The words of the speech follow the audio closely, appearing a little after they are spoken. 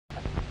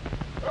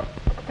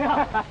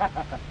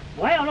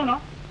我要了喏，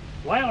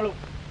我要了，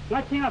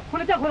我亲啊，可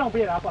能这可能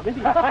别了，不没事。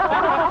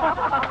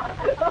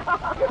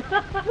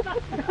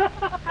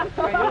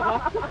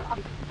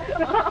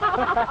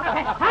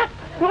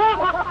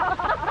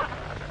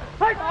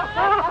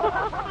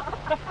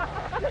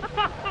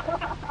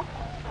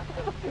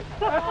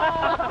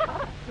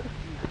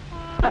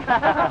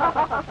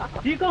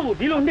ဒီကောင်ကို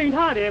ဒီလိုနှိမ်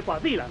ထားတယ်ကွာ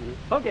သိလားမင်း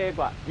ဟုတ်တယ်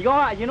ကွာဒီကောင်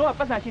ကအရင်တော့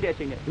ပတ်စံရှိတဲ့အ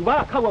ချိန်နဲ့လူပါ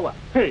ခတ်ဝက်ဝက်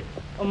ဟေး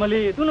အမ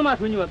လေးသူ့နမ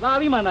ဆွေးညိုကသား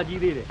ပြီးမှသာ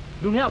ကြီးသေးတယ်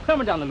လူများဖက်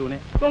မတန်တယ်လို့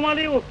နဲ့ကောင်မ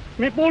လေးကို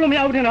မင်းပိုးလို့မရ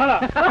ဘူးထင်လား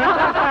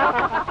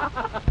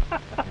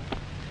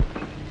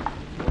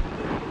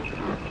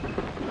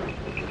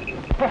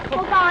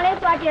ဟိုကောင်လေး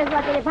သွားကြည့်ဘာ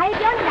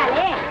ပြောနေတာ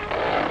လဲ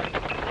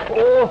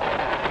အိုး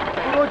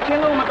ကိုချ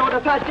င်းလုံးမတော်တ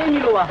ဆကျင်း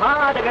ကြီးလို့ပါဟာ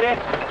တကယ်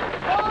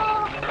အိုး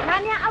ငါ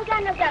များအောက်က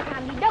နောက်ကခံ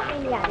ပြီးတော့နေ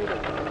ရသေးတယ်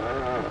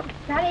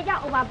ဒါတွေကြော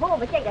င့် over ဘိုးကို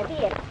မချိတ်တယ်သိ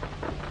ရဲ့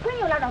ခွင့်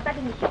ယူလောက်တော့တတ်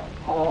တိမရှိ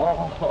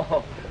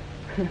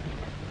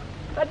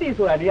တတ်တိ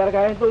ဆိုတာနေရာတကာ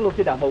ရင်သုံးလို့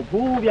ဖြစ်တာမဟုတ်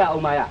ဘူးဗျအော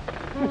င်မရ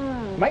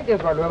မိုက်တယ်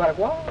ဆိုတော့လွယ်ပါ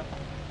ကွာ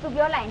သူ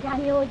ပြောလိုက်ဒါ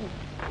မျိုးကြီး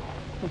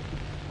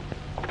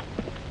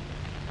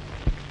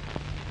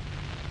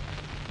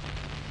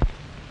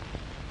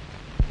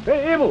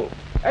အေးမို့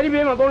အဲ့ဒီ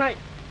ဘေးမှာပုံလိုက်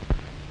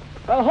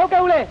ဟုတ်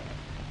ကဲ့ဦးလေ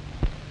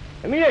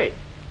သမီးလေး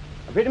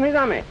အဖေသမီး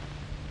စားမယ်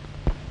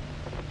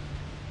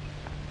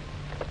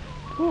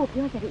ဘိုး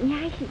ပြောကြတယ်အ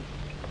များကြီး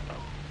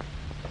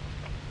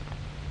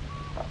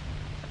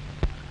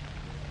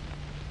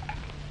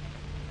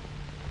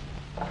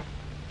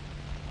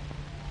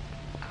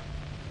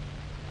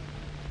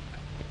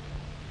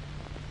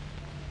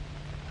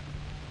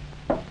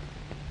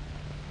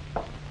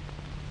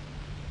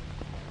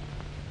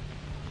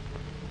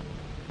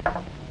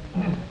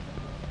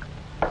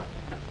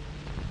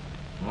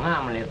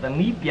သ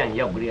မီးပြန်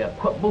ရောက်ပြီး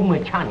ခွက်ပုံးမ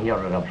ချနေရ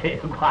တော့ဖေ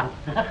ခွာ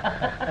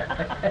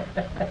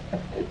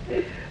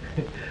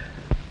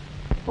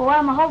ဘိုးက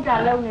မဟုတ်တာ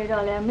လုပ်နေ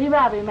တော့လေမိဘ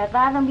ပဲမဲ့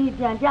သားသမီး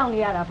ပြန်ကြောက်နေ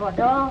ရတာပေါ့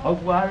တော့ဟု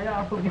တ်ပါရဲ့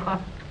ဟုတ်ပါ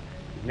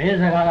မင်း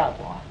စကားက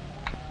ကွာ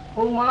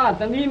ဟိုမှာ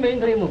သမီးမင်း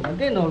ကလေးမို့မ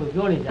တင်တော်လို့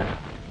ပြောနေကြတာ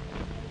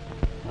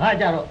ငါ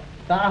ကြတော့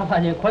တာအဖာ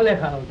ချင်းခွက်လက်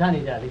ခံအောင်ချ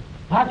နေကြသေး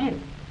ဘာဖြစ်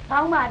ကော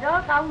င်းပါတော့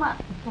ကောင်းပါ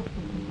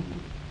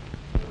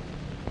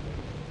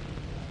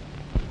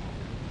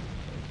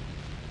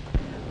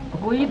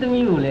ကိုကြီးသ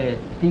မီးကိုလည်း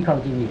တီးခေါ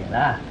က်ကြည့်မိတယ်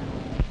လား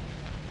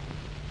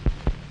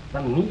သ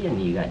မီးရဲ့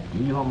နေကဒီ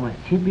ရောမှာ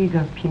ဆေးပေးက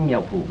ဖြစ်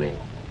မြောက်ဖို့ပဲ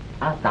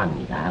အသာ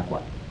နေတာကွာ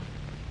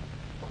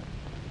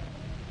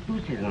သူ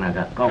စေတနာက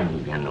ကောင်းနေ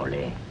ကြတော့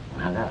လေ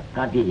ငါက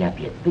ကားပြရ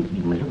ပြသိ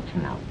ပြီးမလုပ်ချ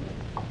င်တော့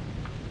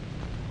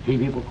ဒီ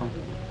ဘေးကိုကောင်း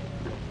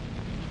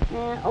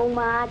အုံမ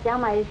ကျ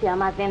မ်းမာရေးဆရာ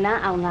မသင်တ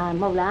န်းအောင်လာ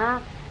မဟုတ်လား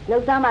လော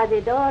က်သားပါစေ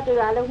တော့တ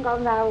ရားလုံးကော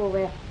င်းသားဖို့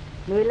ပဲ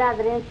ຫນွေလာသ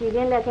တင်းစီရ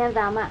င်းလက်ခင်း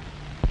သာမ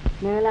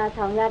နယ်လာ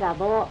ဆောင်ရတာ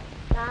ပေါ့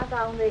သား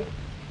ကောင်းသေး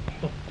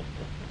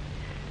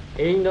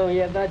အိမ်တော်ရ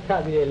သားချ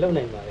ပြီးလုံ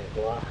နိုင်ပါလေ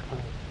ကွာ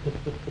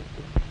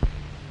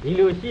ဒီ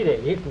လိုရှိတယ်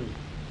လေကို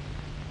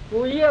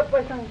ကြီးကပ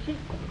တ်စံရှိ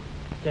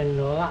ကျွန်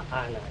တော်က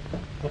အာနာ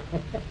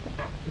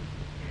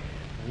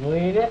ငွေ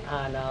နဲ့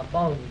အာနာ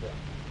ပေါင်းပြီးတော့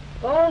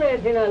ကောင်းတယ်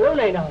ထင်တာလုံ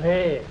နိုင်တာပဲ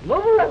မဟု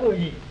တ်ဘူးလားကို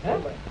ကြီးဟမ်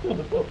ဘု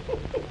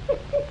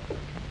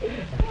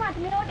မတ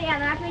မီးတို့တရား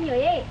နာထွေးညို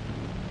ရေဩ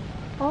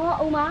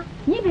အုံမ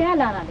ညစ်ဘယ်က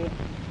လာတာလဲ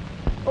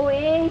အိုး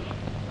အေး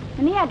မ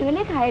နေ့ကတွင်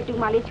လေးခါရဲ့တူ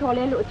မလေးချော်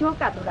လဲလို့အကျော်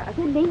ကတ်တော့တာအ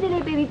ခုလိမ့်စ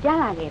လေးပေးပြီးကြား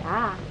လာခဲ့တာ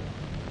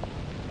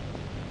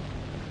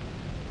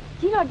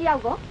ကြီးတော့တယော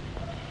က်ကော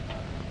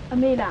အ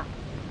မေလား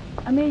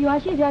အမေရွာ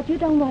ရှိစရာကျွေး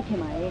တောင်းသွားချင်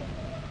ပါရဲ့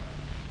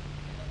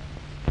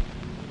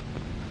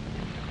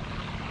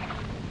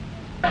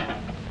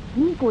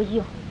ညီကိုကြီး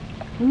ရော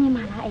ညီမ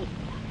လားအဲ့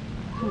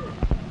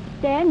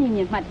တဲညီ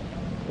ညီမှတ်တယ်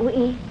ဦး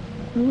အေး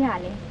ညီရ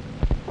လေ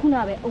ခုန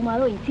ပဲအုံမ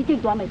တို့ရင်ချစ်ချစ်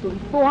သွားမယ်ဆို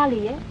ပြီးပေါ်လေ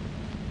ရဲ့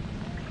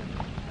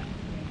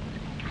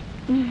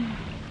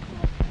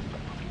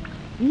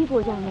ညီ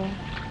ကိုကြောင့်လေ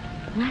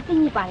ငါသိ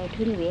ညစ်ပါတယ်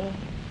ထွေးနေပဲ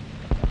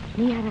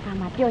နေရာတကာ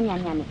မှာပြောညံ့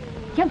ညံ့နဲ့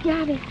ယော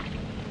က်ျားပဲ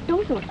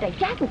တုံးဆိုတိုက်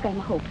ကြားဆိုကြိုင်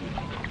မဟုတ်ဘူး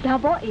ဒါ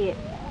ပေါ့အေး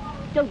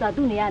ကျုပ်တော့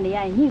သူ့နေရရ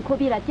င်ညီခိုး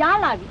ပြေးတာကြား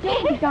လာပြီ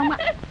ဒီကောင်မ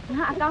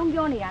ငါအကောင်း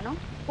ပြောနေရနော်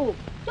အိုး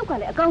ကျုပ်က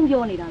လည်းအကောင်း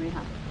ပြောနေတာပဲ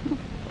ဟာ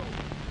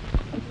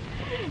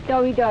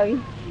တော်ပြီ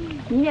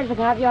ညီရဲ့စ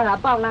ကားပြောတာ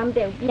ပေါက်လားမ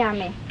သိဘူးပြန်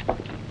မယ်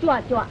ကြွ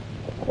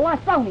ဟိုက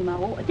စောင့်နေမှာ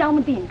ဟုတ်အကြောင်းမ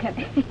သိရင်ခက်တ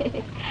ယ်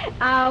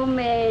အောင်မ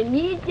ယ်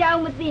ညီအကြော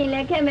င်းမသိရင်လ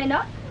ည်းခက်မယ်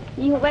နော်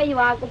ညီဟိုဘက်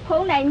ရွာကို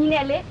ဖုံးနိုင်ညီ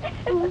နဲ့လေကဲ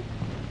သူ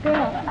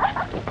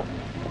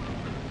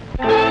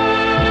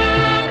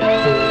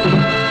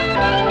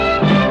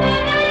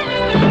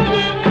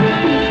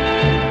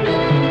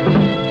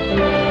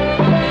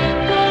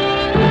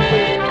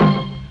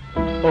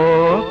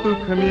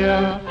ခမညာ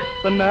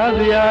သနာစ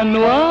ရာ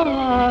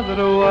နွားသ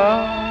တော်ဝါ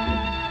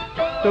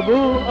တဘူ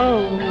အော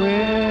က်ဝ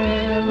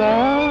င်လာ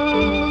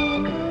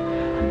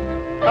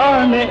အာ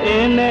နဲ့အ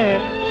င်းနဲ့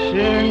ရှ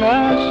င်ငါ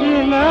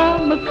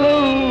မခုံ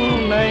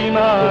နိုင်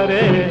ပါ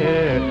တဲ့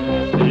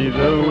ဒီသ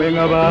ဝင်းက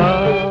ပါ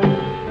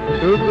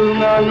သူ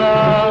နာငါ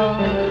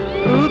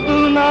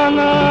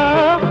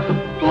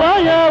တွား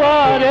ရပါ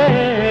တယ်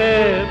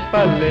ပ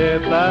တ်လေ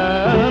တ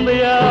န်တ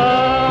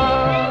ရား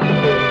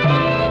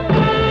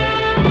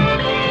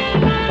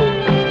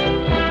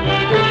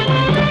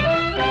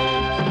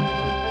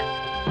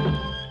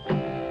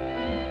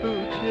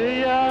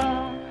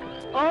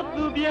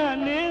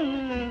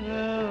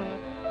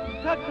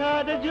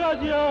ကြော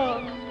ကြော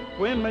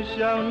ဝင်မ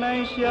ရှောင်နို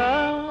င်ရှာ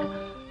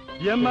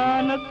ယမ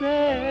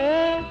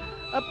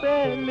20အပဲ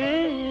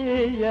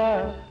လေးရ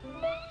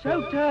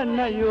6ထ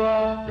နဲ့ရွာ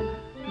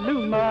လူ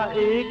မ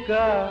ဧက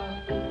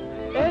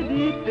အဲ့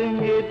ဒီတင်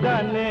ငေတ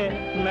နဲ့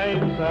နို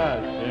င်ပါ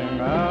ရှင်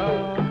ငါ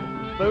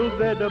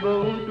30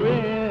ပုံတွ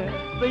င်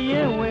သရ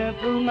င်ဝင်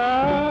သူငါ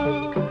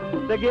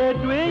တကယ်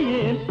တွေးရ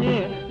င်ဖြ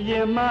င့်ရ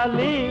င်မ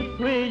လေး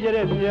ဆွေးရ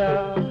တဲ့ပြ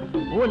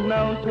ဝတ်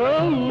နောင်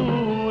ထုံး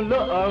လွ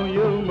တ်အောင်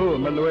ယုံဖို့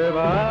မလွယ်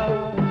ပါ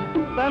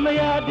တမ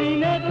ယာဒီ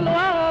နဲ့တ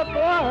လွား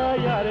သွား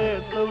ရတဲ့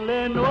သုံး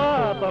လဲ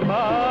နွားပ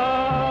မာ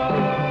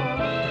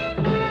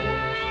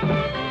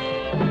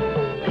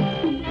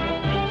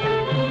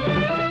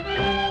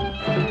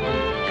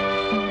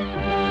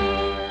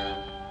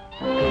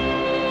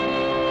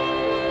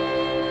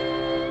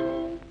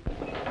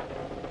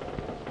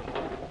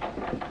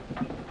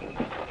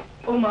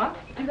အုံးမ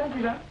ဒီလား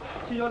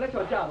ချီရောလက်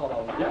ချော်ကြတော့ပါ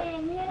ဦးဗျာ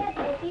။နေရ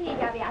တဲ့စီးနေ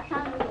ကြပြီအဆ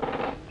န်းလို့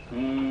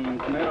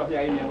ခမဲတော့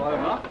ဖျားကြီးနေသွားတ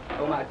ယ်နော်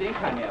အုံးမအတင်း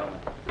ခံနေအောင် ။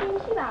မ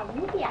ရှိပါ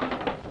ဘူးဗျာ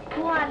။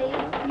ဟိုကလေ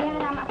နေ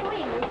ရာမှာအဖိုး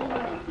ရင်လို့စီးနေ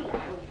တယ်ရှိ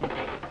လား။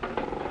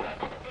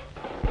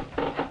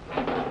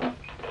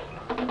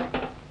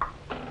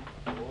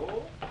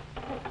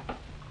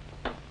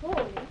ဟု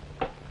တ်လေ။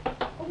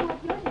အမ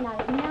ပြောနေတာလ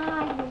ည်းအ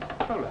များကြီး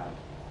။ ဟုတ်လား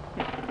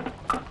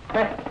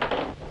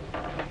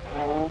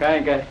ဟဲ့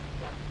ကဲ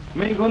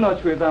မင်းကတော့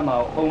ချွေသားမအော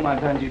င်အုံးမ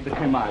ထန်းကြီးသခ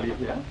င်မလေး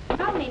ဗျာ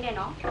နောက်နေနဲ့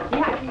နော်ဒီ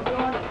ဟာအီ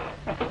ပြောနေ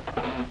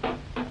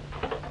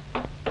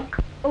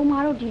အုံမာ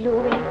တို့ဒီလို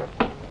ပဲ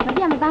မ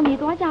ပြတ်မသားနေ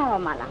သွားကြ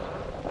တော့မှလား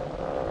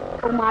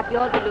အုံမာ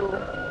ပြောသလို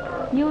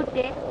မြို့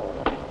တဲ့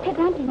ထက်တ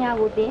န်းပညာ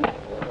ကိုသင်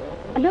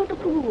အလုပ်တစ်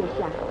ခုခုကို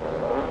ရှာ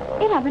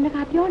အဲ့ဒါဘယ်နှ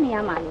ခါပြောနေရ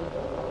မှာလဲ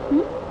ဟ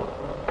င်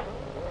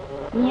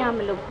ညမ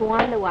လို့ခွန်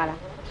အားလောက်ရတာ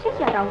ဆက်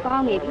ချတောင်ကော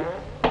င်းနေပြီ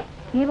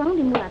ငေပေါင်း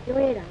ဒီမှုကပြော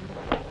ရတာ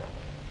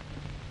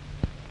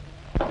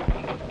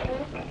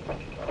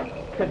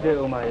ခက်တယ်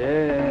အုံးမ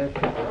ရဲ့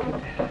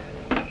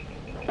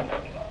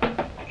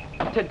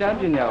ထက်တန်း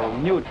ပညာကို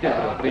မြို့တက်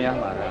တော့သင်ရ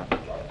မှာလား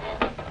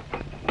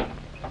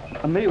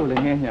အမေကိုလ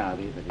ည်းငဲ့ညာ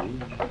သေးတယ်ဒီ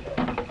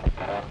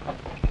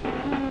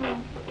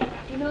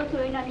လို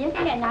ဆိုရင်တော့မျက်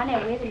စိနဲ့နားနဲ့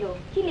ဝဲသလို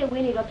ကြည့်လေဝဲ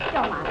နေတော့ဖြစ်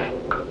တော့မှာ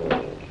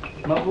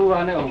မပူပါ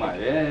နဲ့အုံးမ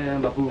ရဲ့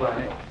မပူပါ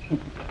နဲ့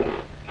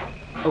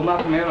အုံးမ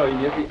ခမဲတော်ကြီး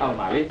မျက်စိအောင်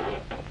ပါလေ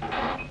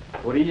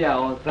ဝရိယ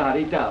အောင်စာ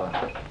ရိတ္တပါ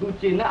သူ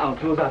ကျင့်နဲ့အောင်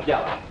ကြိုးစားပြ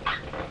ပါ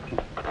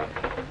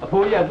အ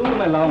ဖိုးကြီးကသူ့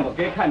မလောင်းကို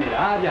ကဲခတ်နေ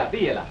တာဗျ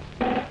သိရလား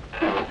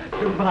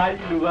လူပါ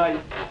ကြီး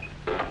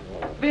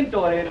သင်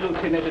တော်တယ်လို့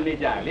ထင်တဲ့တနေ့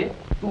ကြာလေ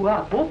သူက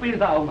ဘိုးပေး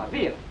စားအောင်မ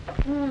သိရလား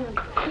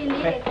ရှင်း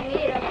လေးတွေ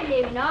တော့ဖြစ်နေ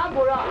ပြီနော်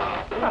ကိုတော့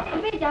ဒီ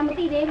မိကြမ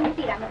သိသေးဘူး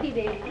သိတာမသိ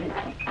သေးဘူး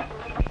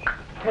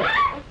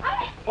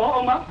အော်အ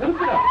မဘယ်လို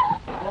လဲ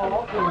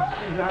အော်ကို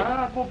စီလာ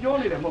ကိုပြော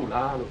နေတယ်မဟုတ်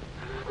လားလို့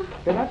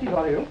ဘယ်နှစီ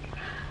သွားလဲရော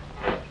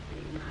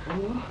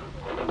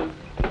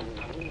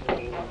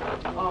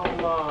အော်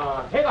မ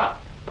ဟဲ့က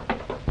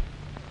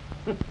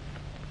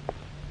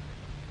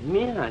မ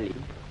င်းဟာလေ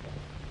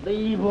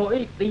တီးဖို့အိ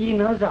တ်တီး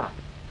နားစား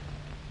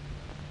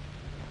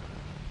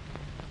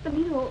သ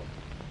မီးတို့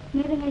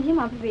နေတငယ်ချင်း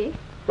မှာဖြစ်ဖြစ်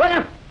ဘာလဲ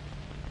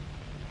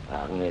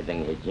ငယ်တ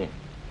ငယ်ချင်း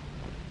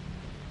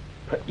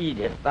ဖအီး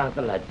တဲ့သားသ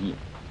လာကြီး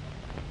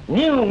န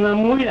င်းကိုငါ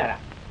မွေးလာတာ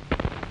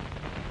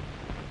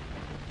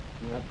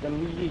ငါသ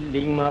မီး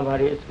လိမ်မာပါ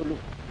လေဆို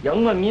လို့ရော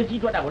င်းမမြင်းစ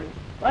ည်းထွက်တာကိုလေ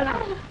ဘာလား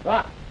ဟာ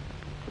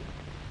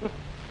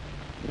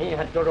မင်း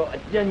ဟာတော်အ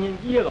ကြံဉာဏ်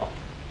ကြီးရဲ့ကောင်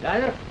လာ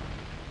ရ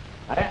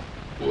အဲ့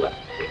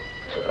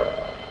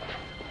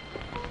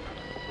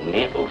မ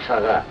င်းဥစ္စာ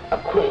ကအ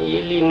ခွင့်အ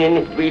ရေးလေးနည်းန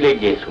ည်းပြေးလိုက်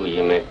တယ်ဆိုရ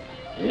င်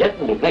လက်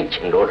ကိုနှိုက်ချ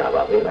င်တော့တာ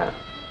ပါပဲလား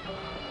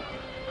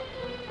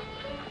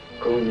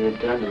ကိုယ်ရ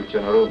တဲ့လူကျွ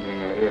န်တော်တို့ငယ်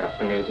ငယ်လေး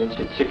အငယ်ချင်း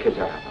ချစ်ခဲ့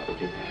ကြတာပါဦး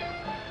ဒီ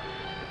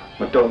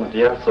မတော်မတ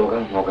ရားစောက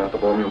ငေါကသ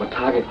ဘောမျိုးမ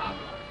ထားခဲ့ပါဘူး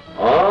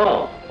အော်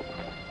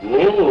မ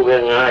င်းကပဲ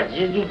ငါ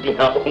ကျေးဇူးတင်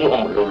အောင်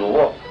မလို့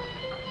လို့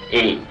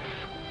အေး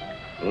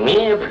မ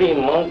င်းဖေး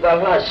မောင်က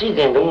လာရှိ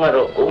တဲ့တုန်းက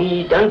တော့ဂုံ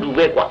ကြီးတန်းတူ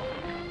ပဲကွာ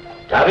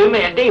ဒါပေ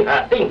မဲ့အတိတ်ဟာ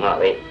အတိတ်မှာ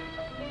ပဲ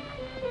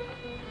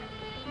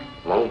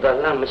မောင်က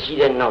လာမရှိ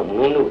တဲ့နောက်မ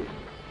င်းတို့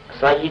အ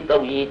စာကြီးတော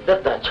က်ကြီးတက်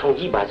တာခြုံ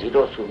ကြည့်ပါစီ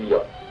တော့ဆိုပြီး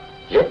တော့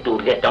လက်တူ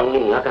လက်တောင်း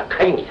နဲ့ငါက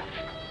ခိုင်းနေတာ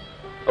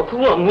အခု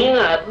ကမင်းက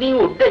အသီး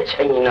ကိုတက်ချ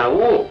င်နေတာ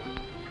ကို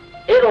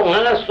အဲ့တော့ငါ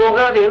ကစော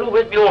ကားတယ်လို့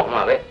ပဲပြော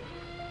မှာပဲ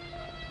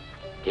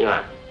ဒီမှာ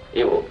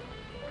အေးကို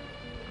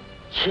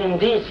ရှင်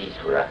သေးစီ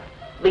ဆိုတာ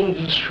သင်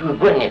ကြီးရွှေ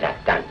ပွက်နေတာ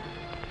တန်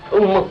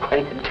အုံမခွ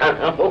န်းတန်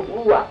မဟုတ်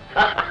ဘူးကွာ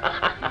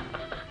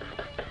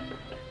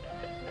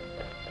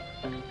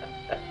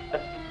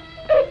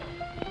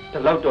တ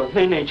လောက်တော့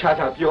နှိမ့်နှိမ့်ချာ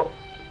ချာပြော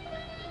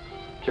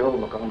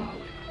မကောင်းပါ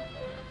ဘူး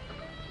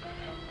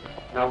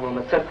နောက်မှမ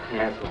ဆက်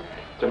နဲ့ဆို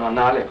ကျွန်တော်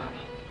နားလဲပါ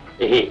ပြီ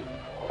အေး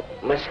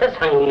မဆက်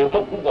ဆိုင်ရင်မဟု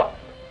တ်ဘူးကွာ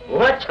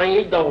ငါချန်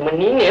ရိတ်တော့မ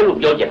နင်းနဲ့လို့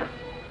ပြောကြတာ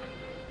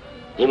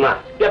ဒီမှာ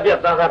ပြတ်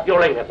သားသားပြော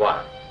လိုက်နဲ့ကွာ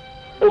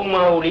အုံ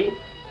မော်လေး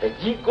တ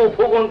ကြီးကို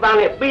ဖိုးကွန်သား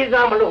နဲ့ပေး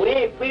စားမလို့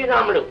ပေး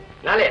စားမလို့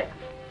နားလဲ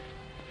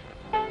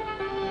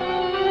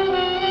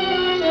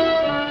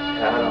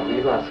ဒါတော့မိ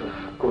ဘဆိုတာ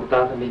ကို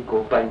သားသမီး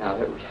ကိုပိုင်တာ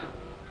ပဲဦးရ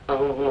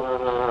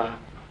အော်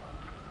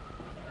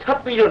他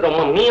逼着怎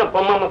么你也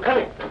帮妈妈看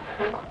嘞？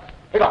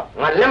这个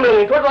俺人不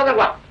能说的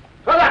话，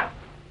说的。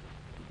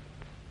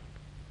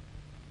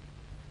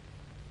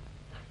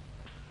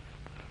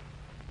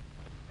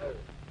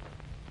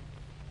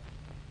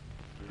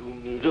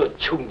你这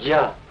穷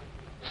家，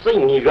谁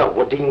你个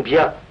我顶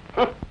边？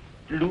哼，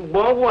鲁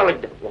娃娃来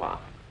的话，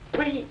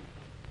呸！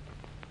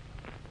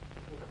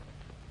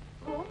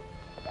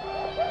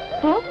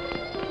哦。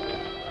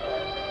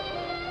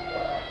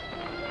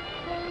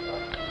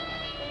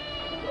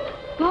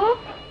哦。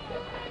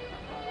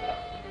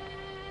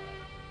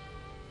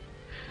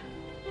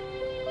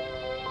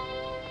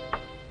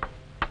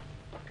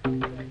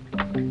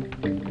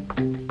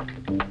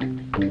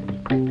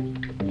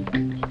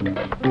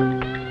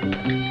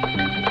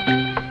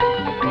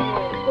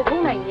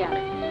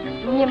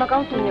你们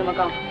讲，你们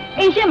讲，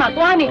俺先嘛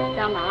多呢，知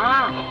道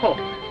吗？好，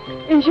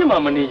俺先嘛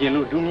没理解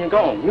路，中间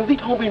讲有点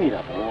逃避你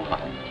了，不哈？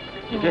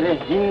你这嘞，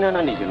你那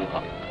理解路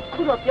哈？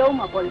哭了表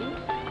嘛不哩？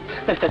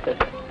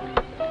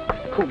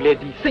哭来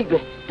第四呗，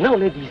闹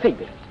来第四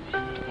呗，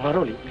马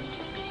路里，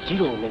几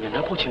路那个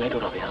拿破钱来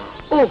多少呀？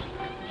哦，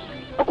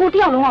我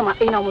第二龙嘛，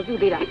俺那么就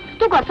对了，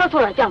都搞杀出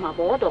来讲嘛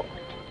不多。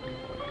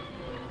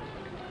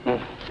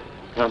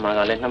俺妈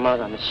个嘞，俺妈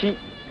个没洗。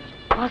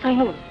马上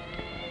弄。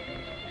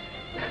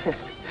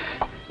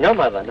俺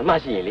妈个那马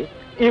洗哩，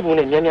一部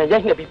呢绵绵养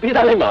的比别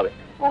的来嘛呗。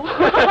哦。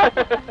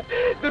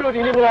都说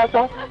你不拉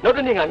倒，老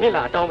子你看你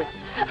拉倒没？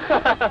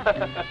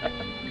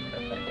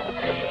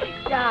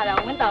呀，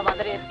让闻到吧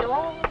的嘞，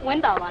多闻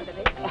到吧的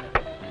嘞。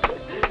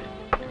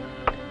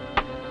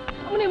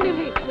不哩，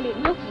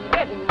你要几个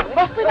的？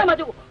我非他妈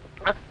就。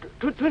啊，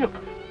推牛，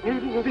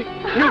牛逼！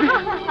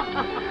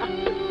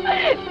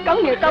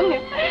讲呢，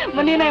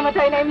我你那么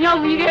太那喵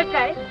咪个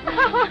改。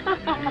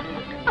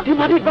你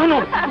妈的搬了，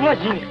我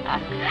洗你。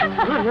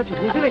那要去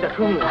你这里的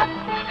推牛。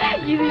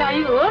一个呀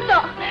一个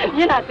的，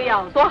你那这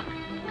样多。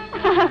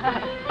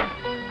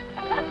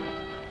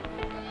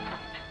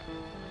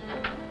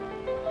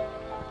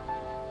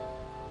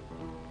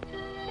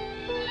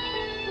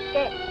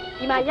哎，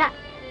你妈呀，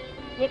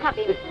你看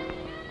别个。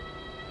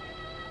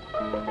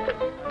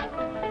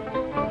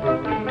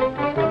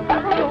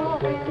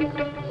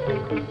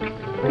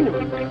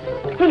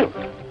推牛，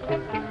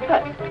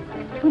嗨，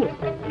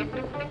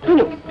推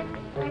牛，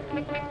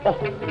哦，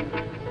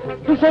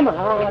路山马，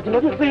今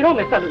天谁让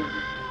没杀了？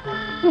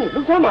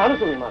路山马了，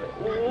说你妈的，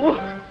哦，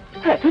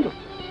嗨，推牛，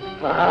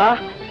啊，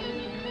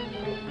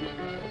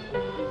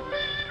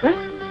哎，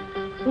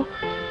我，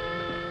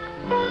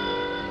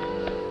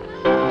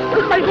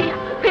哎呀，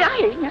不要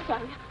人家算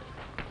了，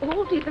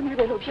我这个那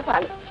个都批发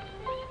了。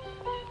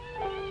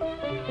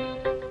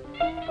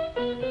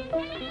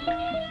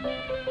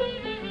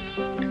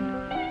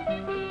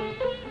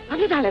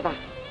咋来吧？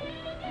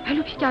还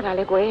有皮夹咋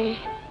来贵？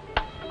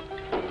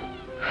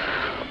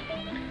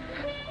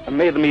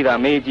妹子没的，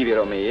没几别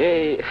了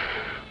没。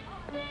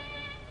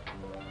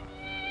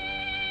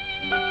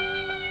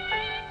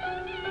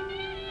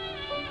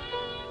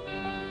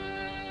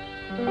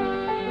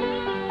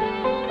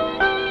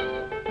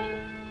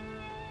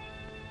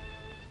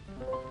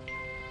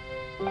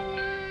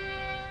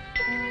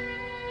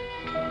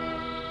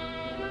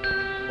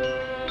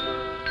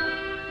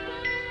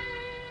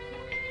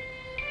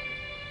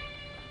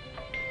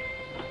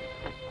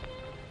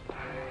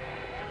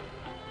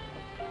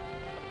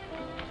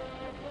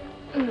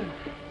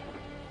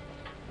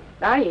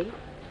哪里？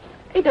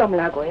一点没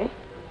来过哎。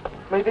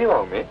没得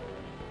话没？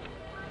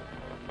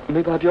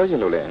没把表现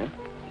出来。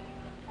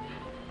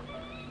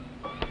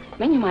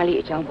没你妈里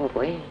讲过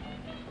过哎。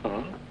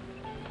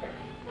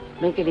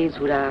没给你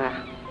做啦，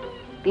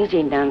第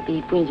1单第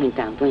半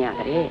单都样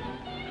的嘞。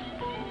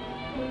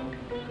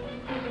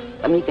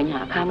没跟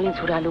人看没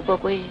做啦路过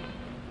过。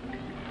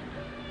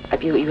啊，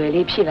比如以为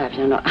你皮啦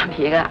偏了，啊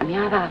皮个啊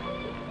面吧。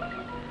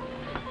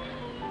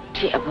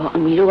这不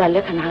没有话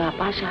来看那个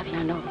巴沙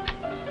偏了。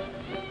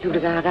就这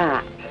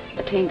个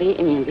天地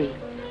一面的，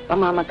把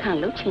妈妈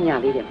看老亲家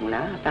里的不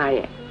啦，大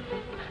爷。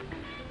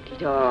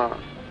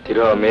这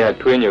个没有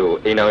推牛，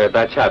一那要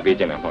打车别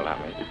进来不啦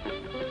没？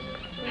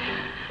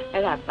哎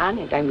呀，打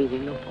你在没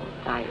进路不，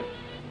大爷。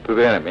对不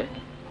对没？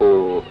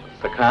我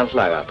是看出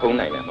来个通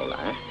来的不啦？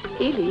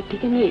哎哩，这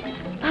个你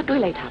打对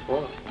来他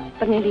不？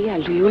把你哩呀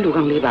旅游路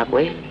上里吧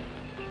过。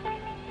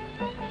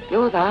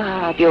有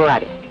啥表啊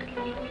的？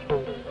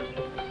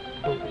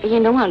哎呀，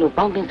农行路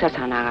帮跟啥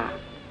啥那个？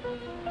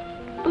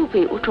都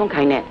被我冲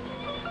开呢，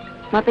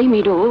妈对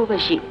米都不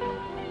是，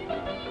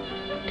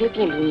这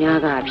边路伢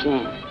个偏，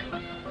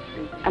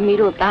阿米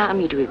都打阿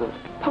米都个，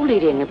跑来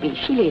的那边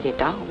西来的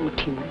打我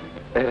听。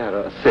哎呀，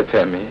实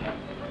在没，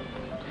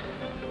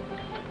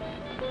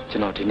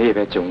今天天那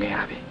边中的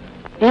阿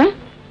边。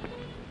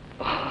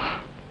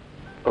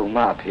欧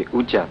妈陪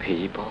我家陪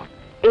一包。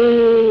哎，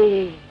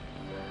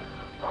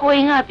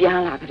会啊边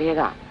那个这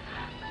个，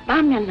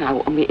那面那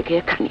我没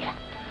给看的，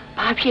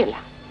八片了，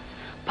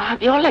八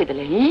表来的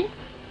嘞。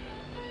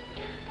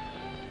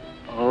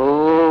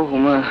哦，我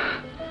们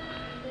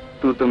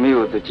都没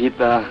有的记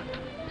得，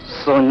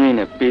少年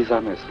的悲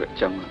伤的事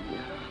讲嘛。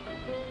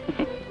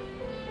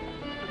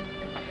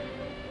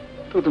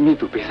都没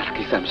都别啥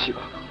给咱们洗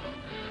吧。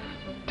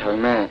他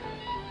们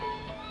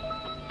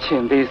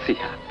前辈是呀，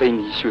对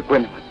你学过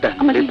那么淡，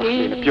来把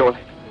那表来。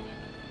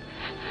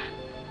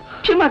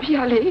偏嘛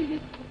偏嘞，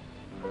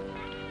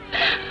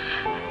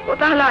我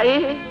打来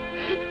诶，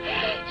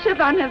现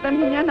在呢，咱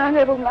明年拿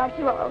来不拿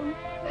去吧？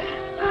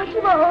拿去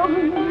吧。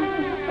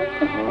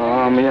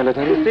啊，没有了，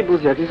他是不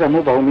是要给咱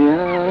们报名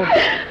啊？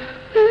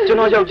就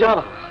拿要价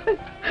吧。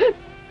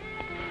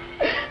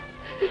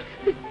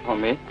好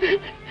没？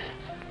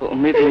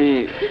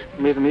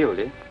没怎么有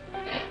嘞。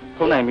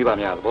后来没把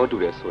面子，我住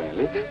在苏营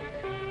嘞。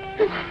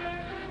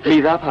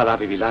离家怕他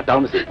被拉倒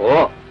不是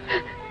不？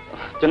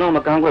就那么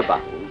赶快吧。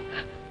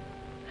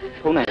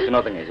后来就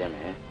那等眼见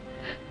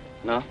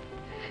没？喏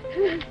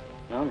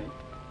没？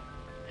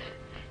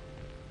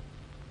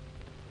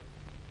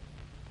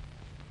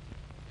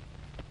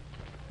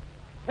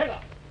那个，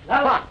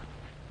来吧。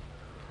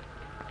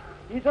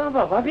你怎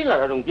么把别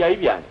那种变一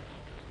变呢？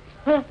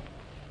哼，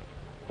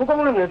我刚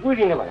刚那对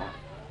的呢吧？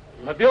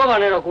那不要把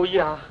那个故意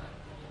啊，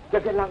这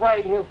跟那怪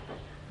呢。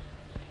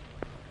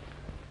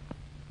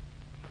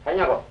看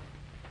见过？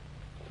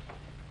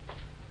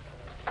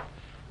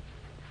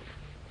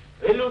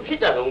一路皮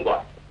这种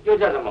过，就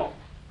这什么？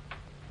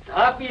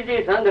他比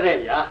这三的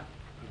人呀，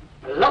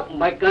老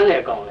没干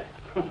来搞嘞。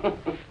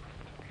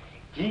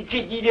几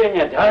去几点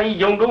呢？他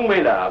用都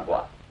没了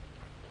过。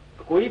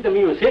故意都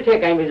没有谁才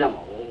干没什么，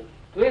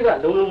对个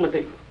弄没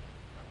对。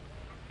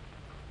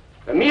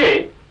米，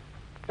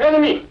哎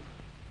米，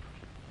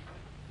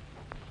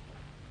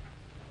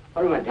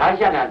我们他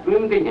现在专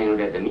门给人用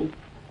的米，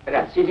这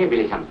个新鲜比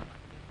例上。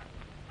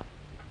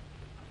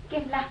给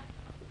啦。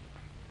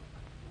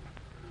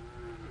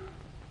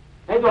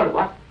哎，多少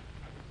个？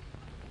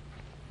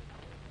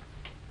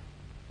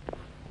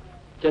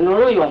ကျွန်တော်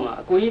တို့ရောမှာ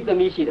အကိုကြီးသ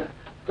မီးရှိတာ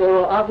တော်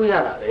တော်အားကိုးရ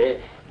တာပဲ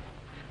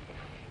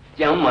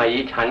ကျမ်းမာ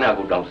ရေးဌာန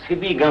ကိုတောင်စိ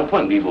ပိကံဖွ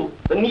င့်ပြီးဖို့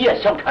သမီးရ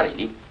လျှောက်ထားတယ်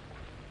လေ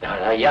ဒါ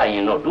လာရရ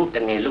င်တော့တို့တ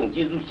နေ့လုံး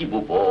ကျေးဇူးရှိ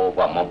ဖို့ပေါ့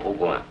ကွာမောင်ဖို့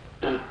ကွာ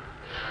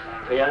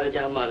ခရရကြ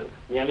မ်းမလို့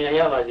မြန်မြန်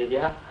ရပါစေ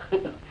ဗျာ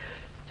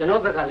ကျွန်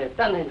တော်ဘက်ကလည်းတ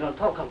တ်နိုင်တော့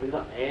ထောက်ခံပေး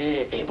ပါမ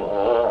ယ်အေး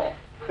ပေါ့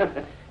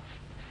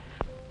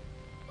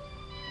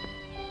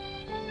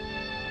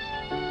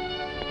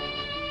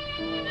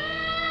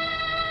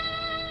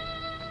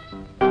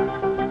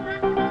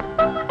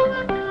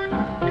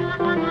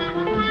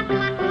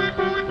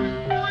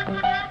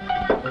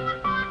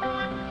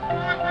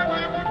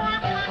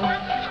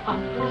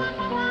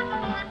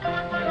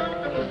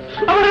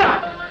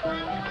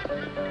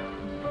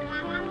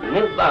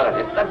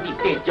တတိ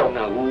တဲ့ကြောင်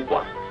နာဘူး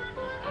ကွာ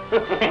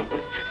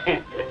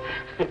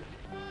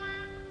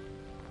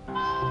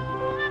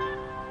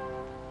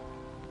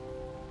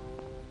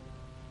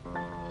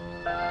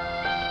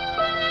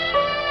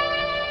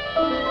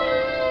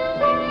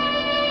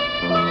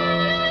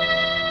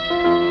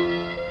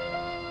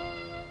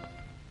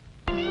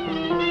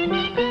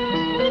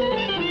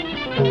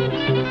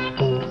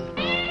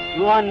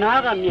ရွာနာ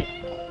ကမြစ်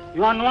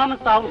ရွာနွားမ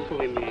စားဘူးဆို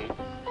ရင်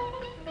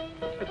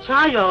အ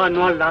ခြားရွာက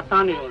နွားလာ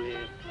စားနေတော့လေ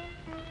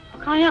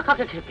ခံရခက်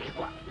ခဲပဲ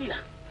ကွာသိ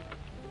လား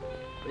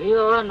ဘေး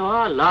ရော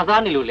နော်လာ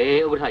စားနေလို့လေ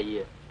ဥပထကြီး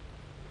ရဲ့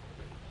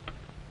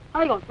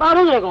အဲ့ကောင်သား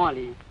တော့တဲ့ကောင်က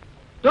လေ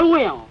ဒုံးဝ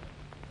င်အောင်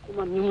ဟို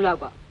မှာမြူးလောက်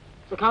က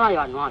စခန်းက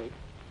ရွာနွားလေ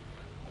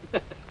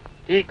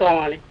ဒီကောင်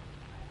ကလေ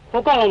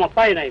ဟိုကောင်ကမှ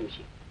ပိုက်နိုင်မ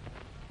ရှိ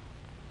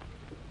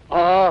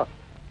အော်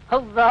ဟု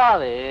တ်သား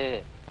ပဲ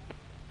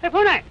ဟဲ့ဖု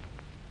န်းနိုင်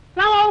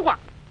လာအောင်ကွာ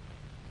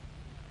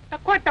တ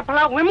ခွက်တဖ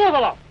လားဝင်မို့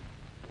တော့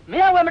မ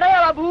င်းဝင်မလိုက်ရ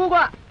ပါဘူး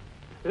ကွာ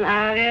လာ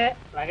ခဲ့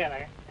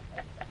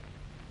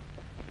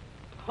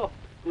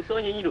ကိုစော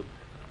ညင်းကြီးတို့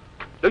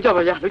လောက်ကြ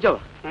ပါဗျာလောက်ကြ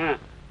ပါ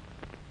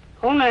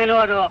ခုံးနိုင်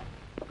တော့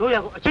တို့ရ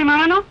အချိန်မှန်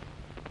နော်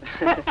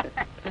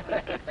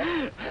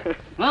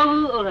မဟုတ်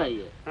ဘူးဥရ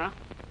ကြီးဟမ်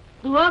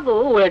သူကကို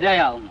ဝယ်ကြ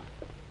ရအောင်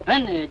ဘယ်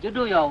နဲ့ကျွတ်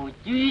တို့ရော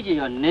ကြီးကြီး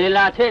ရောနေ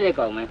လာထဲတဲ့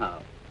ကောင်မင်းဟာ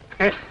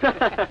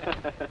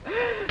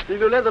ဒီ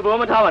လိုလဲသဘော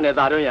မထားပါနဲ့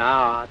သာတော့ရ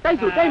တိုက်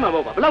ဆိုတိုက်မှာ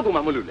ပေါ့ကွာဘလောက်ကုန်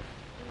မှမလို့လဲ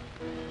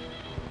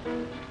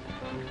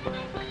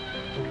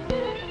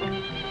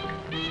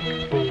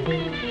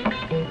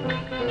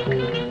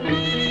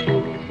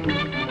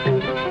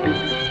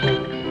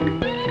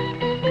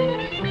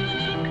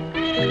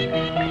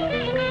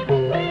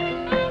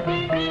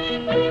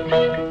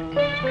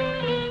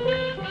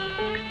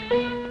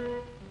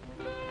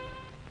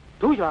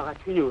ရွာက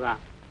ချွေးညိုက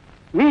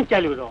မင်းကြို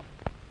က်လို့တော့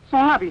စွ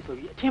န်လာပြီဆို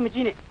ပြီးအထင်မ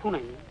ကြီးနဲ့ဖုန်း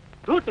နိုင်တယ်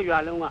တို့တရွာ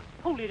လုံးက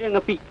ဖုတ်လေတဲ့င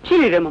ပိဖြိ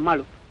လေတဲ့မမ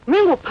လို့မ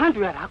င်းကိုဖမ်း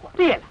တွေ့ရတာကွာ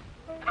သိရလား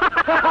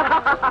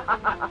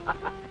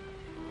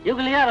ရုပ်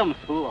ကလေးကတော့မ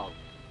ဆိုးပါဘူး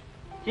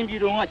ရှင်ပြည်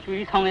တော်က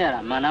ချွေးဆောင်းရတာ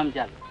မာနမကြ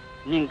လို့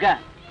မြင်ကန့်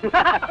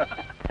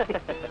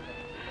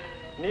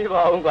နေ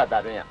ပါဦးကွာတာ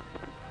တွင်ရ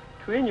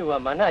ချွေးညိုက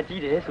မာန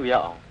ကြီးတယ်ဆိုရ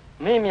အောင်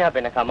မင်းမရပဲ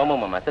နှခါမမ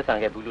မဆက်ဆံ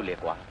ခဲ့ဘူးလို့လေ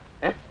ကွာ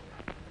ဟမ်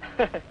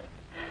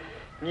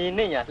ညီ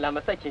နဲ့ညာလှမ်းမ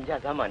ဆိုင်ချင်ကြ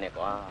စမ်းပါနဲ့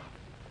ကွာ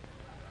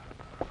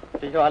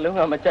ဒီရွာလုံးက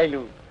မကြိုက်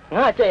လို့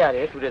ငါကြက်ရတ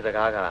ယ်ဆိုတဲ့စ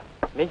ကားက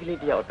မိန်းကလေး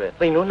တယောက်အတွက်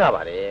သိမ်လုံးလာ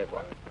ပါတယ်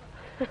ကွာ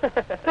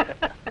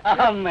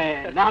အမေ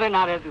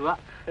နားရဲသူက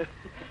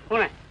ဟုတ်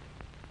လား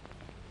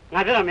ငါ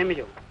ပြောတာမင်းမ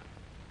ယုံ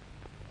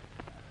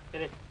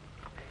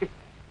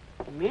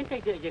没这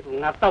个一个，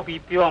俺倒比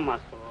表嘛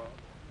说，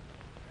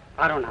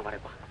俺让哪玩的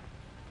吧？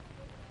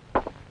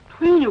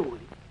吹牛的，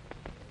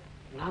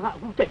俺个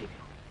不在的，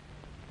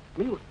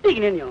没有这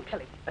个人娘漂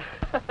亮。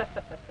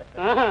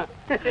啊，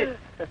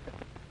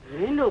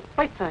人都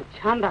非常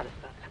强大的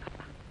啥？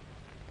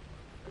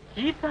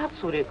其他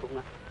说的工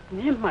啊，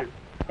你们。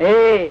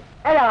哎，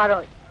哎呀，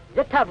俺一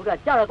差不多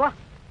叫了瓜，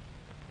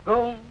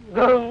公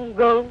公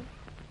公。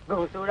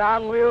公说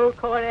让我有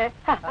可能，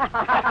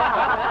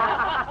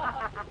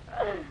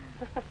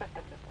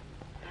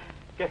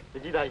ကဲ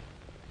ကြည့်သားကြီး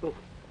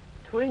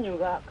ထွေးညူ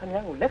ကခမ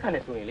ည်းကိုလက်ခံနေ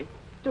ဆိုရင်လေ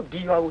ကျုပ်ဒီ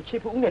ရွာကိုချေ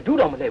ဖို့ဦးနဲ့ဒူး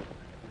တော်မလဲဘူး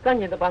ကန့်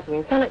ညင်တပါဆိုရ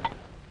င်ဆန်းလိုက်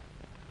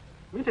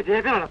မင်းတကယ်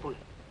ပြန်လာကို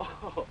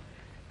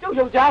ကျုပ်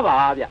ယောက်ျားပါ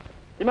ဗျ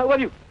ဒီမှာဥပ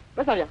ပြုပ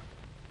တ်စားဗျ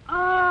အာ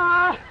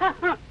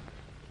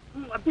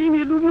အပြင်း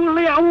လူမျိုး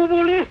လေးအောင်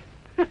ဘူးလေ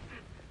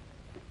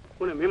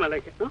ကိုနဲ့မင်းမလို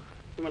က်ခဲ့နော်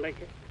ဒီမှာလိုက်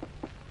ခဲ့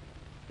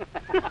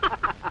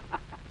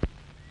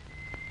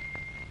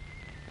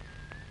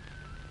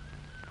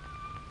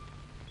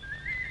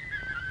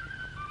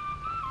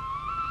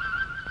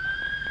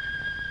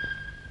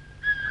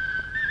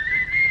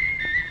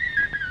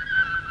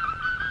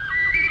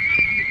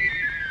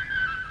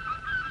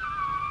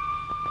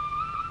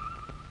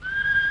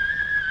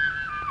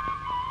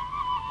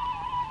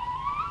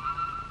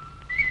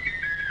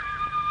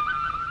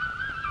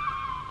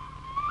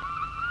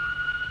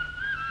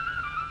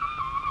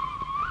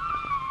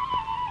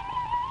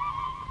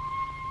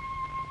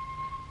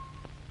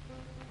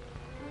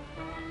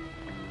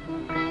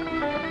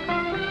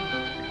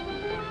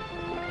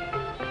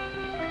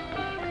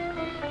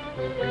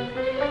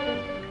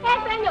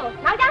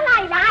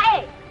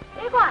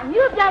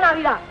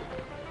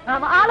ငါ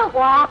မအားလို့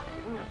ကွာ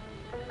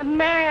အ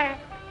မေ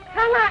ခ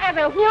ဏအဲ့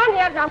ပဲညှောနေ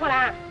ရကြမ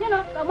လားရှင်း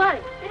တော့တော့မ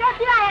လေးဒီတော့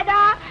ပြရရတာ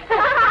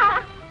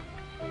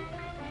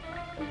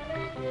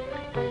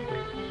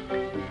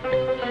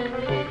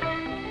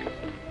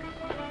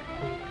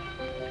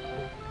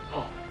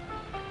ဟော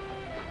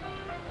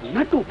န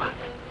တ်တို့ပါ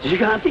ရေ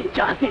ကန်အစ်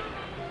ကြာအစ်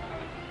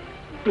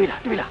တွေ့လား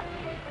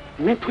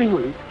မင်းထွင်း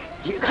လို့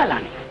ရေအခက်လာ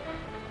နေ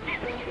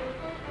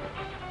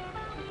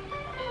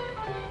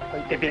ဟို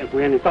တပြည့်ကို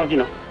ရနေစောင့်ကြ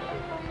ည့်နော်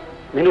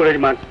မင်းတို့လည်း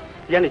ဒီမှာတ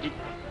ရားနေကြည့်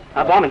အ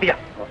သွားမသိရ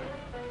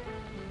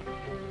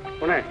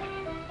ဟုတ်နဲ့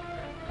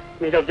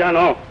နေယောက်ျား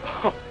နော်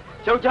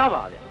ယောက်ျား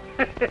ပါဗျ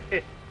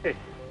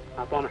အ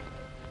သွားမယ်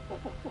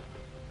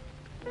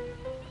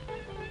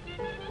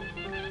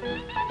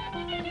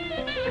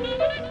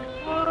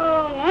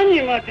ငါညီ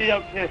မတယော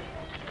က်ခဲ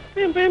ပ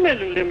င်ပေးမဲ့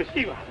လူလည်းမ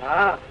ရှိပါ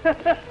လား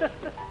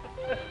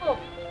ဟုတ်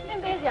ပင်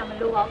ပေးစရာမ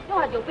လိုပါဘူး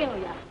တော့ကြုံပင်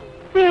လို့ရ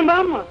ပင်ပ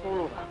န်းမှာသုံး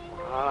လို့ပါ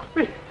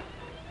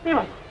ပင်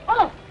ပါဟု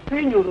တ်ဖိ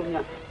ညိုလို့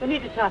များတနေ့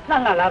တခြားလှ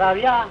လှလာတာ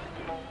ဗျာ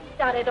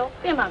ကြားတယ်တော့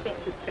ပင့်မှာပင့်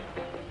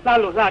လှ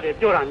လို့လှတယ်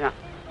ပြောတာများ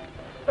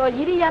တော်ရ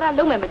ည်ရရတာ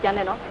လုံးမယ်မကြမ်း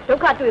နဲ့နော်ဒု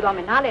က္ခတွေ့သွားမ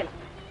ယ်နားလဲ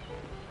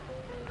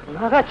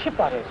ငါကချစ်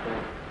ပါတယ်ဆို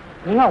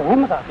မင်းကဝမ်း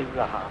မသာသေးဘူး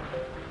လားဟာ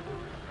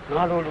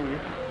ငါလိုလူ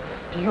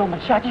ဒီရောမ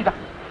ရှာကြည့်တာ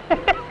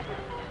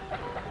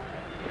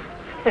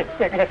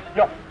ကဲ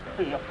ရော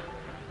ဖိ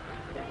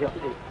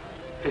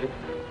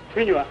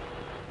ညိုက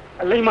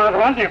အလိမ္မာက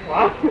န်းတယ်ကွာ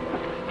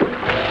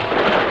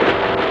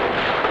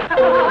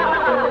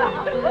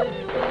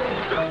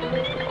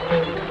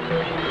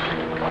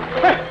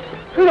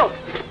去喽！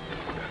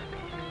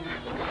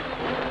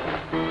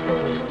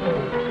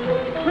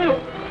去喽！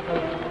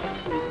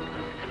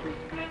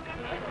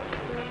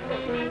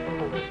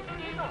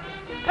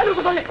哎，刘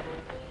副总理，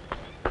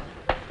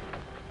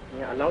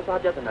你阿老沙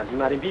家在那里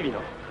马人比比喏，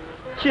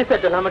现在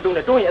在他们中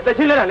的中医在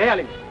进来来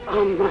了。阿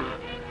妈，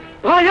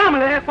我也没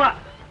来过，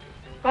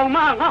刚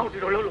妈俺知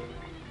道了，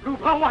路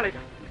跑我来着。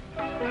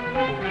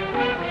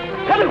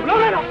看路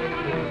来了。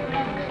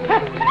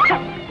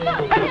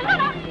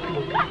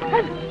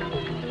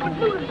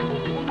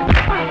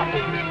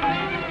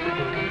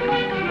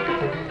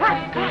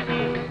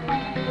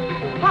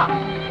好，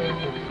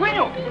吹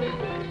牛。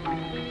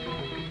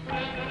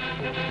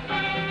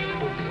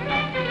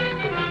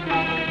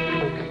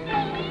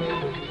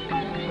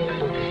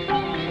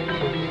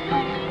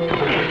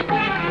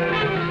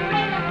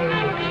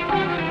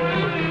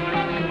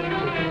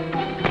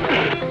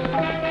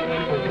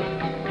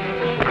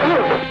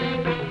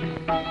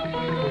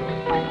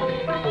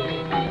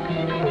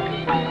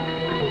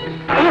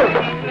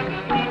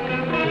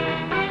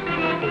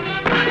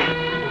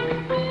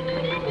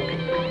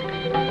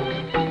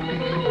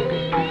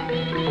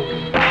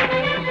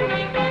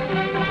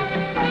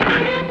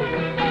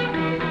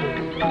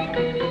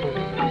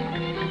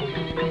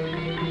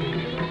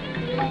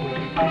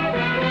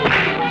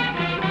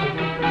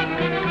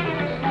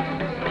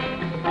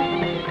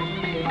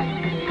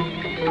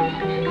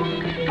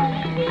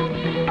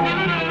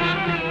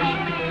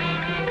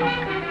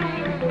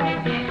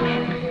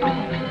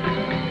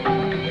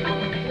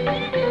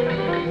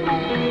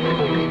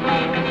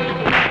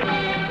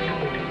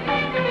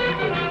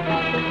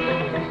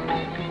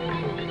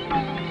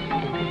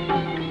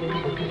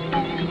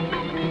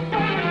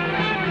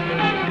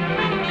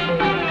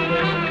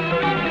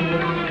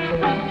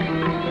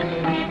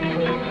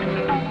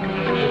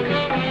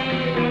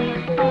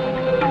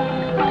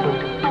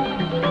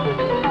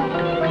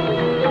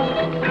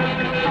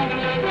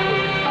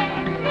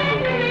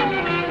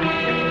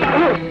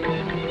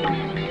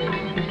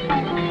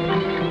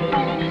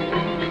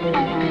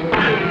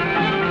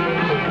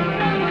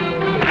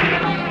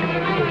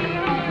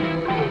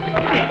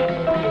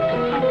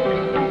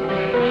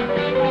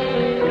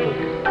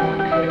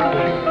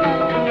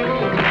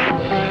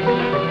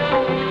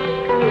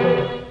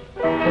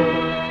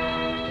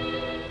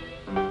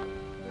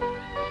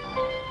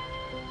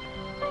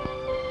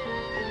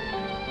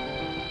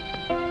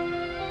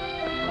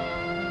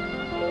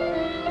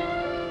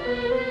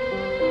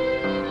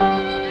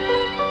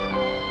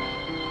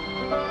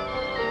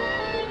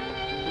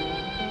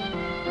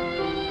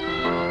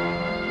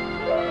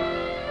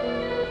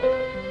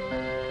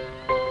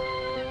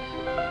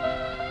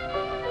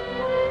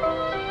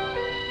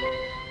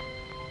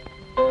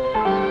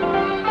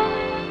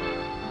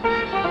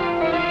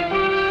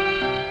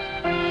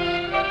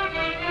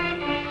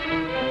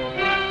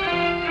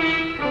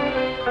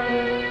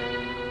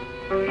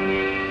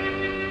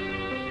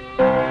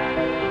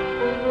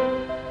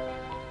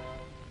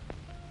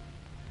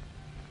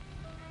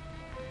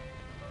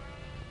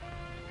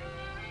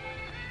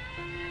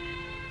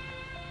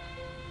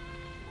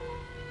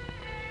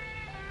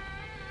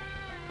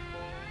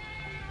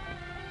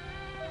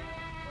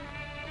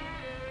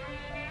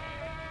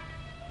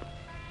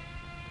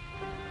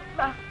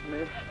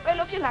ဘယ်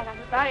လိုဖြစ်လာတာ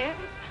လဲသားရဲ့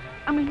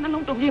အမေနှ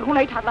လုံးတုံကြီးခု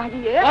လိုက်ထားသား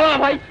ကြီးရဲ့ ဟာ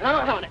ဖိုင်နားမ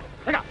ထားပါနဲ့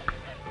ဟဲ့က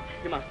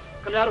ဒီမှာ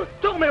ခင်ဗျားတို့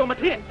ကျုပ်မေကိုမ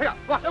ထင်ဟဲ့က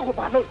သွားကျုပ်ကို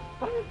ဘာလို့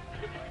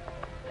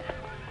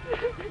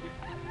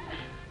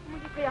မ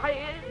ကြည့်ရ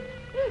ရဲ့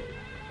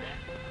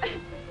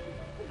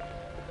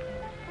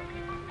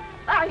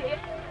သားရဲ့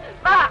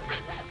သား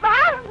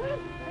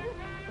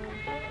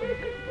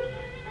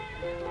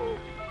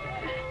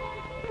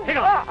ဟဲ့က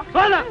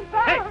သွားလာ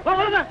ဟဲ့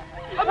သွားလာ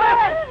အ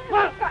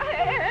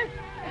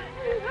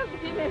မေ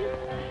ဒီနေ့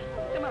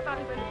ကျမသား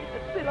လေးပဲ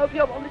စေလို့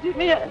ပြောပါဦးဒီ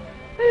နေ့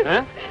ဟ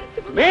မ်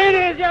မင်း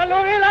နေကြ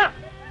လုံးရလား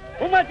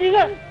ဘုမကြည့်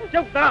လား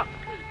ကျုပ်သား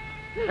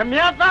ခမ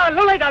ည်းသား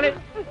လှုပ်လိုက်တာလေ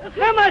ဆ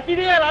က်မရှိ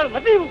သေးရလားမ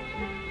သိဘူး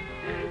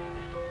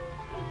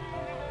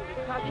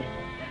ခါကြီး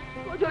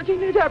ကိုချိုချင်း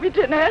နေကြပြီတ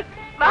င်နေ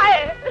သား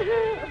ရဲ့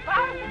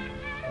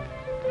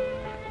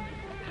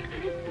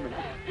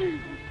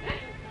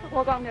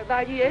ဘောကောင်းတဲ့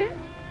သားကြီးရဲ့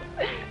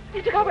ဒီ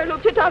ချောပဲလို့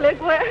ဖြစ်တာလေ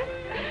ကွယ်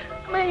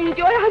မင်း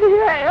ကြောရသေး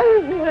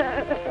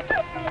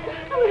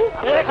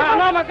ရဲ့ခါ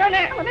မမက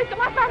နဲ့မနေ့က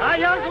မှသားအာ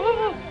ရဘူး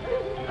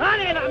ဟာ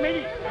နေလားအမေ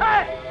ကြီး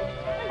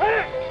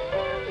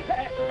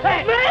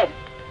ဟဲ့မေ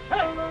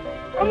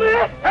အမေ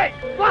ဟဲ့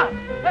သွား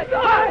ဟဲ့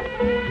သွား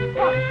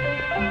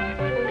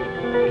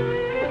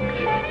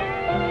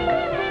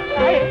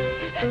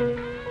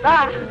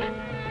သား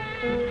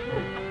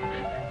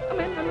အ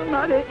မေမမ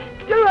လေး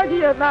ကြောရ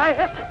ကြီးရဲ့သား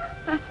ရဲ့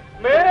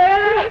မေ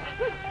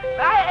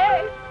သားရဲ့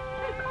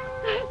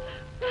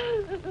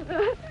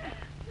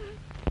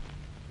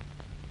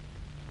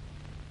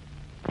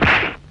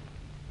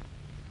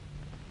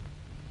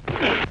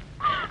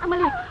အမ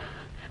လေး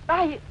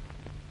သားရဲ့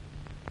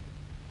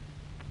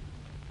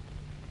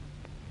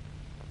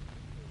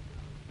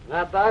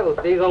ငါသားကို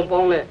သေကောင်ပေါ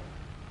င်းလဲ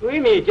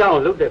တွေးမိကြအောင်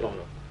လုပ်တယ်ကောင်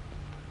လို့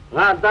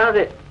ငါသား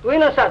တဲ့တွေး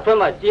နဲ့ဆက်ထွန်း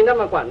မှကျင်းတတ်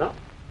မှာကွာနော်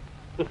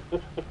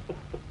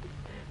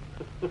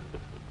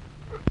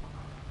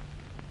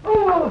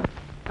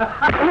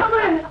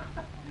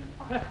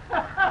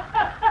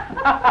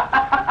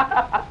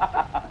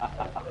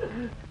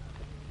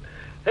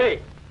ဟေး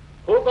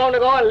ဟိုကောင်တ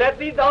ကောင်ကလက်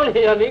သီးတောင်း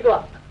နေရပြီကွာ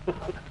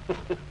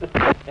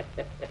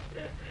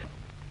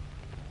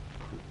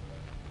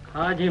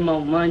ခါကြီးမော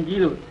င်မှန်ကြီး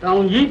လို့တော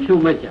င်ကြီးဖြူ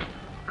မဲ့ကြ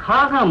ခါ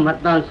ကမ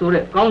တန်ဆို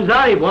တဲ့ကောင်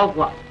စားတွေဘော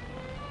ကွာ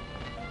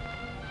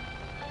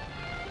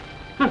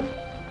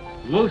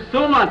မုတ်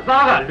ဆိုးမ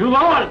သားကလူ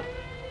ပေါင်းရ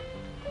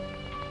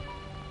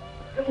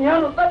ခင်ဗျား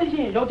တို့တတ်သိရှိ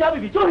ရင်ယောက်ျား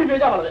ပြီကြိုးပြ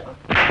ကြပါလား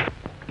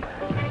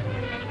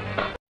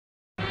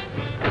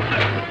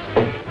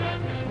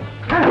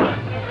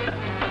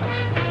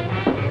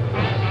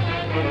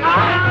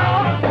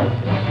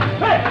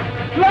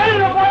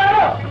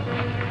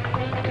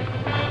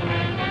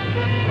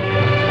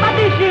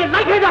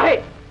လိုက်ခဲ့ကြဟဲ့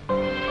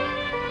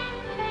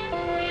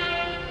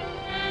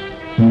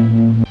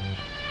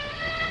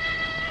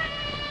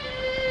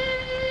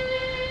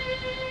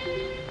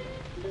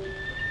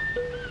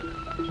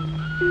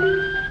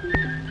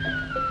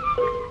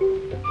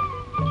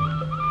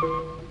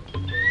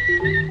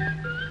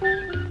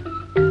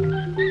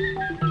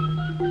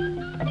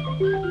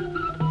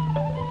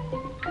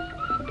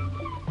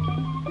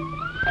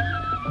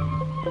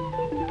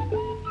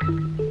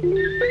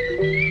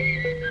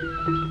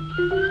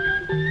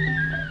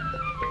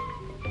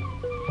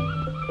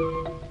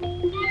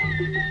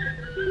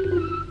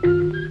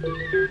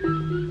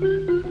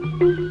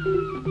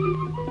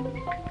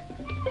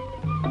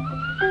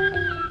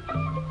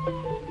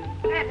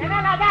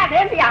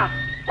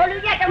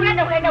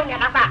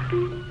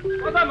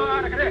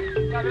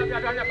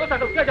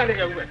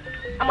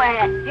အမေ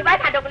ဒီဘက်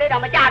ထားတော့ကလေး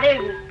တော့မကြသေး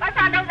ဘူး။ပတ်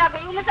စားတော့ကဘ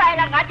ယ်ဦးမဆိုင်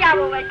လားငါကြ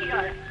ဖို့ပဲရှိ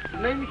တော့တယ်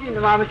။မင်းမရှိညီ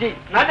မမရှိ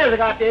ငါတဲ့စ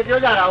ကားတည်ပြော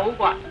ကြတာဟုတ်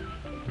ကွာ။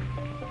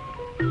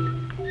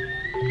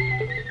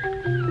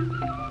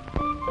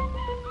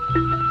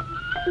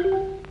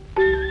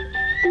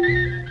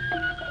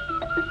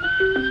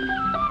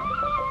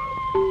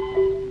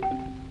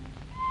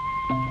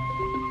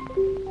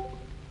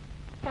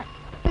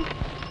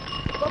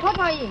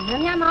ဘာ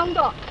ကြီးညံ့မောင်း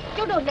တော့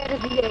ကျုပ်တို့လက်တ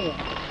စည်း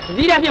လေး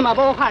ဇီးရဖြစ်မှာ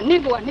ဘောခန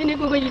င့်ကိုနင်း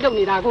ကိုကိုကြီးလုပ်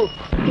နေတာကို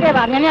ကဲ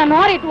ပါညံ့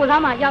နောတွေတူ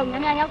စားမှရောက်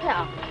ညံ့ရောက်ခဲ့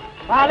အောင်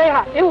ဘာလဲ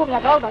ဟာအေးဖို့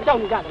များတော့ကြောက်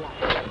နေကြသလား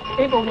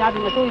အေးပုံများ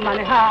ပြီးမစိုးရင်မှ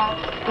လည်းဟာ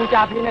ကိုကြ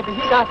ပြင်းနဲ့ဒီ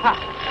သားဆ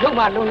ရုပ်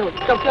မှလုံးလို့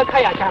ကြောက်ကြက်ခ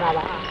တ်ရချတာ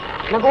ပါ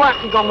ငကောက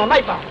ဒီကောင်မမို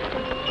က်ပါ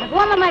င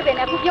ကောမမိုက်ပဲ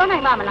နဲ့ခုပြောနို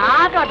င်ပါမ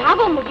လားတော့ဓာတ်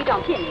ပုံမူကြီးတော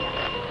င်ဖြစ်နေတာ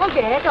ဟုတ်တ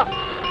ယ်တော့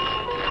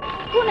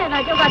ခုနဲ့က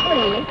ကျုပ်ကတွေ့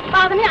ရင်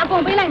ပါသမီးအကု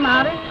န်ပေးလိုက်မှာ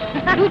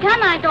ပဲသူချ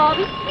မ်းနိုင်တော်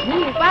ပြီ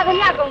ပါသ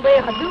မီးအကုန်ပေး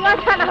ဘယ်သူက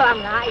ချမ်းသာပါမ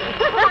လား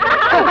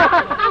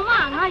အမ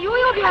ငါရိုး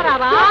ရိုးပြတာ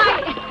ပါ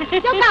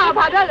ကျုပ်က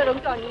ဘာပြောလို့တော့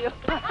ကြောင်ကြီးရော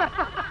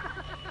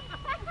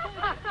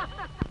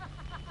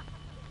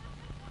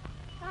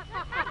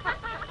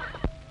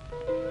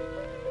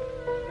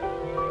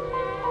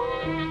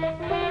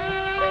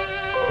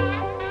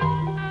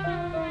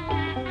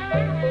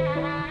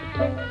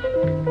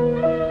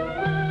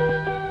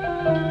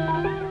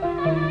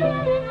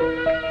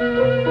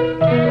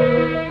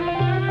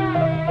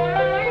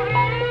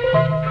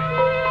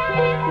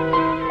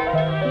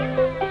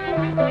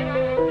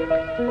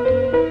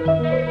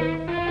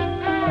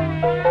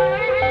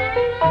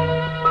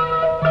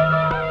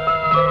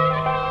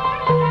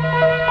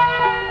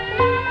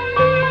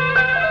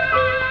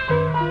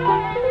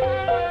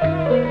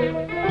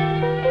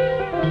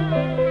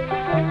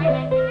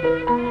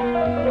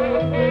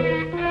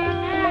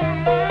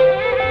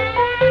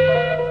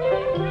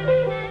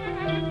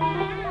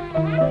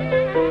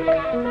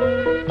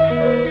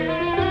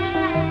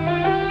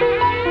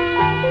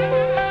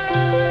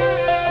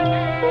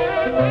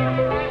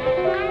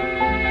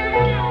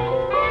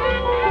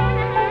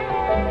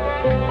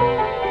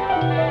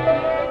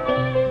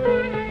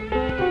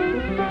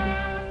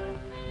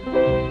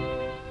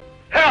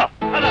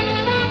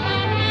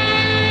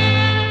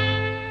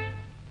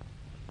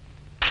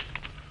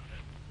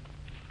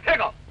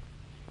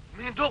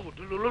င်းတို့ကို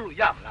ဒီလိုလုပ်လို့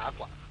ရမလား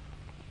ကွာ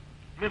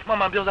မင်း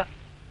မှန်ပြောစမ်း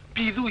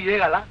ပြည်သူရဲ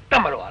ကလားတ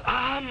တ်မလို့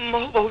လားမ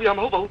ဟုတ်ပါဘူးဗျာမ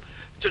ဟုတ်ပါဘူး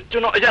ကျွ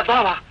န်တော်အရက်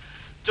သားပါ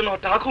ကျွန်တော်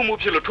ဓာခုမှု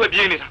ဖြစ်လို့ထွက်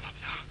ပြေးနေတာပါ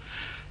ဗျာ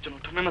ကျွန်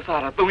တော်ထမင်းမစား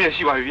တာ3ရက်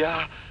ရှိပါပြီဗျာ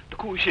တ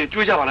ခုအရှင်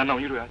ကြွေးကြပါလားနောင်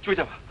ကြီးတို့ကကြွေး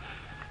ကြပါ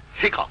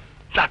ဟေ့ကောင်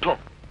လာတော့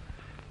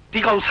ဒီ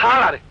ကောင်စား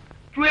လာတယ်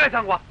ကြွေးလိုက်စ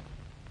မ်းကွာ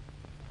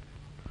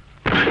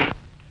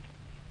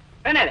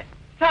အဲ့နဲ့လေ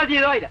စားပြေ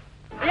သွားပြီလား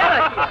မရပါ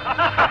ဘူး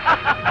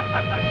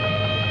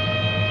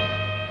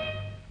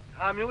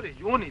ဟာမျိုးတွေ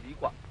ရိုးနေပြီ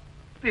ကွာ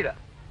သိလား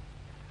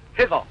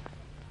ဟဲ့ကောင်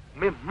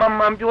မင်း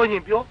မှန်ပြောရ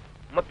င်ပြော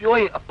မပြော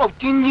ရင်အပေါက်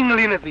ချင်းချင်းက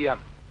လေးနဲ့သိရမ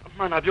ယ်အ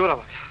မှန်သာပြောတာ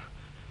ပါဗျာ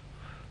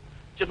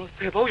ကျွန်တော်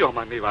10ပေါက်ရောင်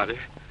မှနေပါတယ်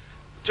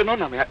ကျွန်တော်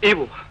နာမည်ကအေး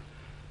ဖို့ပါ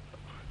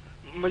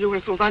မယုံရ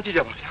င်စုံစမ်းကြည့်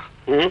ကြပါဗျာ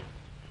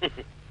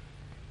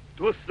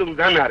တို့စုံ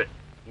စမ်းရတယ်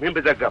မင်း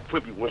ပါဇက်ကဖွ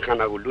င့်ပြီးဝန်ခံ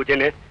တာကိုလိုချင်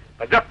တယ်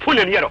ပါဇက်ဖွင့်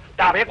နေရတော့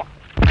ဒါပဲကွာ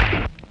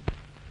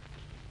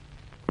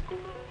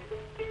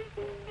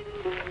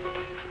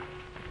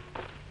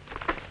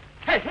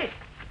ဟဲ့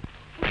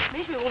မ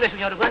င်းရွှေဦးလည်းဆို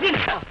ရတော့ဘာဖြစ်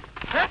နေလဲ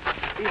ဟမ်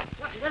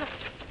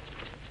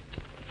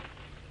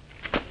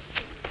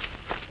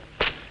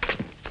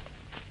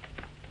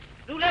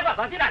လူလဲကွာ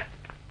ဘာဖြစ်လာလဲ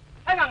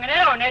အဲ့ကငရဲ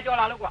တော့နေကြော်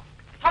လာလို့ကွာ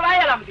ထောက်လိုက်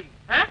ရလားမသိဘူး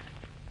ဟမ်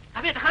ဒါ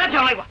ပြတခါလည်း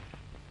ပြောင်းလိုက်ကွာ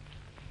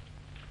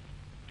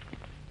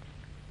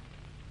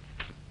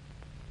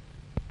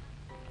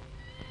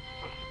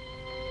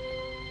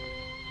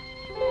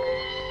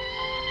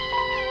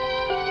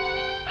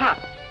ဟာ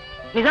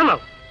နေစမ်းမ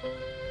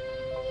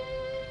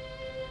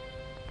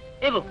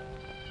အေးဘ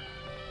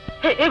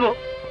ဟေးအေးဘ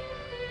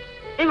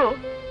အေးဘ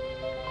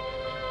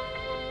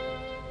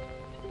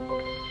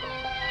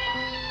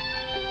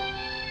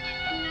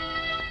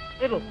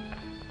အေးဘ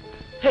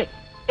ဟေး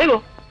အေးဘ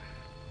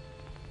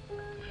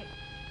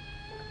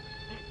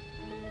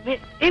မ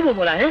င်းအေးဘ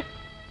မလားဟမ်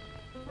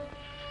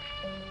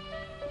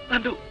တ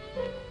န်တို့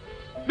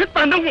မင်းတ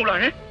န်တို့မလား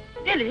ဟမ်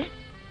တဲ့လေဟေး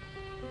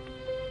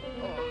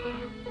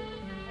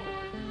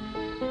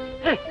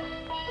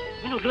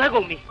မင်းတို့လွဲကု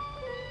န်ပြီ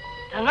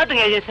ဒါငါတက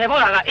ယ်ရင်10ပေါ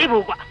က်လာကအေး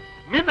ဖို့ကွာ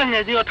မင်းတင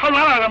ယ်ချင်းကထောက်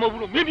လာတာမဟုတ်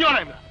ဘူးလို့မင်းပြော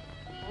နိုင်မလား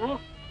ဟို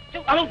ကျု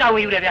ပ်အလုံးတာဝ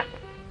န်ယူတယ်ဗျာ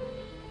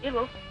အေး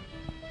ဖို့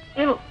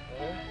အေးဖို့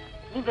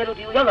မင်းဘယ်လို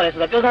ဒီကိုရောက်လာလဲဆို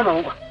တာပြောစမ်းမအော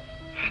င်ကွာ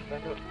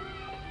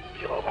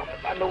ပြောပါမယ်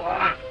တန်တို့ဟာ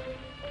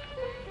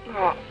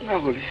ငါ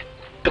ကိုလေ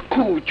တ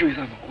ခုကြွေးစ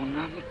မ်းပါဦး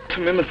ငါထ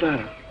မင်းမစား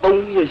တာ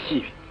3ရက်ရှိ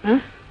ပြီ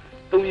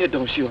3ရက်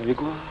တောင်ရှိပါပြီ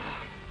ကွာ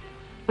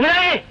ငါ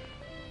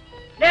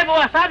လေဘော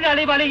ကစားကြ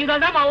လေးပါလေယူ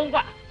သားစမ်းမအောင်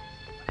ကွာ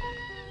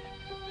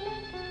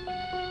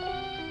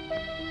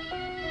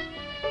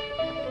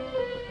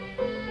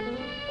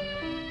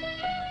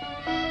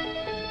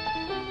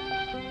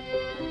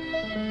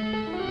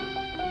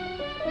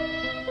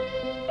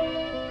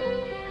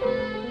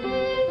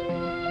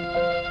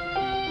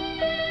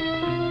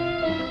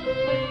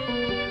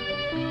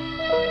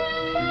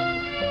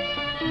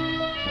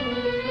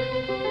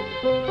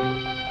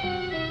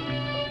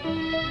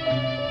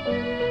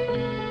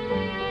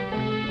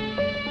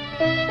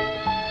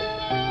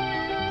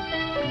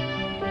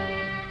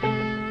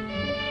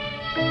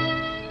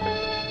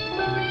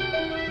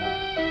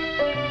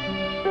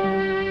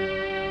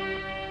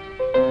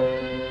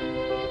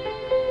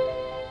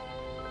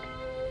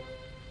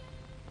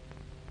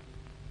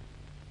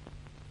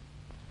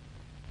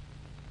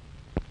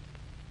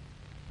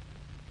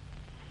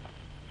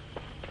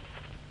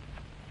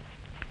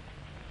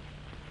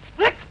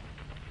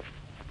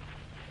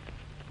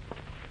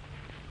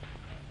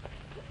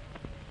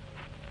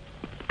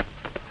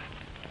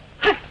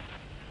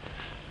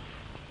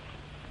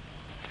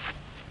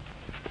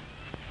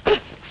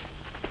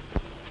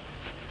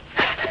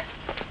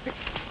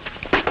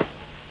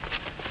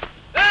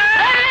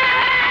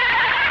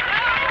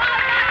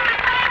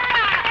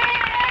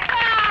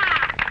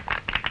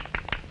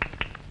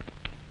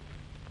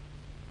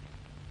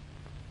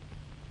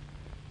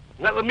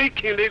ငါသမီး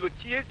ခင်လေးကို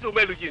ချီးစုံ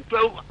မဲ့လူချင်း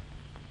တွဲဦးကွာ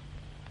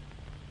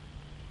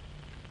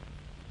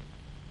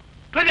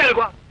ထွက်ကြလေ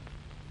ကွာ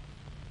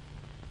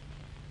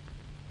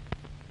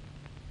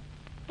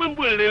ပွင့်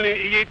ပွင့်လင်းလင်း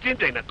အေးအေးတင်း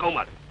တိုင်တာကောင်း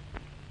ပါလေ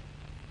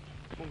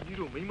မုံကြီး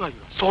တို့မိမယူ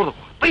တာစောတော့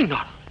ကွာပိတ်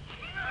နာ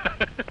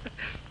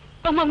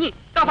တာမုံကြီး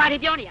တော့ဘာတွေ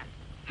ပြောနေရရင်း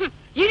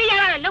ရရ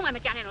တော့လုံးဝမ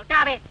ကြမ်းနဲ့တော့ဒါ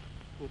ပဲ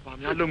ဟိုဘာ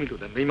များလုံးမိလို့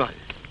လဲမိမရေ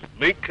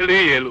မိန်းက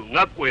လေးရဲ့လို့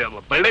ငါကိုရ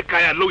မှာဘယ်လက်ခါ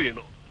ရလို့ရင်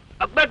တော့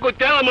အသက်ကို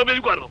ကြားလာမပေး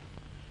ဘူးကွာတော့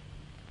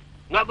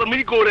ငါသ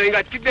မီးကိုယ်တိုင်က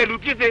ချစ်တဲ့လူ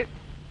ဖြစ်စေ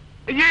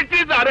အရေး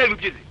ကြီးတာတဲ့လူ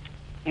ဖြစ်စေ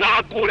ငါ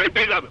ကိုယ်တိုင်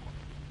ပေးလာမယ်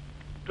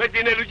ထွက်ကျ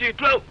င်တဲ့လူချင်း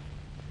ထွက်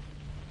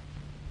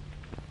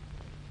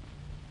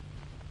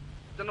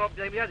ကျွန်တော်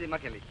ပြန်ပြရစီမ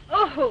ခင်လေး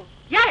အိုးဟုတ်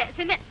ရတယ်အစ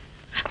င်းနဲ့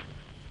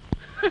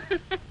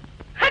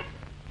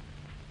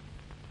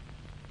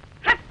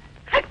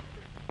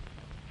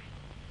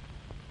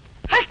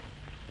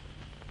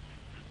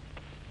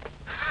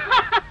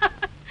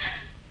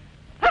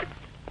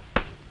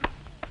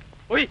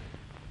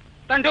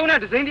တန်တုံးနဲ့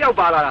ဒဇင်းတယောက်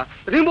ပါလာတာ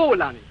ဒဇင်းဘိုးကို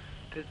လာနေ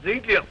ဒဇ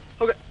င်းတယောက်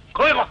ဟုတ်ကဲ့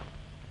ခေါ်ရပါ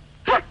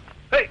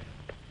ဟေး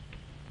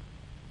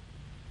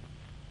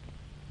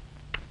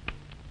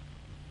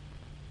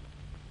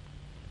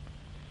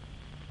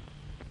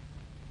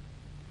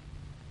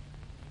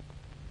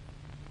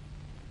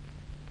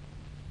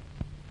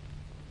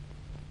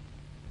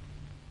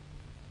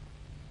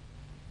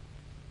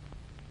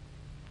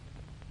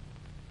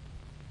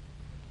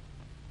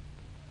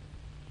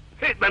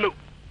嘿，难路，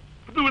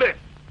不对嘞，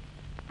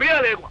不要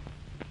来过。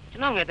ကျွ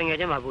န်တော်ငယ်တငယ်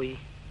ချင်းပါဘူးကြီး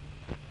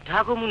ဒါ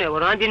ကုမှုနဲ့ဝ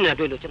ရမ်းပြင်းနေ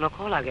တွေ့လို့ကျွန်တော်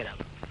ခေါ်လာခဲ့တာ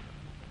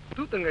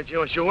သူတငယ်ချင်း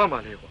ကိုရှုံရမှာ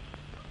လေကွာ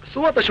အ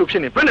စိုးရတရှုပ်ဖြ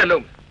စ်နေဘယ်နဲ့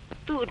လုံး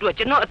သူ့အတွက်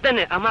ကျွန်တော်အသက်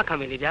နဲ့အာမခံ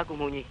မယ်လေဗျာကု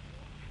မှုကြီး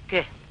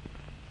ကဲ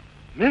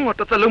မင်းက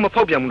တသက်လုံးမ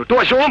ဖောက်ပြန်ဘူးလို့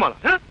တော့ရှုံရမှာ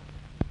လားဟမ်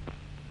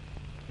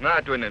ငါ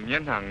အတွက်နဲ့မျ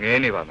က်နှာငဲ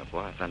နေပါမယ်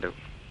ကွာစံတို့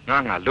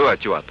ငါလွတ်ရ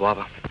ကြွသွား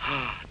ပါမယ် ဟာ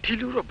ဒီ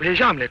လူတော့ဘယ်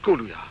ရမလဲကို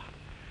လူရ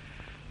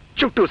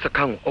ကျုပ်တို့စခ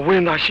န်းကိုအဝ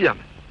င်သာရှိရမ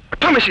ယ်အ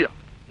ထက်မရှိရ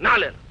နား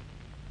လဲ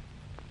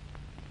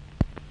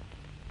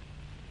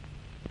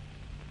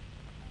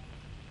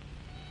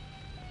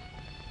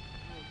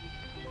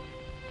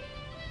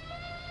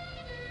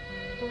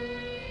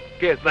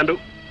ကဲစံတို့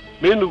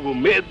မင်းတို့ကို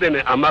မင်းအသက်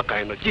နဲ့အာမခံ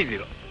ရင်တော့ကြည့်စီ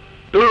တော့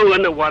တို့ကလ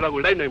ည်းဝါတော့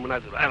ကိုလိုက်နိုင်မ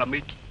လားဆိုတော့အဲ့ဒါ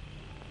မေးကြည့်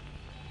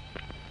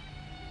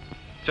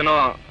ကျွန်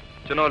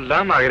တော်လ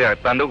မ်းမှာခဲ့တဲ့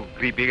တန်တို့ကို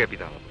ဂရီပေးခဲ့ပြီး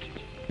သားပါ ဩ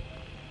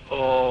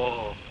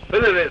ဘ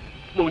ယ်နဲ့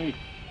မုံကြီး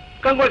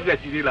ကန့်ကွက်ပြ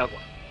ကြည့်သေးလား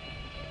ကွာ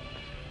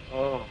ဩ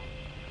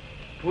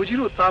ဘိုးကြီး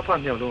တို့သားဖ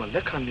မြောက်လုံးကလ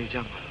က်ခံနေကြ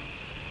မှာ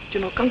ကျွ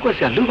န်တော်ကန့်ကွက်ဆ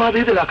ရာလူပါ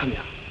သေးသလားခင်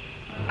ဗျာ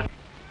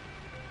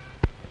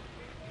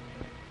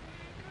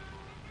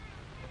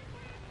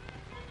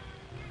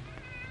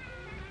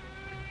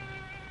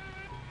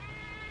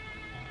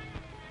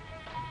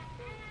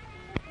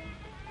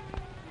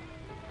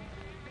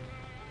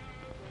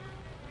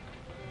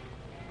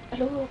အ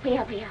လိုဖေး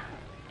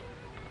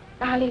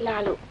တားလေးလာ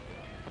လို့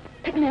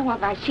ထက်ကနေဝါ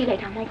ကရှိလို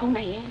က်တာမောင်ဖုံး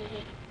နိုင်ရဲ့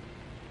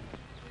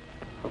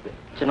ဟုတ်ကဲ့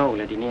ကျွန်တော်က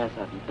လည်းဒီနေ့ကစ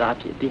ပြီးတား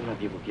ဖြစ်အတိမတ်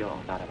ပြဖို့ပြောအော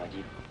င်လာတာပါ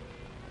ကြီးစ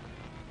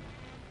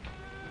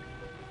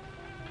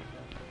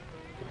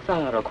က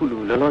တော့ခုလူ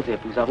လောလောဆယ်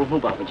ပူဇော်ဖို့မဟု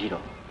တ်ပါဘူးကြီး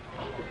တော့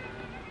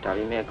ဒါ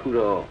ပေမဲ့ခု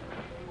တော့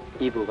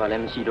အေးဖို့ကလ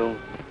ည်းမရှိတော့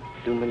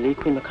လူမလေး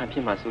ခွင့်မခံဖြ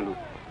စ်မှာဆိုလို့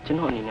ကျွန်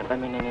တော်အနေနဲ့ပိုင်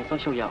ပိုင်နိုင်နိုင်စော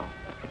င့်ရှောက်ရအောင်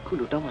ခု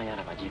လူတောင်းမှရ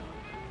တာပါကြီး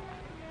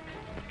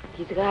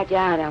ဒီစကား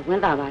ကြားရတာဝ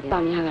မ်းသာပါတယ်တာ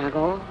များက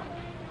တော့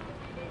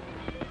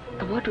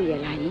သဘောတူရ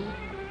လားယင်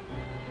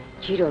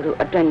ကြီးတော်တို့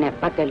အတွက်နဲ့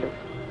ပတ်သက်လို့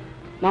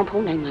မောင်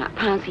ဖုံးနိုင်မှာအဖ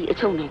န်စီအ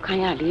ချုံတော်ခံ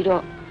ရလေ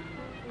တော့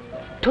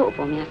တို့အ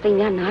ပေါ်များစိတ်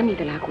များနားနေ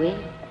သလားကွယ်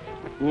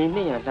ငင်း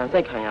နဲ့ရလှန်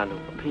ဆိုင်ခံရ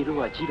လို့အဖေတို့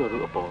ကကြီးတော်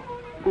တို့အပေါ်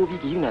ပို့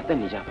ပြီးကြီးနာတက်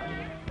နေကြပါလေ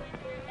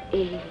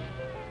အေး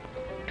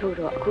တို့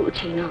တော့အခုအ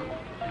ချိန်တော့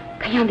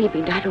ခရမ်းသေးပ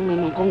င်ဓာတ်လုံး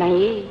မောင်ဖုံးနိုင်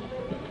ရေ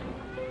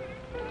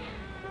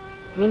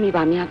မိမိ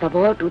ပါများသ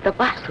ဘောတူတ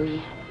ပဆိုရ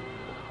င်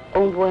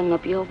အုံပွဲမ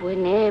ပြောပွဲ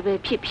နဲ့ပဲ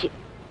ဖြစ်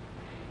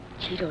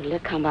ကြီးတော်လ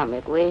က်ခံပါမ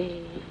ယ်ကွယ်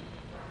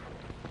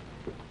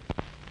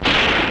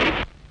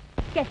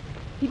ကဲ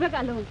ဒီဘက်က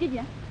လုံးကြည့်ပြ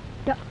န်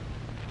တော့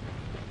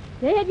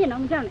ရဲရဲပြင်း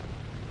တော့မကြောက်နဲ့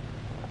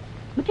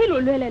မဖြစ်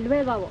လို့လွဲ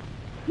သွားပေါ့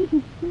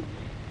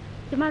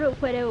ကျမတို့အ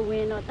ဖွဲတဲ့ကိုဝ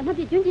င်တော့တနက်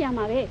ပြကျွန်းကျင်ရ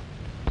မှာပဲ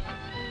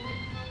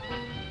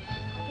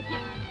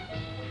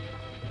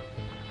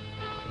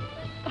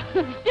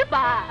ပြစ်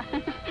ပါ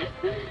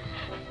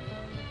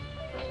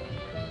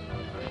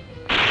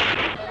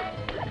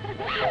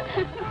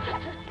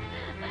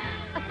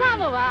အဆ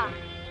မပါ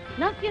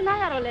နောက်ကျင်းသား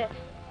ရတော့လေ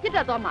ပြစ်တ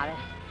တ်သွားမှာပဲ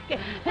ကဲ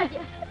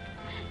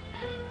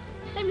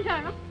တိတ်မချ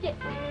နော်ကြည့်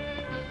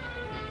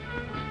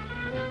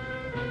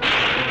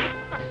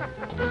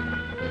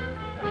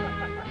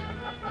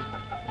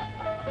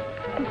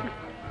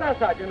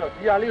ဆာကျွန်တော်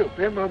ဒီဟာလေးကိုဘ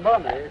ယ်မှမ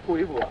မယ်ကို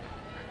ကြီးက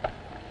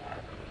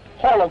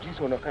ဟောလောက်ကြီး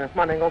ဆိုတော့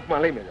မှန်နိုင်ကောင်းမှ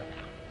န်လိုက်မယ်ဗျ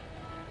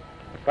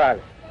ပါ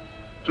လေ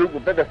ကျုပ်က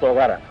တက်စော်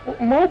ကားတာ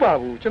မဟုတ်ပါ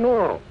ဘူးကျွန်တော်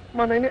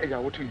မှန်နိုင်တဲ့အရာ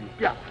ဝတ္ထုကြီး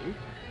ပြပါလေ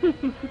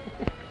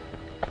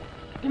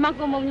ဒီမှာ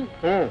ကိုမုံကြီး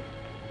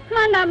မှ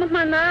န်တာမမှ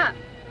န်တာ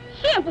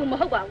ရှင်းဖို့မ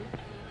ဟုတ်ပါဘူး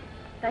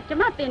ဒါကျ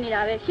မတင်နေ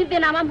တာပဲရှင်တ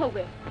င်တာမှမဟုတ်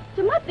ပဲကျ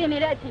မတင်နေ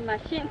တဲ့အချိန်မှာ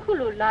ရှင်အခု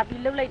လိုလာ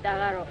ပြီးလှုပ်လိုက်တာ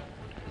ကတော့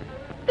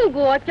သူ့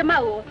ကိုကျမ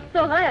ကို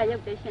စော်ကားရရု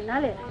ပ်တယ်ရှင်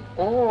နားလေဩ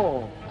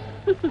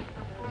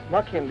မ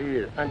ခင်လေး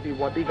အန်တီ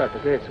ဝါတီကတ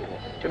ကယ်ဆို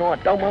တော့ကျွန်တော်က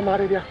တောင်းပန်ပါ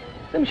တယ်ဗျာ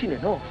သိမရှိ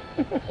နဲ့နော်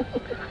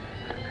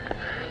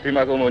ဒီ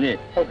မှာကုံလုံးကြီး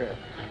ဟုတ်ကဲ့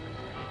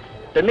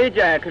ဒီနေ့ကျ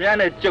ရင်ခင်ဗျား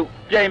နဲ့ကျုပ်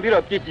ပြိုင်ပြီး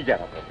တော့ပြစ်ကြည့်ကြ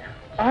တာပေါ့ဗျာ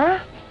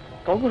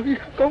ကောင်းပါပြီ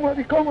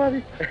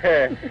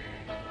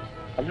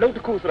အလုပ်တ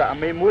စ်ခုဆိုတာအ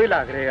မေမွေးလာ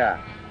ကြတဲ့က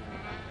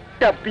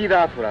တက်ပြီး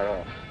သားဆိုတာ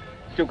တော့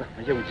ကျုပ်ကမ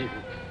ယုံကြည်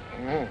ဘူး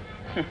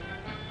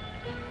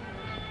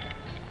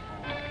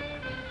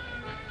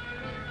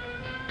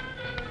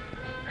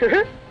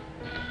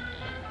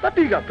တ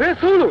တိကဘယ်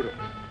ဆိုးလို့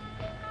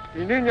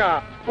ဒီနေ့ည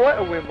ပွဲ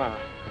အဝင်မှာ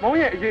မောင်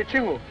ရဲ့အရေးချ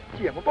င်းကိုကြ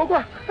ည့်ရမပေါ့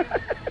ကွာ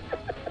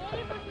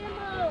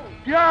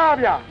ဗျာ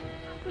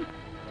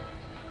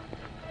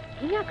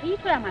ဒီကခီး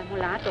ထွက်မှာမ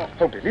လားတော့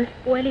ဟုတ်တယ်လေ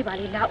ပွဲလေးပါ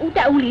လေလာဦးတ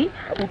က်ဦးလေ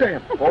ဦးတက်ရ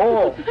ဟော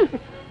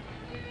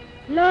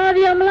လာ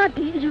ပြန်မလား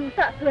ဒီအယူစ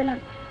ဆွဲလာ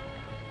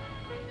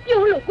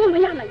ပြုံးလို့ကိုမ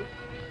ရနိုင်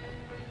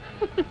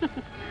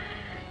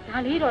ဒါ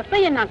လေးတော့စိ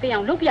တ်ရနာကြအော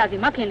င်လုပ်ပြစီ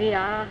မခင်လေး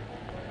တာ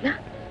လား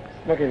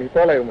မခင်လေး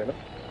သွားလိုက်အောင်မယ်နော်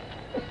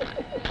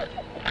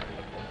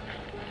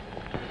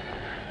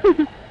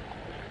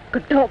က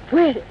တော့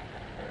ပွဲတယ်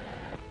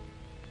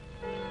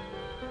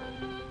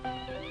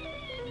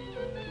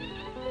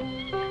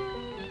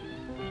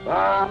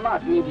ဘာမှ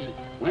တွေးပြီး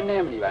ဝင်းနေ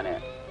မနေပါနဲ့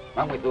မ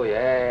မွေတို့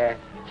ရဲ့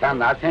ချမ်း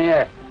သာဆင်း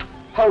ရဲ့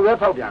ဖော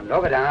က်ပြန်လော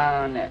ကဓာ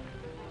တ်နဲ့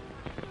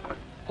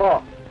ဟော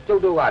ကျု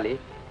ပ်တို့ကလေ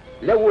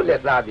လက်ဝတ်လ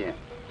က်သားပြင်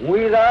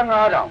ငွေသား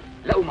9000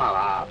 လောက်မှာ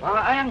ပါဘာ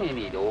အားရငင်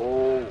နေ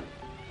တော့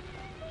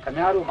ခ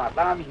မားတို့မှ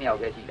သားမိနှစ်ယောက်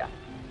ပဲရှိတာ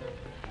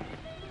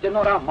ကျွန်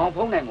တော်ကမောင်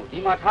ဖုံးနိုင်ကိုဒီ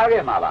မှာထား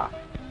ခဲ့မှာပါ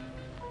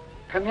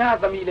ခမား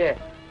သမီးလဲ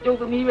ကျုပ်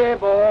သမီးပဲ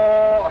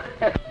ပေါ့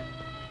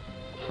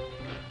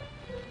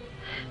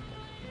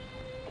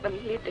သ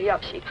မီးလေးတယော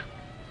က်ရှိတာ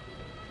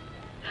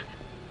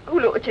အခု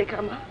လိုအချိန်ခါ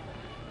မှာ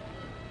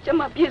ကျ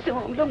မပြည့်စုံ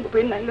အောင်လုပ်မ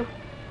ပေးနိုင်လို့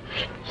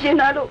ရင်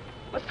သားလို့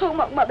မဆုံး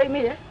မသိမ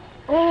ရဲ့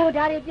အိုး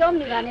ဒါတွေပြောမ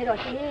နေတာနဲ့တော့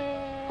ရှင်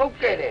ဟုတ်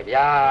ကဲ့တယ်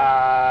ဗျာ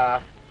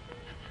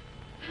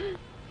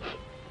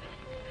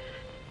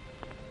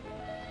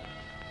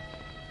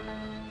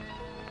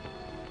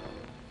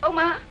အမ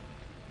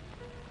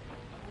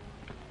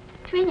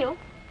ထွေးညို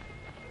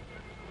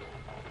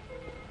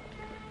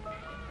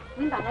ဝ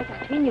င်းပါလိုက်တာ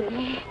ထွေးညို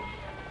ရေ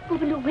ကို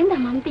ဘလို့ဝင်းတာ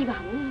မှမသိပါ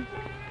ဘူး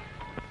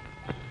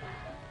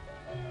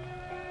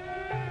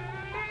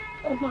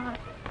အမ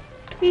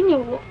ထွေး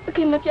ညိုအခ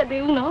င်မပြတ်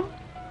သေးဘူးနော်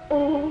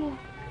အိုး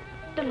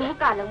တလော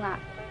ကလုံးက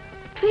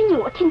ထွေး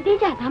ညိုအထင်သေး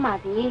ကြသားပါ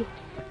စေ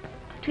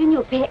ထွေး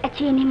ညိုဘယ်အ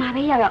ခြေအနေမှာ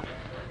ပဲရောက်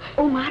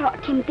အိုးမတော့အ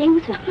ထင်မသေး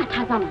ဘူးဆိုတာမှတ်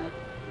ထားကြမှာ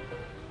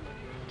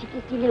ဒီပ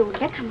စ္စည်းလေးကို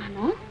လက်ခံမှာ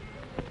နော်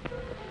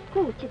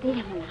ကိုချစ်သေးတ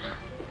ယ်မလား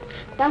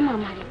တောင်းပါ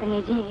မှာလေတက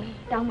ယ်ချင်း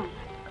တောင်းပါ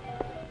မှာ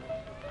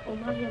အ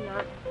မမျက်နှာ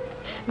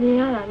မြင်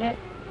ရတာနဲ့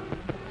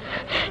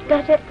ဒါ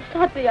ချက်စ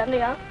တဲ့နေ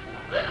ရ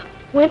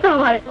ဝင်းတာ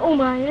ပါလေအ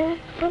မရဲ့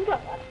ဝင်းတာ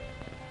ပါ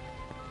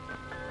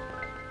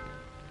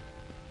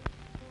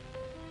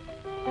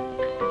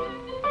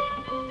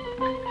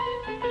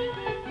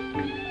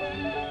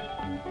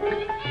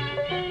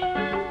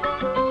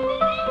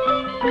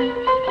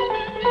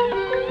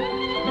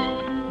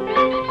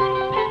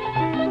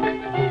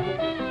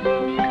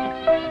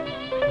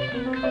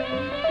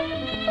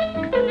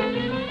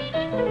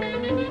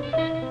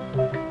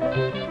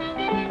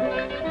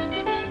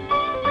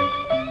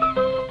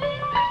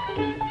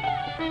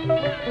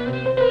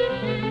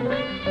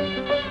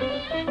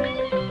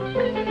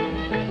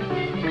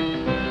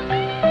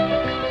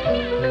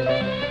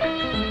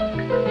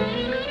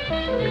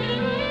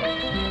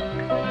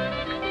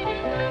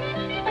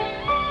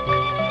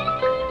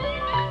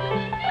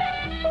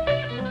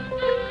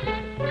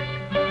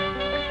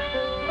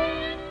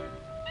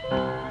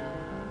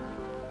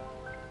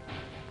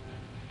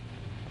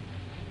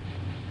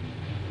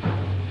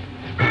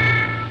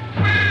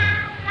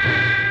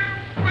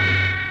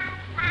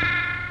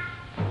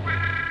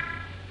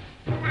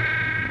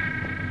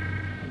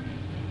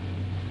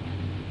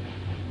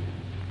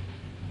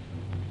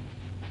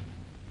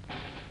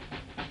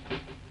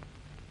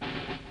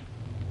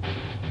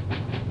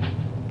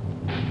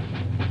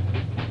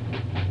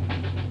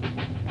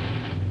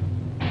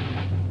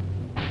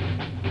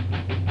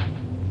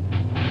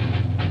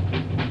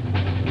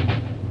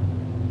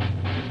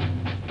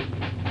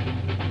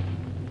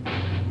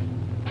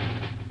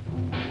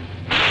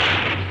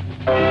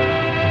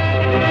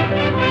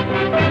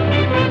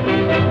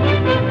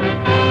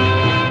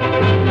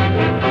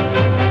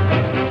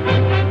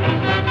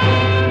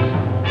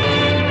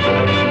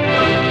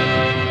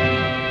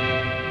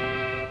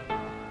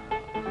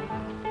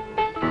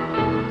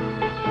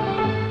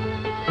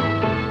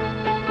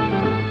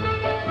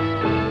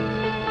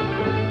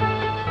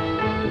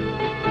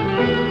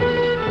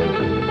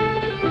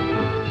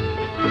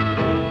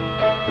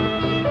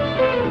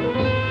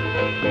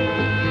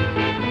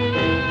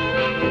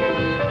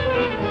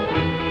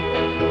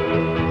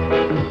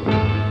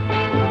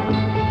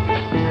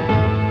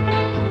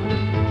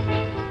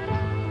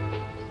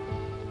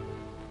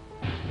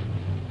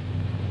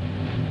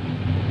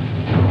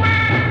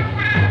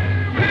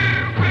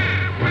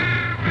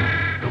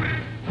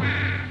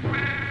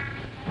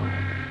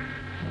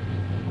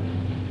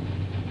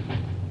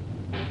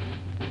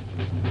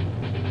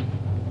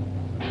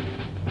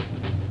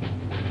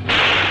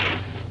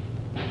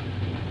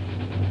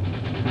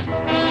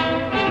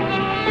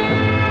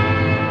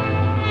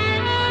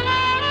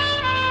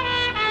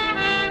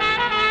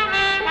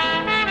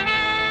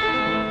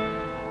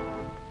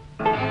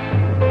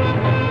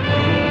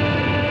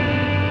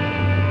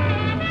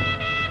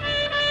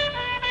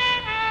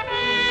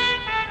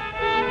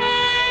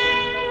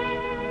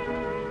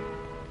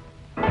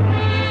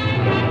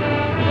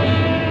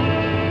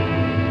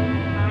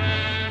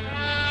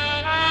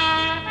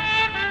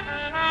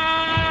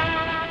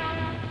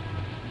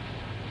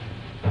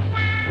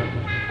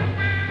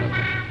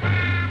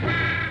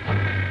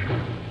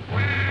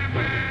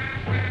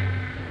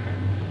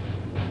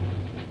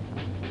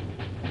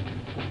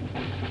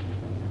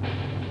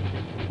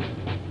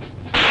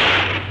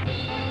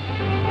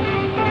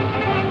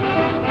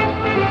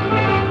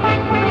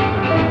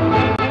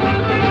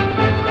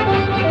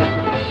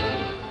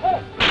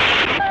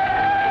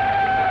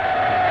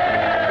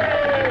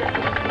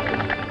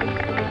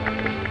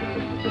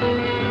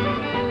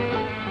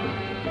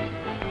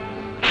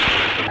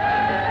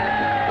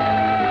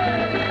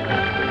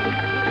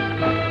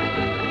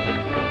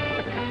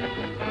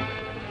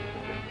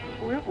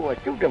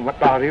မ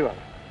တာသေးပါ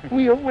ဘူး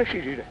ငွေရောမရှိ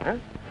သေးတယ်ဟမ်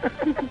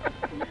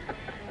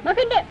မ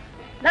ဖြစ်နဲ့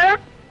လာလာ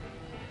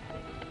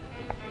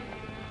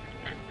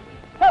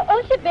ဟို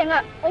ရှစ်ပင်က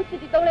အုတ်စီ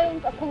တီ3လေး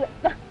အခု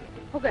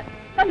ဟုတ်ကဲ့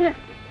ဆက်နေ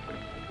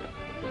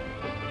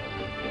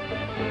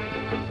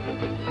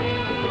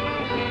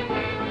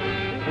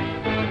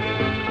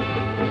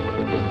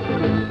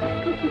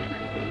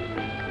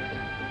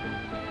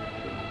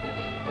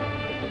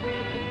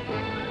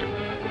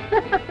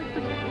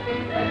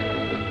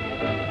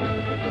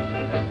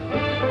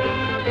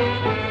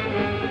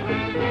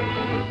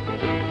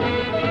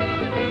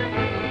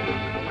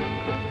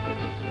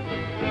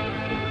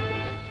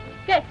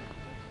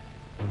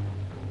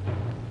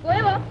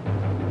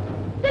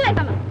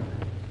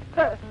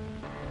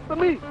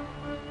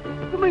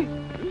သမီး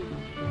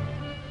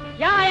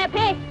ရရ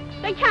ဖေး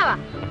သိချပါ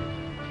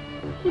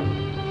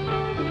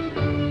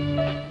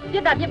ပြ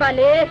စ်တာပြစ်ပါ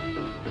လေ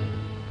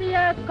ဆ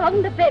ရာကော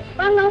င်းတဲ့ပ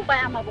န်းကောင်းပို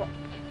င်ရမှာပေါ့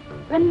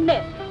ဘယ်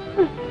နဲ့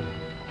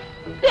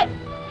ပြစ်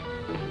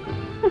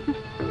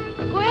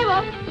ကိုယ်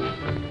ဘော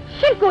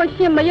ရှစ်ကို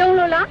ရှင်မယုံ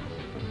လို့လား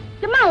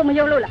ကျမကိုမ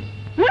ယုံလို့လား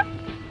ဟမ်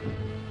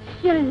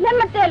ရှင်လက်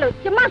မတက်လို့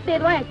ကျမသေ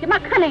သွားရင်ကျမ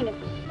ခံနိုင်တယ်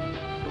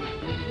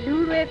လူ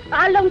တွေ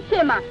အားလုံးရှ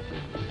င်းမှာ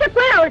စက်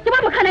ကွဲတာကိုကျမ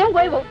မခံနိုင်ဘူး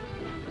ကိုယ်ဘော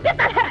ပြစ်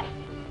တာဟဲ့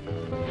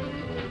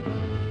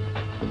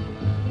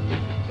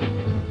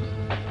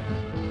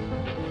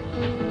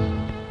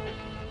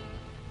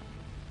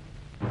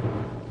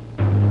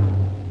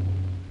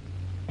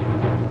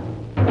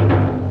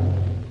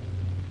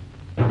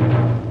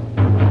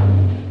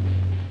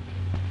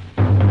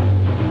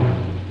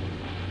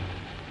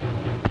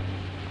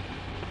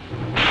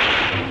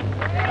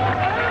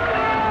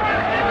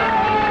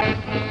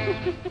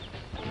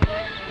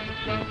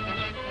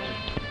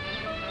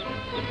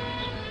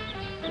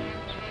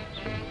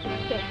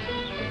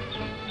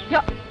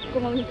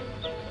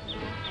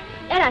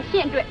ရှ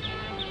င့်အတွက်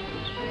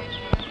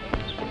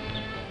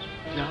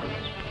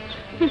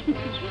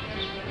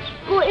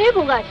ကိုအေး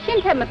ဘုံကရှ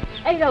င့်ထက်မ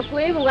အဲ့တော့ကို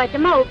အေးဘုံကကျ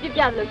မကိုပြစ်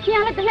ပြလို့ရှင်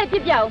ကလည်းတစ်လှည့်ပြ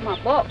စ်ပြအောင်မှာ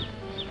ပေါ့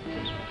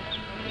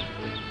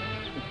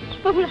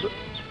ဟုတ်ဘူးလား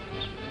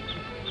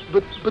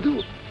ဘသူ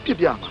ပြစ်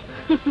ပြမှာ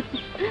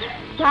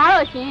ဒါ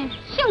တော့ရှင်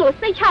ကို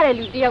စိတ်ချတဲ့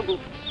လူတယောက်ကို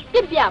ပြ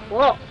စ်ပြ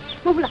ပေါ့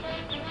ဟုတ်ဘူးလား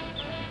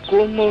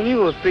ကိုမုံကြီး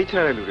ကိုစိတ်ချ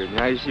တဲ့လူတွေအ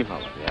များကြီးရှိမှာ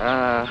ပါဗျာ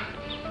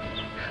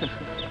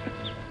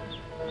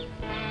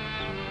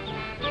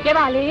ကဲ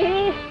ပါလေ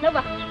လောက်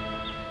ပါ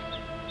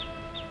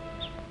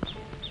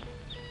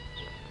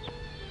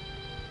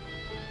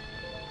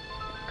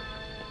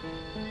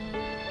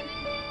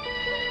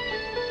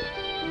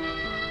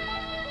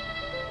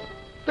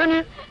တန်း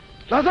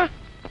လာစမ်း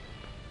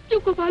ကျု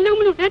ပ်ကဘာလုပ်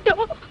မလို့လဲတော့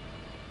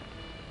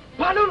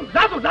ဘာလို့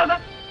လာဆိုလာစ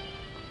မ်း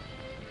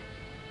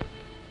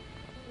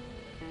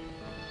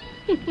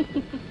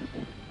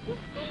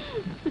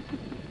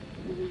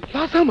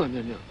လာစမ်းပါမြ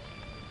န်မြန်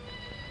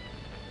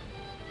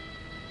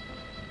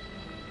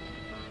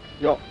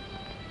哟，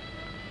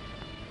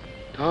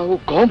他我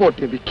刚把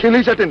电比开了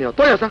一下电了，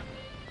多少啥？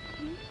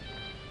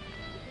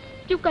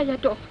就这样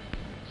多，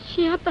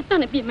先要打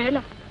那边没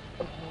了。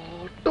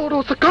哦，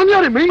都是干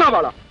家的没嘛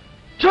吧了？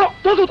瞧，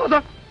多少多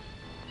少？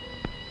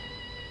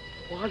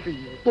多里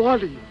多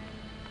里。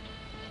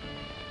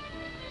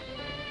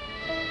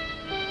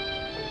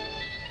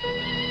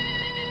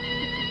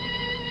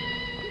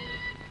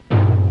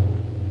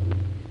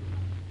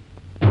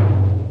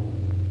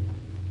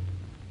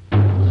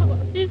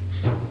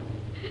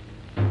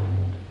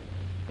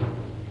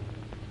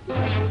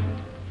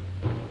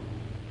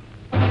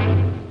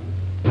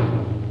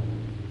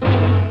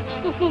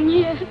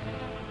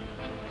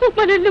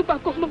我的六把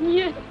公梦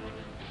耶，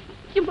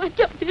就把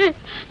叫的。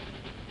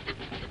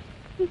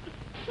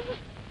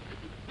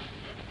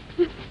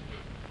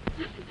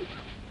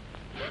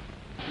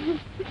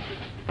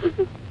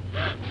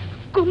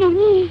公梦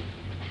耶，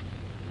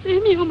谁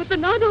没有么子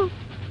拿到？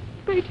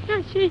被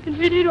他写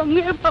进来的让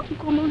我帮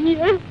公梦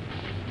耶，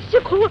辛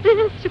苦我的，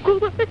辛苦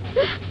我的。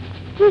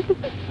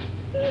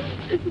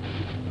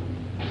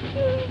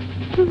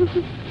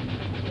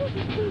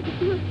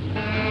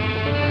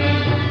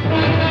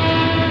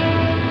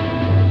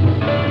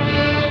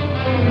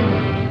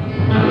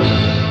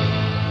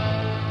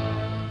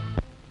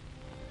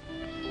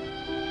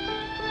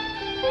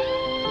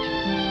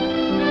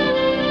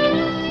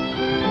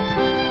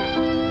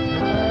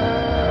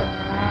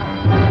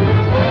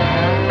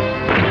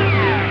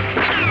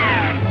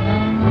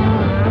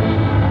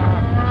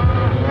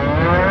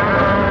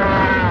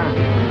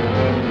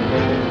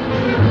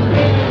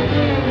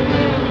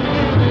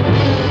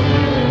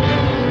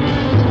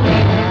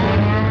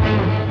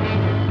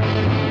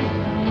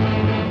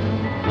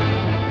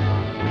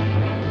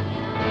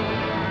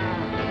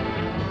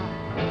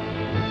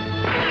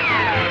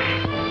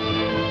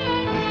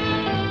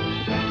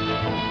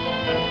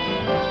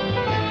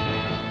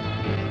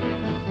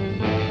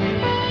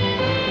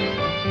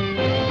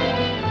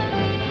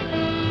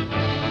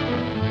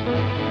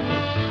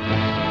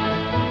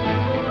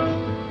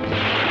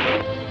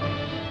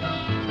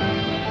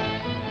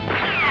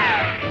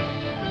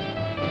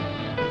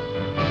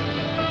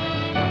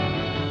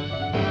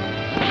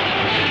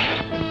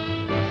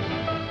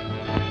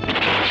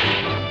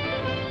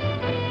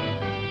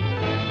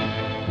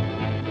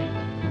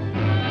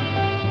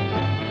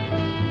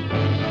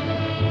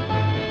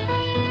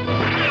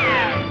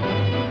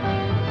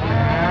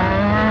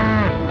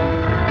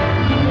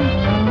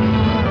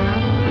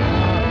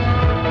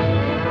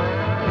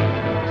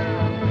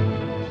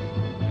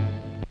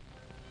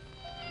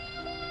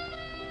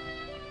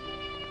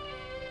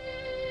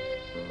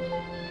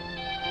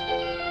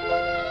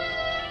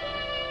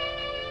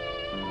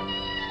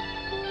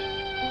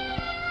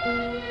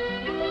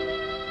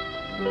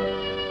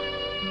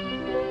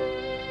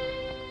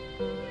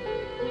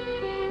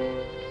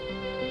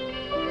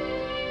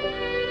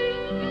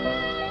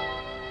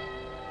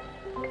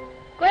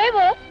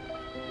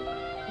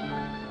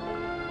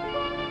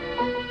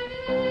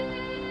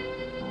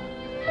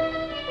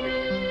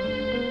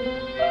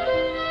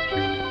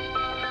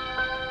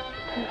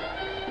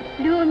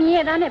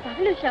နဲ့ဘာဖြ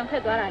စ်လို့ရှောင်ထွ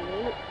က်သွားတာလဲ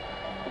လို့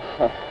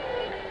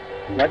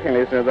မခင်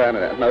လေးစဉ်းစားနေ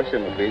တယ်အနှောက်အယှ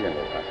က်မပေးကြ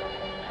လို့ပါ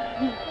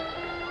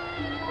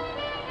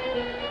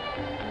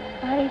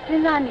ဘာလို့စ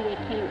ဉ်းစားနေလဲ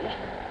ထင်လို့လဲ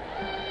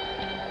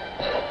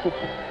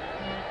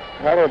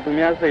ငါတော့သူ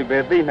များစိတ်ပဲ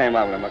သိနိုင်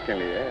မှာမလားမခင်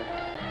လေးရဲ့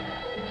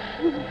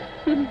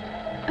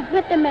အမှ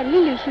တ်တမဲ့လိ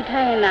လူရှု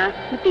ထားရင်လား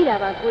မသိတာ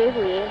ပါကိုယ်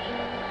ရဲ့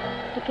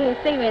တကယ်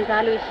စိတ်ဝင်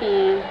စားလို့ရှိရ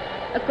င်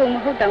အကုန်မ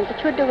ဟုတ်တောင်တ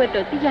ချို့တဝက်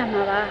တော့သိကြ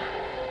မှာပါ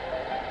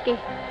ကဲ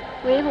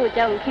ဝေးဖို့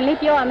ကြောင့်ခင်လေး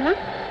ပြောရမလား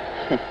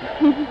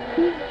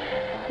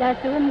လာ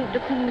ဆိုမှုတ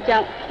စ်ခုကြော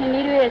င့်ခင်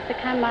လေးတို့ရဲ့စ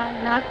ခန်းမှာ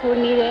နားခို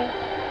နေတယ်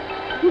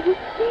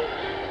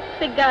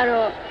စိတ်က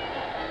တော့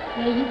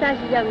နေရီးသား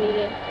ရှိရောက်နေတ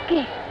ယ်ကဲ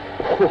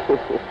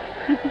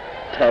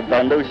ဒါဘ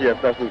န်တို့ရှိရ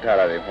သတ်ဆုထား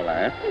ရတယ်မဟုတ်လား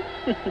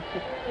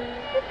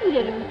သတ်ဆုတ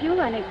ယ်လို့ပြော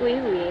ပါနဲ့ကိုယ်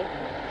ရဲ့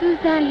စူ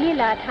ဇန်လေး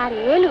လာထားတ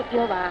ယ်လို့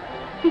ပြောပါ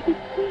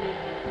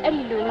အဲ့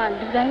ဒီလိုမှ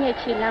လူတိုင်းရဲ့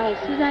ခြေလမ်းကို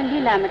စူဇန်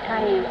လေးလာမ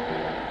ထားရင်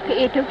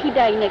ခေဒုက္ခိတ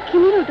ကြီးနဲ့ခင်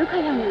လေးတို့ဒုက္ခ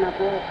ရောက်နေမှာ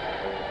ပေါ့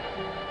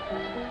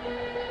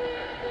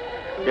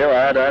ပြော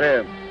ပါဒါနဲ့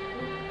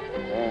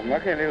မ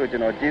ခင်လေးကိုကျွ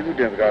န်တော်ကျေးဇူး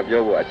တင်စကား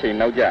ပြောဖို့အချိန်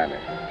နောက်ကျရတ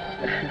ယ်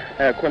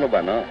ခွင့်လို့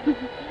ပါနော်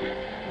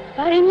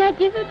ဘာရင်းများ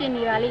ကျေးဇူးတင်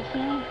နေပါလိမ့်ရှ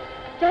င်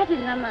ကြားချ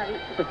င်မှပါပြီ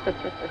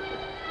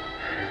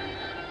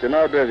ကျွန်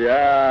တော်အတွက်ဗျာ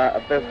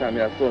အသက်ဆံ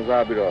များစွန့်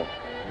စားပြီးတော့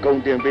ဂုံ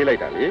တင်ပေးလို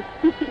က်တာလေဩ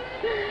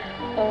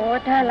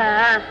ဒါ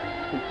လား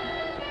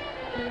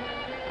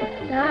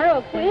ဒါ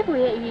တော့ကိုယ်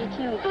ရဲ့အရေးချ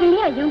င်းကိုခင်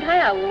လေးကယုံထား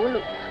ရဘူး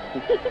လို့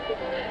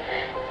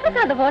စ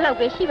ကားသဘောလောက်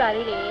ပဲရှိပါ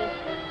သေးတယ်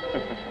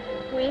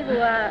ကိုယ်က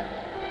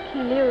ခ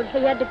င်လေးကို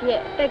လျှက်တစ်ပြ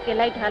က်တက်က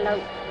လိုက်ထား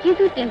လို့ကျေး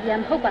ဇူးတင်ပြန်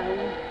မဟုတ်ပါ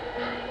ဘူး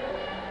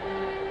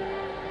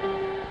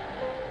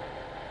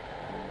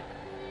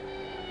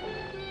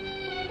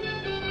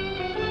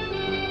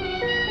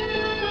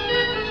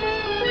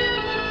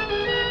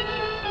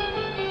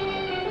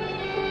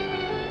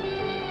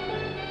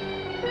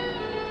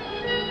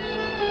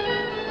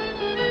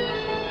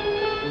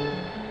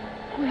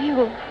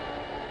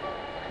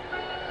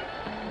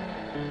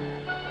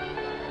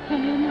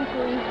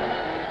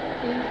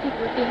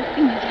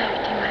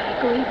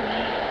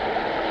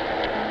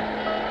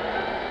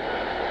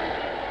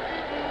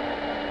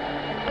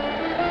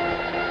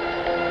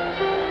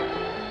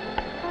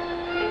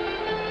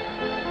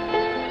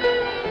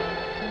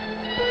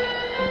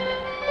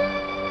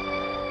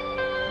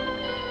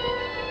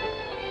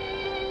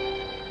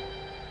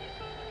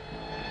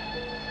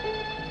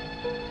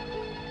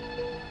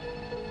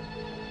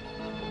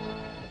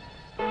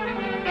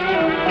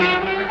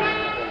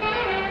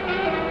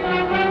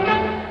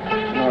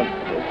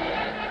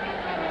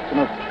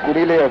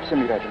ဖြ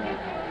စ်နေတာကျွန်တော်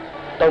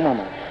တောင်းပါ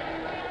မယ်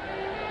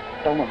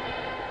တောင်းပါ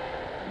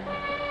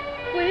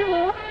ဝေး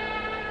ဘော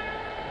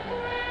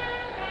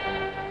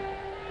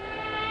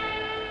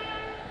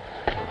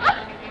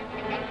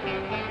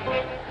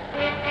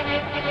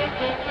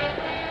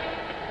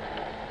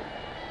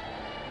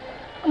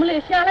အမ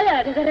လေးရှားလိုက်ရ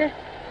တယ်ကြတဲ့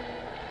ဟ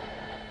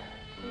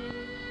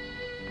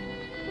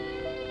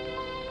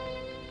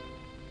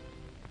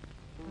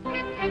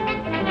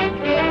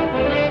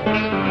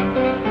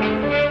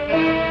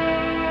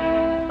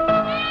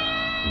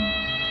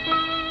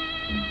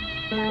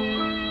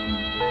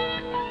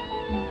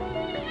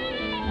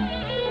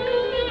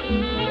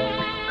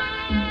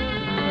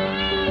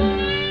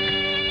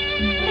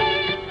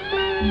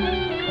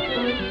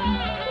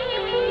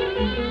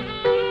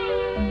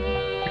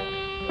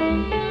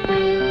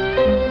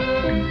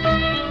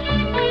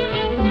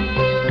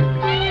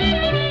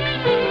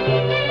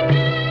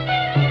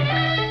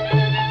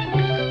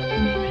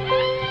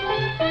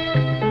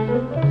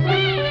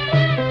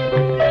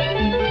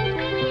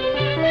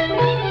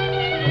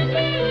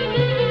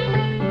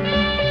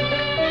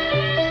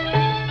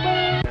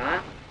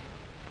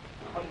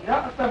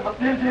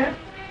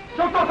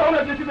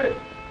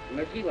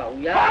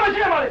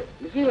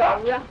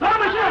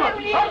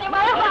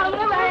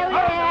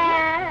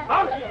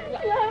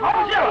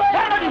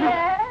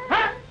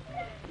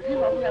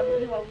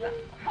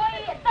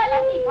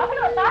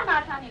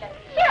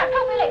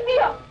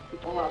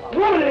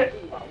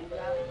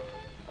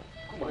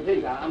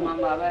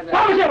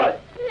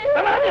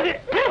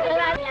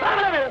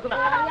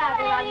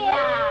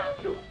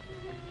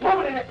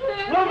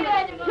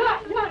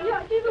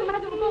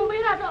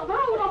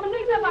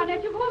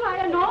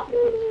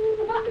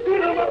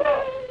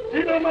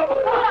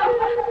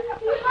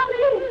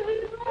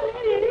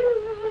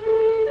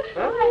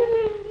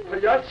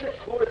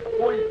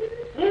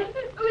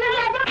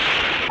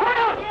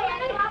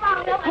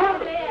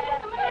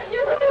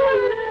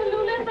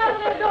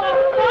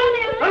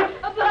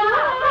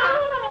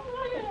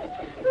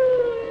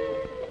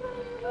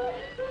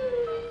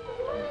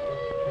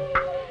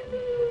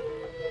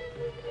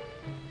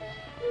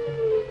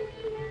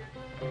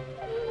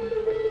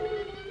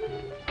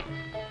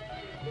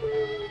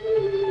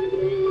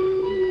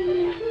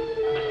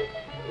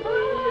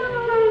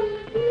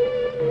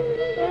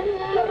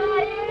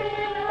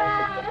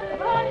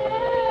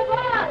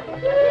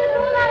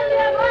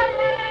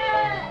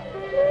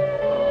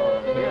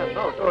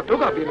ဒု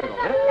က္ခပေးမယ်တော့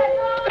ဟဲ့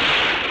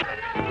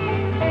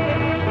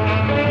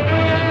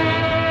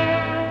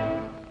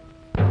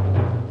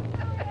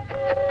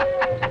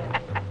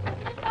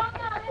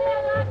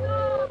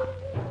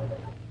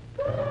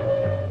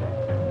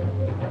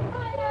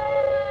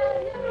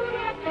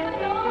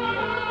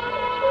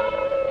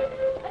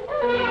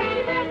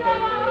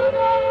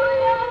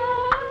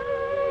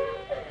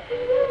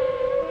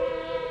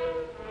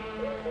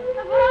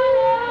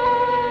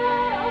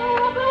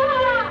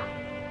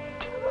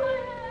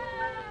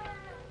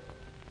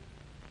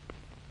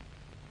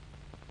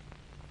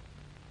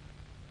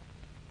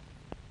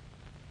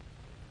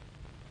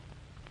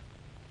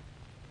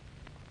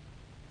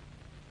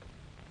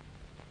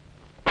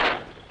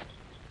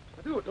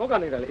ဒေါက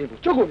နေတယ်လေ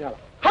ကျုပ်ကိုများ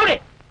လားဟုတ်တယ်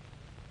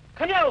ခ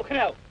င်ဗျားကို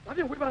ဘာ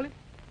ဖြစ်ဝေးပါလဲ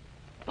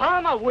ဘာ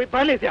မှဝေးပ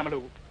န်းနေစရာမ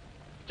လိုဘူး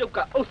ကျုပ်က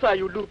ဥစ္စာ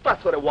ယူလူပတ်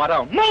ဆိုတဲ့ဝါဒ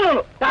ကိုမုန်းလို့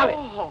ဒါပဲ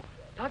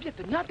ဒါဖြစ်ဓ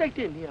မြတိုက်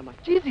တဲ့နေရာမှာ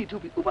ကြီးစီထု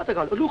ပြီးဥပဒက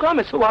လို့အလူကားမ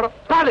ယ်ဆိုတော့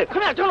ဒါလေခ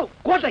င်ဗျားကျွန်တော်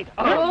ကိုတိုက်တာ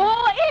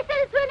အိုးအေး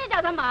ဆွေးနေကြ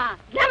သမား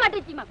လက်မတ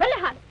က်ကြည့်မှာဘယ်လ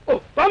က်ဟာလဲ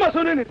အိုးဘာမှ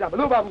ဆွေးနေကြမ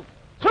လို့ပါဘူး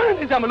ဆွေး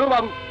နေကြမလို့ပါ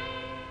ဘူး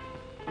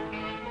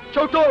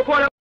ကျုပ်တို့ခေါ်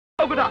တဲ့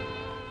ဥက္ကဋ္ဌ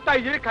တို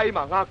က်ရေးခိုင်း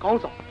မှာငါခေါင်း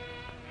ဆော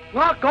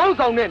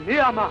င်တဲ့နေ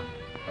ရာမှာ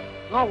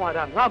ငါဝါဒ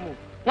ငါမူ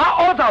ငါ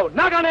ဩဇာကို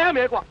နာခံနိုင်ရမ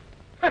ယ်ကွာ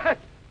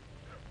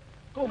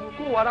ကိုမူ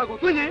ကိုဝါဒကို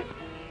သွင်းရင်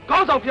ခေါ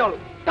င်းဆောင်ပြောင်း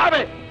လို့ဒါ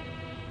ပဲ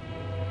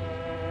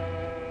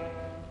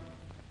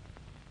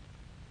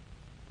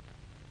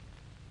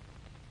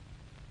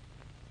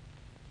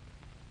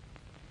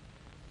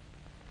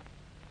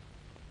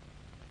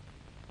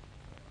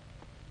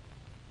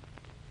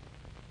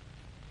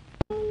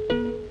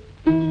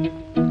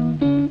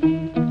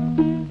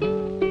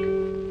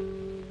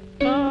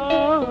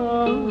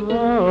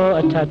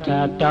ထထ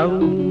တော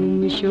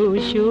င်းရှူ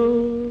ရှူ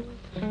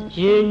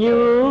ရေ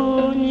ညို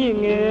မြင့်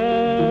င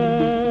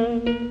ယ်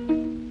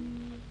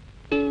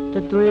တ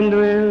တွင်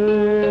တွင်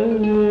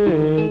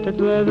တ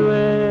တွဲ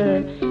တွဲ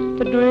တ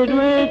တွဲ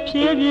တွဲဖြ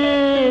ည်းဖြ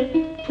ည်း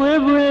ဖွေး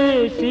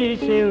ဖွေးစီ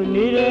စဉ်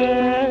နေတ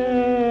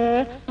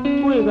ယ်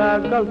ဖွေးက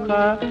ကောက်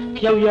ခါ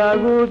ဖြောက်ရာ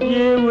ကို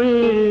ပြေး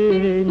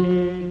ဝေး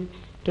နေ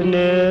တ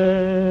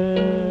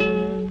နေ့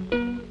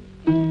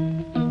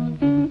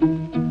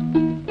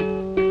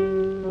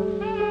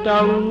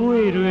တောင်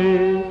ဝေတွေ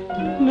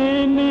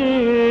မေး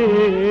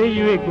မေး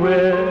ရွေကွ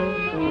ယ်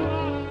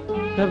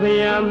သဗ္ဗ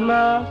ယမ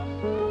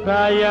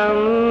ကာယံ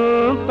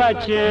ပတ်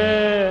ချေ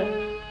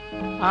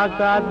အာ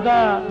ကာသ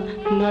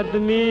နတ်သ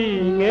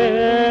မီးင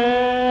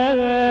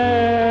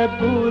ယ်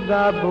ဘု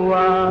ရားဘဝ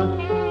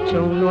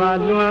ခြုံလွှာ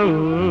လွှမ်း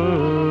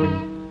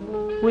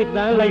ဝိတ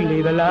န်းလိုက်လေ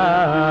သ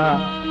လား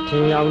ထ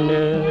င်အောင်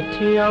နဲ့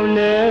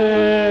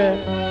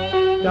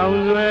တောင်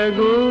ရွယ်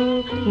ကို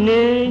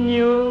နေ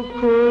ညို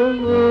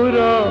ခိုး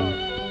တော့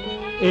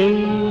အ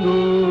င်း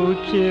ကို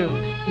ဖြစ်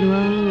လွ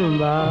မ်း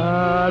ပါ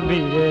ပြီ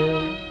လေ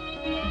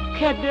ခ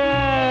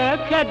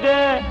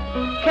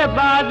က်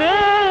ပါ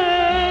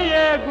သေး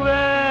ရဲ့ကွ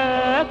ယ်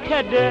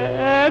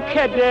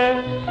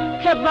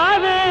ခက်ပါ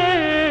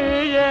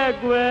သေးရဲ့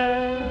ကွယ်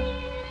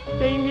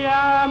တိမ်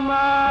များ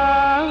မှာ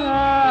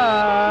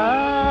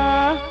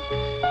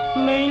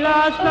မိန်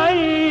လာဆို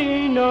င်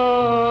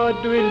တော့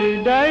တွေ့လေ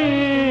တို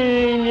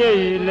င်းမြေ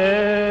လေ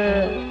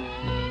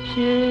ဖြ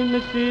င်းမ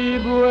စီ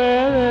ပွဲ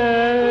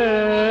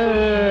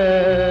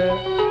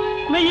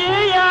မရေ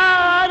ရ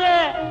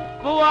တဲ့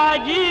ဘဝ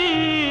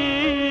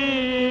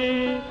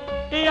ကြီး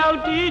တယောက်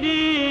တီး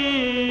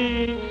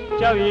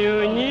ကြောက်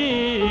ရွံ့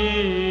ကြီး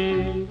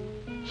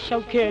ရှော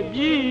က်ခဲ့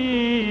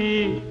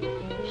ပြီး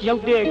ရော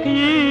က်တဲ့ခ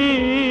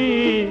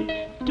ရီး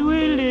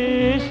တွေးလေ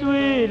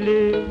ဆွေး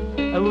လေ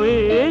အ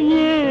ဝေး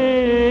မြေ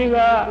က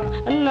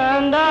အန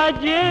န္တ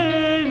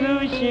ကျေး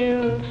ဇူးရှင်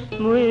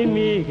မွေး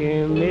မိခ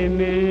င်မေ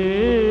မေ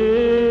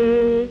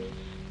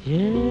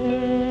ရေ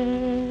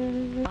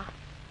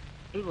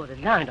အေးဘောလ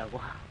ည်းနားတော့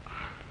ကွာ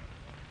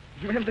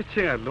မင်းတစ်ချ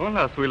င်းကလွန်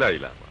လာဆွေးလိုက်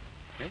လားကွာ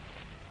ဟင်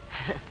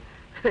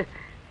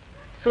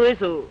ဆွေး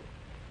ဆို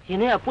ရင်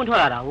ထဲကပွင့်ထွက်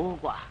လာတာဟုတ်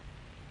ကွာ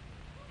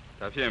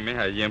ဒါဖြင့်မင်း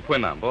ဟာရင်ဖွ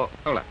င့်တာပေါ့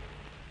ဟုတ်လား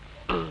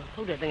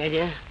ဟုတ်တယ်တကယ်ချ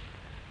င်း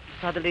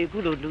သာတလေခု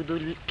လိုလူသူ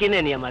ကင်း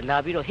တဲ့နေရာမှာလာ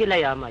ပြီးတော့ဟစ်လို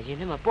က်ရမှရင်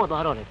ထဲမှာပေါ့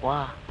သွားတော့တယ်ကွာ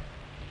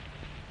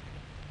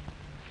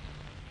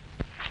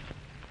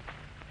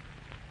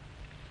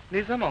နေ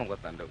စမ်းမအောင်က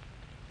တန်တော့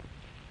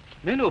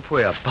မင်းတို့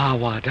ဖွဲ့ကဘာ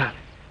ဝါဒလဲ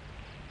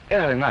အဲ့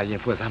ဒါငါရ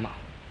င်ဖွဲ့စမ်းမအောင်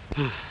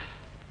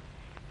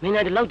မင်းလ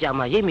ည်းဒီလောက်ကြာ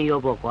မှရိပ်မရော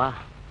ပေါ့ကွာ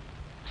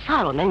စ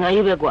တော့နိုင်ငံ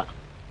ရေးပဲကွာ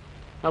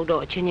နောက်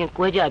တော့အချင်းချင်း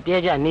ကွဲကြပြဲ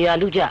ကြနေရာ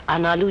လူကြအာ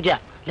ဏာလူကြ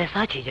လက်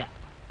စားချေကြ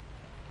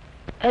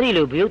အဲ့ဒီ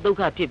လိုဘယုတ်ဒုက္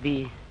ခဖြစ်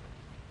ပြီး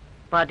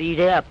ပါတီ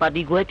တွေကပါ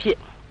တီခွဲဖြစ်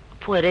အ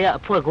ဖွဲ့တွေက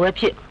အဖွဲ့ခွဲ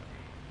ဖြစ်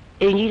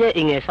အိမ်ကြီးတဲ့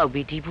အိမ်ငယ်ဆောက်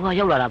ပြီးဒီဘွား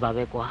ရောက်လာတာပါ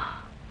ပဲကွာ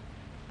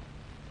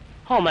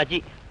ဟောမှာကြ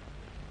ည့်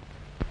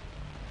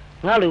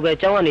ငါလိုပဲ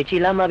ကျောင်းကနေခြေ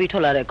လမ်းမပြီးထွ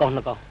က်လာတဲ့ကောင်နှ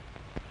စ်ကောင်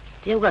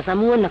တယောက်ကသံ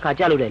မိုးနှစ်ခါ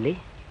ကြလို့တယ်လေ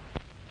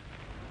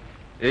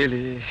အေး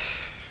လေ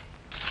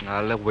ငါ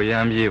လည်းဝရ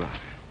မ်းပြေးပါ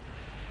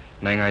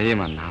နိုင်ငံရေး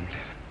မှာနားမ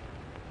လဲ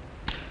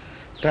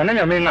ဒါနဲ့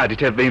မြမင်းငါဒီ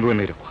ထက်သိမ်းသွင်း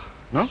နေတယ်ကွာ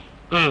နော်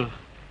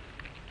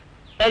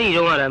အဲ့ဒီ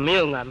တော့ကလည်းမင်း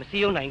ကငါမစ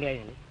ည်းရုံးနိုင်ခဲ့ရ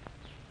င်လေ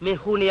မင်း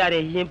ဟိုနေရာတွေ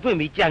ရင်ပွင့်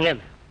ပြီးကြံခဲ့မ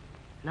ယ်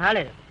哪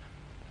来的？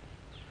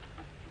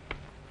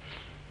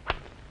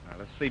俺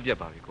了随便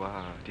吧的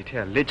瓜，这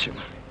天累去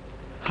嘛。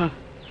哼，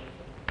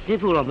你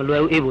不了么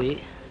乱一回，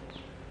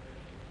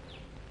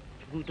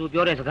都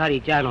表的是家里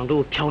家长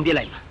都强别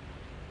来嘛。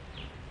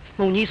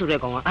梦你说的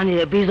讲啊，俺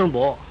也背上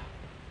包。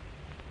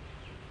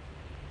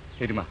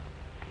兄弟们，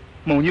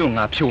梦有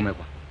俺票没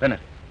瓜，真的。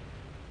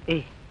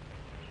哎，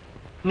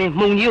没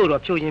梦有了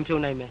票钱票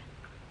那没，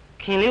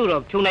看了了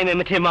票那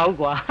没天毛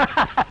瓜。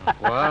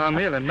我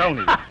没了闹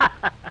你。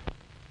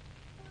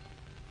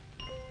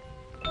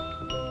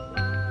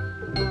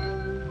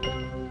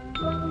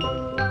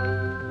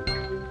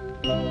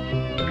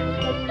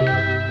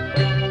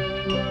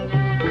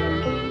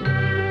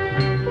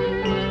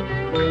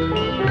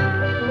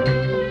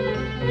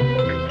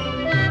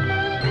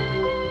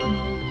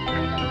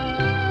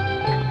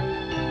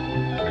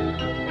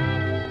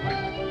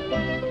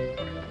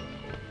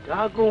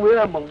ဒါကုံဝဲ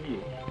ကမောင်ကြီး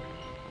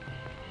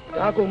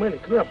ဒါကုံမဲလေ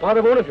ခင်ဗျာဘာတ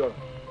ဘောနဲ့ပြောတာ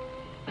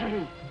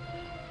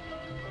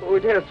ဟို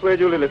ထဲဆွဲ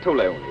ကြိုးလေးလည်းထုတ်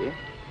လိုက်အောင်လေ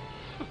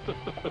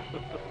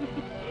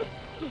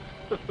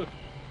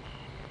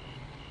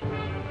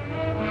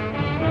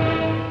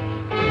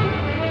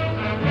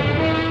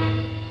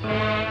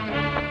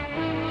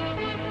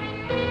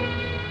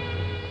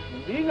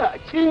ဒီကအ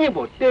ချင်းချင်း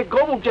ပေါ်တဲ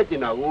ကောင်းမှုဖြတ်ကျ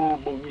င်တာကို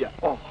မုံကြီးอ่ะ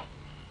ဩ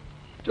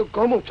ကျုပ်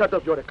ကောင်းမှုဖြတ်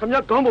တော့ပြောတယ်ခင်ဗျာ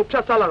ကောင်းမှုဖြ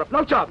တ်စားလာတော့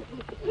နောက်ကြပြီ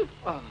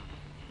အာ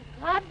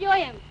ငါပြော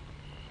ရင်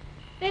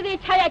တေးသေး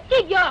ချာချာကြ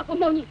ည့်ပြောကို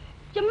မုံကြီး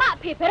ကျမအ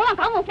ဖေဘယ်တော့မှ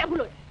ခေါင်းကုန်ဖြတ်ဘူး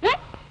လို့ဟမ်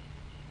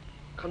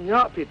ခင်ဗျာ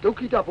အဖေဒုက္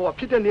ခိတဘောက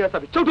ဖြစ်တဲ့နေရာစ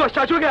ပြီကျုပ်တို့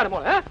ရှာချွေးခဲ့ရတယ်မဟု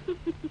တ်လားဟမ်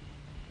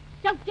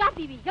ယောက်ျား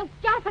ပြီးပြီယော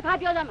က်ျားစကား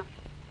ပြောစမ်းမှာ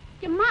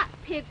ကျမအ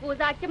ဖေကို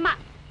စားကျမ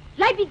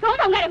လိုက်ပြီးခေါင်း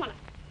ဆောင်ခဲ့တယ်မဟုတ်လား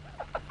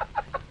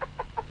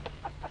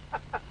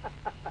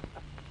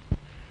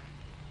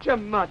ကျ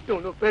မတုံ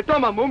လို့ဘယ်တော့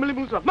မှမုံမလီ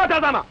မှုဆိုတာမှတ်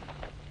သားသားမှာ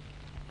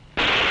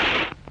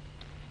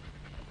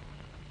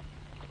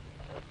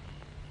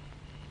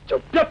ကျု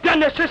ပ်ပြတ်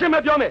နဲ့ရှင်းရှင်းမ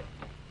ပြောမယ်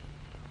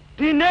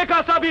ဒီနေ့က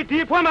စားပြီးဒီ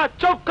ဖွဲ့မှာ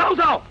ကျုပ်ကောင်း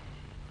ဆောင်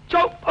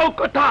ကျုပ်ဥက္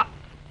ကဋ္ဌ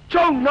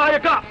ကျုပ်နာယ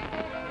က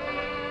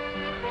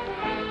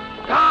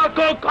ဒါ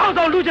ကိုကောင်း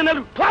ဆောင်လူချင်းတဲ့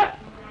လူထွက်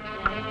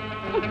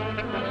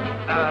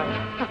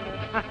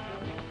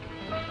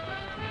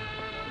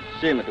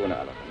ရှေ့မတွန်းတာ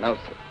လားနောက်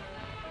ဆက်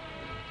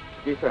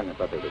ဒီဖက်နဲ့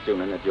ပတ်သက်လို့ကျုံ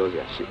နဲ့ပြောစ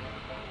ရာရှိ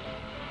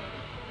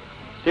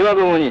ဒီမှာ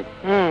ဘုံကြီး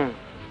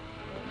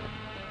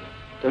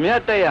ဓမြ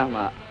တက်ရ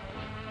မှာ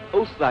ဥ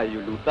စ္စာယူ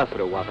လူတတ်ဆို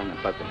တော့ဝါသနဲ့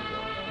ပတ်သက်တ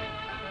ယ်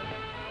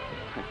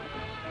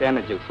တဲ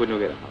နဲ့ကျုပ်ဆွေးနွေး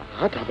ခဲ့တယ်မှာ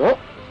ဟာဒါတော့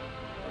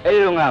အဲ့ဒီ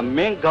တော့ကမ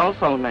င်းကောင်း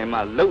ဆောင်နိုင်မှ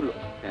လှုပ်လို့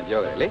ပြန်ပြော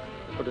ခဲ့လေ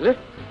ဟုတ်တယ်လေ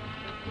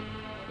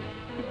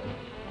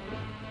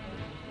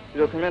ဒီ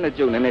တော့ခင်ဗျားနဲ့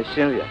ကျုံနဲ့ရှ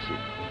င်းစရာရှိ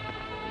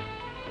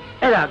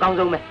အဲ့ဒါအကောင်း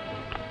ဆုံးပဲ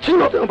ချင်း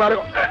တော့ပြန်ပါလေ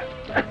ကော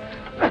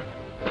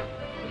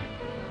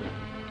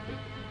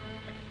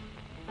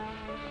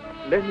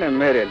လက်နဲ့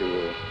မဲ့တယ်လို့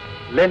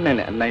လက်နဲ့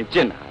အနိုင်ကျ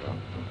င့်တာတော့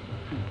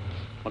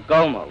မ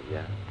ကောင်းပါဘူး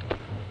ဗျာ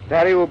ဒါ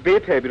တွေကို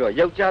ဘေးဖယ်ပြီးတော့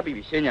ယောက်ျားပြီး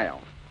ရှင်းကြရအော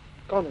င်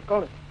ကောင်းတယ်ကော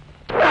င်းတယ်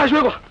အားရွှေ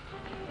ကွာ ဟ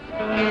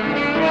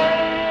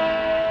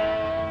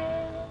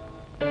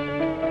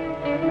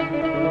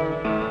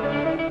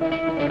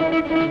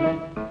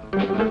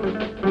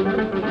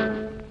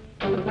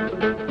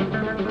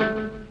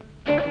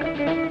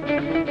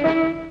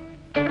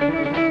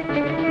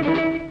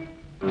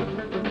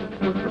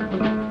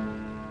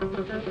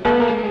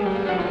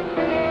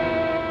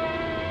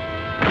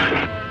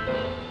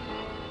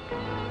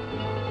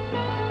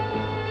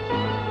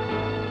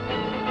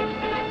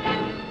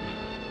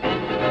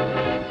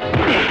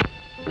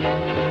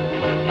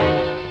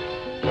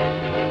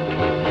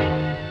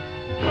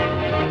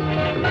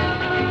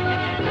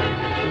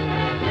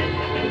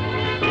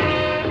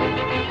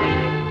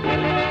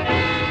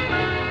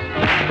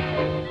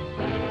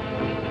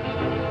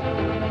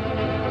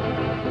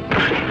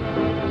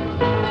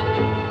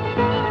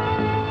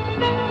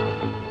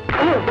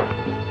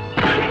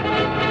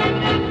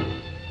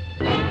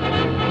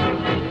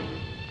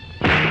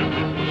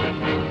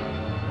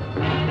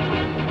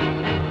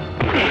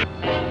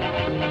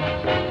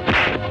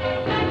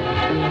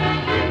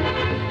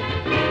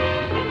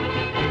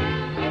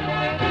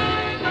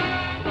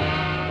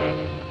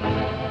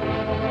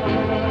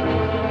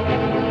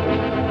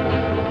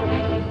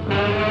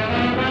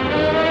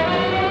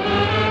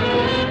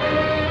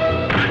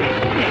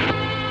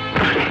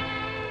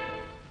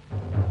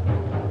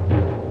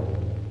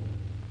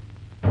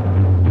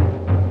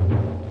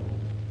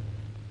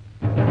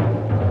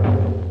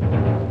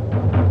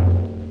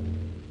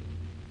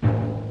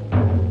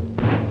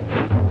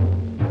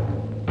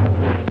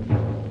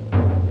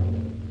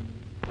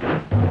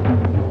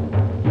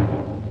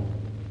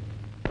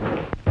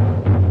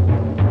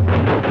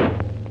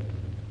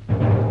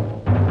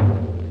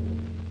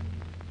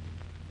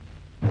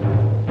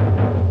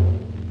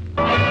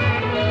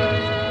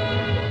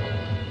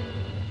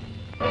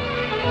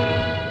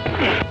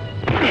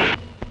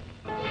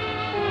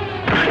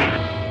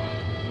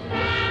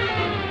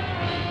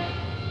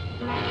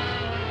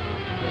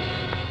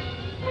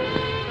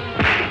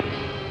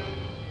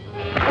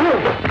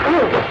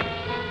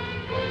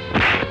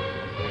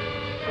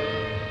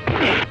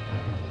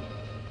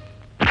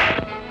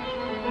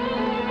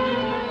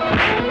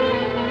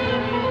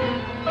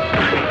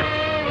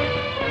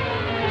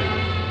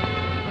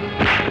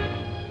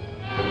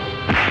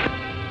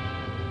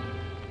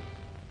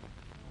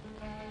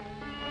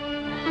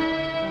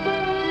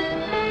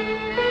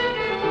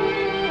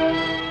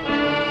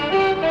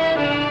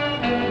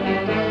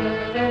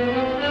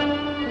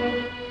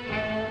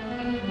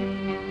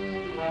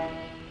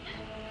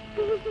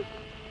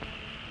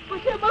我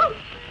什么？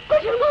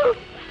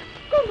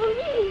公公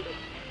你，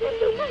人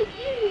都没去。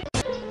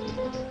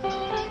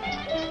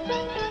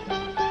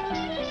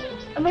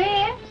阿妹，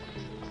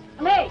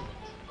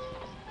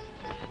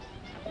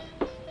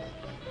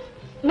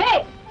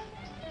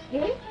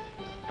耶，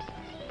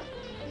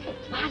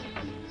妈嘞，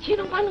谁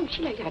能把弄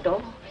起来呀？都，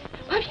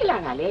把起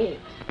来了嘞，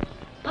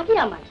把起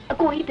来嘛，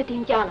过一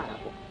天家了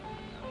不？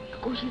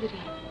过一天，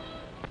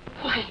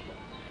喂，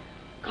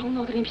刚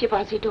弄的人批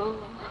发谁多？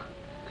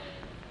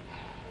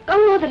刚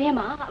弄的人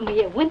嘛，没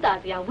有问大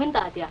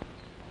家，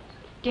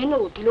电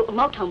脑记录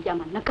毛长家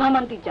嘛，那干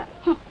嘛对家？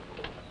哼。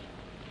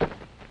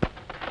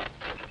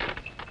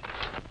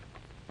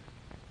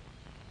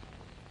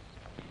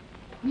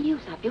你有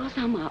啥表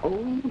啥嘛？哦，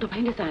都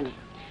拍的啥呢？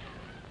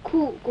ခု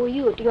ကို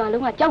ကြီးကိုတရား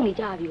လုံးကကြောက်နေ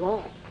ကြပြီဟော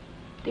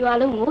တရား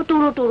လုံးကို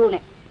တိုးလို့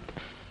နဲ့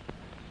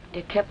တ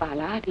က်ခက်ပါ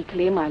လားဒီက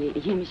လေးမလေး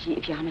အရင်မရှိ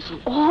အဖျားမရှိ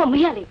အော်မ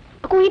ရလေ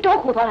အကိုကြီးတော့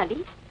ခေါ်သွားတာလေ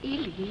အေး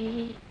လေ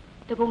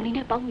တပုံလေး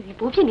နဲ့ပေါင်းပြီး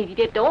ဘိုးဖြစ်နေပြီ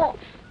တဲ့တော့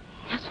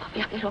ညစွာပြ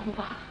ခဲ့တော့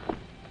ပါ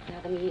ဒါ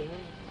သမီးရဲ့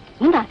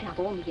ဝန်တာဆရာ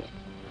ပေါ်မကြီး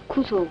ခု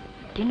ဆို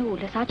ဒင်းတို့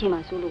လက်စားချင်မှ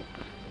ဆိုလို့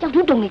ကြောက်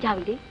တုံနေကြ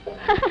ပြီ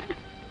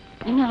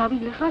လေနင်လာပြီ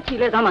လက်စားချင်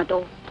လဲသားမှ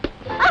တော့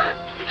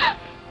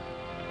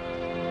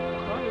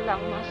ခေါ်လာ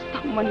မစတ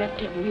မနဲ့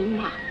တဲ့မိ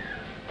မ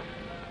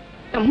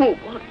တမှု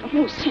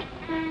စင်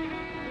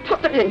ထောက်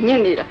တဲ့ညင်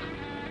နေတာ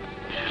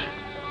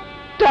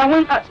တာဝ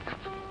န်ပါ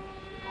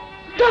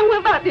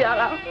တရား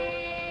လား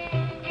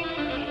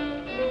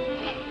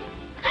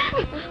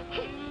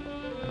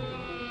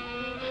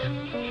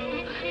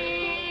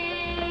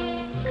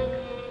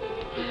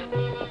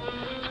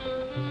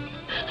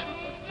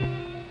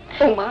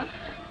ဟုတ်မ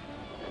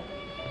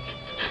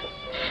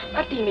အ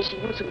တိမရှိ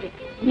ဘူးဆိုလေ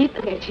မြေတ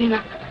ကယ်ချင်း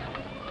လား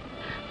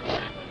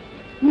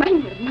မို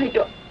က်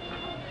တော့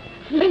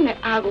လက်နဲ့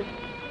အားကို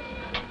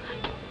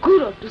ခု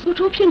တော့သူစိုး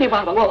ထိုးဖြစ်နေပါ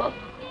တော့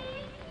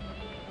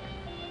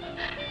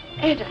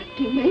အဲ့ဒါ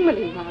ဒီမိမ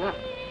လေးမှာက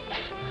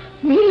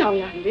မင်းလောင်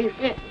ရလေ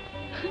တဲ့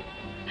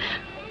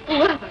ဘူ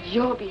ကပါ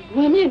ရောပြီးဝ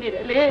င်မြင့်နေတ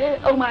ယ်လေ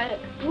အုံမရဲ့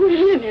ဝင်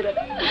မြင့်နေတယ်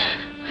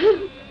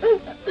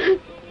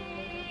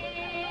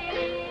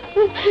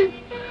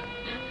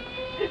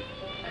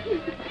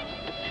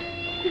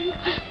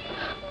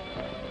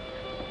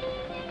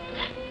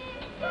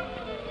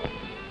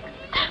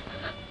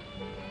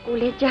ကို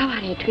လေးကြားပါ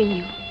တယ်ထွေး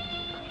ညူ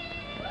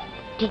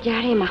ဒီ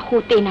ကြားထဲမှာဟို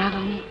တင်နာ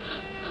ကောင်းနဲ့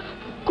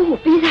ကိုကို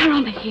ပေးစား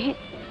တော့မယ်ရဲ့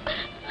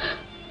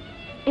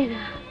အဲ့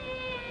ဒါ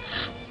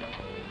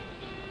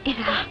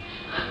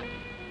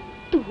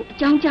သူ့အ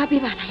ကြောင်းကြား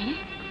ပေးပါနိုင်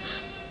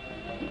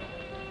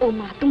အို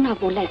မသူ့နောက်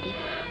ကိုလိုက်ပြီး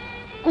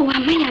ကိုက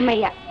မ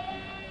ရ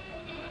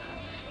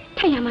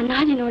ထိုင်ရမှာ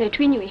နားကျင်တော့တယ်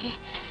ထွေးညူရဲ့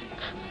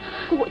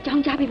ကိုကိုအကြော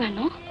င်းကြားပေးပါ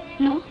နော်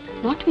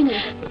ထွေးညူ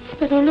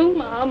ဘယ်လိုလုံး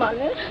မှာ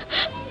လဲ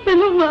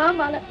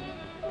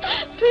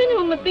ထွေးညူ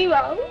မသိ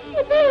ပါဘူး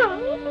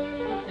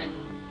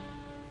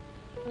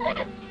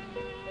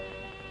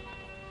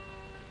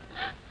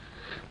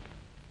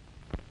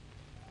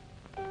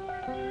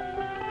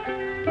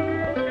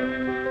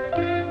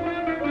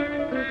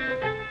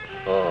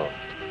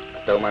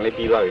တောင်မှလေး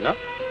ပြီးသွားပြီနော်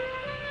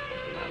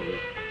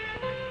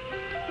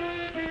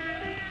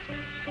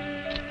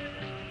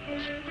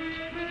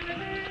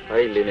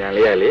ဟဲ့လင်းမြန်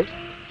လေးရလေ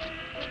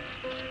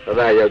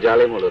သာယောက်ျား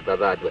လေးမို့လို့သာ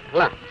အတွက်ဟ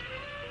လား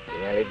လင်း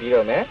မြန်လေးပြီး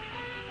တော့မယ်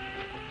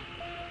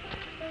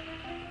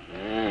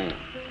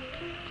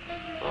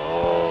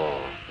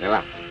နေ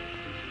လား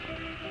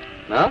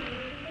နော်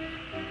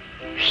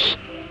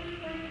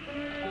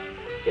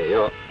ကဲ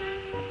ရော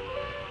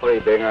ဟိုဒီ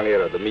ဘင်္ဂလေးက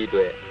တော့သမီး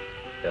တွေ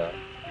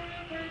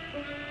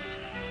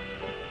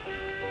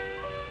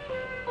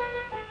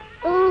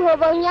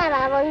ဘုံည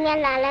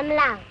လာလည်းမ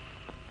လား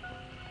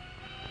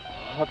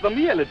သ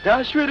မီးကလည်းဒါ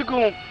ရွှေတ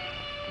ကုံ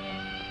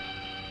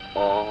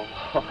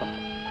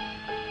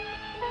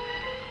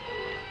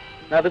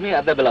နာသမီး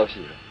အသက်ဘယ်လောက်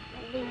ရှိလဲ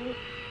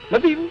မ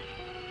သိဘူး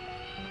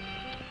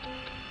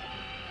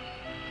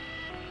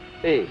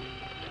အေး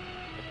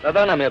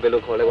သာနာမည်ဘယ်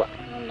လိုခေါ်လဲကွာ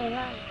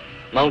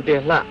မောင်တင်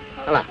လှ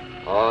ဟုတ်လား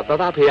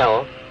သာဖေးရရော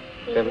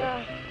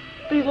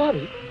သိသွား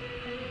ပြီ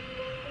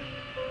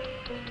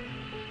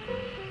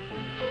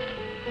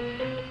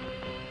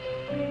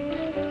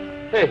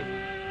ဟေး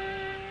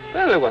ဘ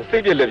ယ်လိုကွာစိ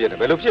တ်ပြက်လက်ပြက်တယ်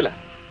ဘယ်လိုဖြစ်လာ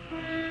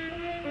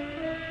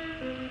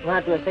ငါ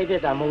အတွက်စိတ်ပြ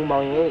က်တာမဟုတ်မော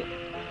င်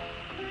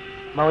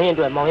ရင်အ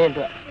တွက်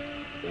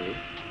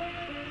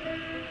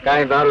ကို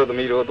င်းသားတို့သ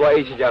မီးတို့သွားအိ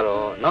တ်ရှိကြ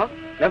တော့နော်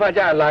လက်ဖက်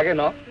ကြလာခဲ့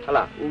နော်ဟုတ်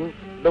လားဦး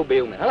လုတ်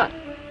ပေးဦးမယ်ဟုတ်လား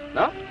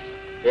နော်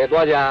ကဲ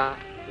သွားကြ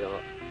ပြော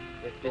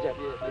ပြေးကြ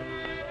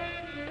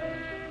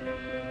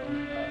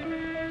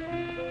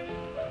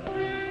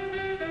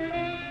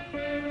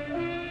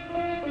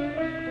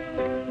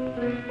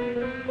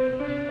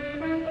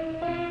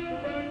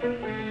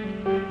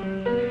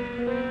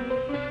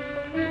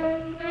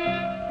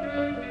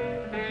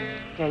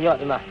ရော့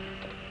ဒီမှာ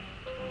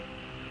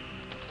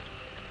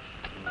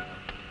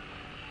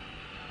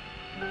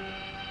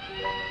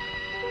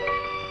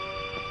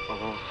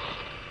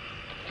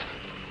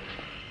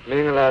မ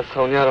င်္ဂလာ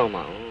ဆောင်ကြတော့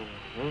မှာ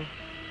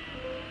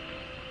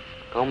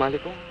ကောင်းပါလေ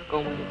ကော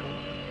င်းပါ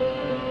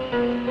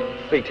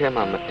လေ စိတ်ထဲ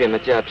မှာမတင်မ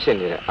ကျဖြစ်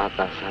နေတဲ့အာ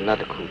သာဆန္ဒ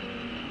တစ်ခု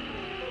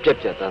ပြက်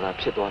ပြက်သားသား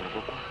ဖြစ်သွားတာ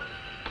ပေါ့ကွာ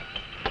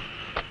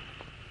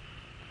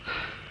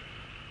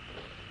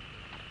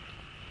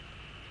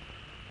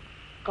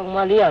ကောင်မ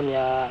လေးရ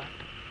များ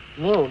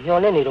မင်းကိုမျော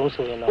လင့်နေတော့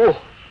ဆိုရင်တော့အိုး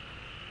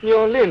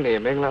မျောလင့်နေ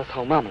မင်္ဂလာဆော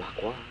င်မမလား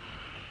ကွာ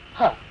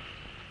ဟာ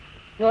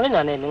မျောလင့်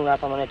တာနဲ့မင်္ဂလာ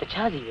ဆောင်တာနဲ့တ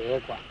ခြားစီပဲ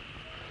ကွာ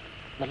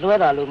မလွှဲ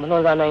တာလို့မလွ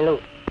န်စားနိုင်လို့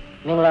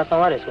မင်္ဂလာဆော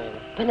င်ရတယ်ဆိုရင်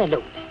ဘယ်နဲ့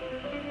လုပ်လဲ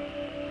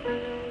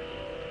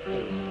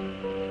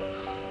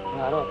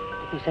ငါတော့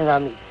အခုစဉ်း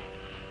စားမိ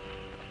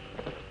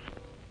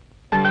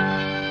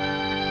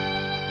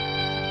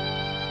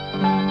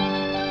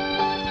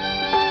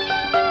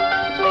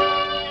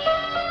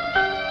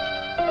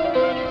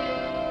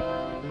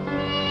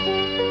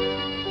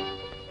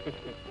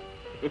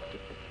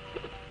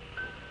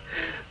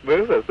မ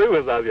င်းဆိုစိတ်ဝ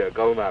င်စားစရာ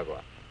ကောင်းတာကွာ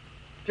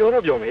ပြော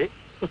တော့ပြောမေး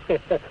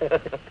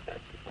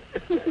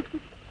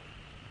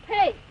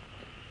ဟေး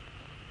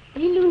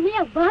ဒီလူနှစ်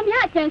ယောက်ဘာ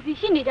များအကြံစီ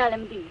ရှိနေကြလဲ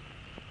မသိဘူး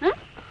ဟမ်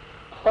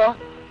ဟော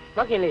မ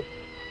ခင်လေး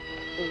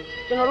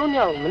ကျွန်တော်တို့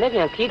မြောက်မနေ့ပြ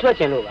န်ခီးထွက်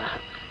ချင်လို့ပါ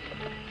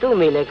သူ့အ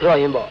မေလည်းကြော့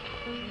ရင်းပေါ့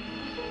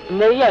အ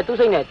မေကြီးကသူ့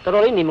စိတ်နဲ့တော်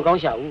တော်လေးနေမကော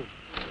င်းရှာဘူး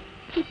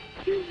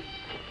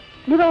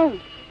နေပါဦး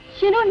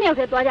ရှင်တို့နှစ်ယောက်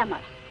တည်းသွားကြမှာ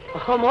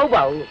လားဟောမဟုတ်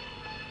ပါဘူး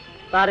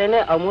ပါတယ်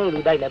နဲ့အောင်မလို့လူ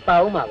တိုက်လည်းပါ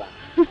အောင်ပါ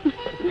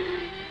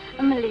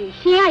အမလီ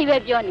ရှင်ရရွ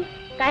ယ်ပြောနေ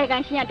ကာယကံ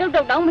ရှင်ကတုတ်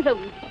တုတ်တောင်းမစုပ်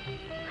ဘူး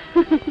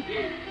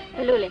ဘ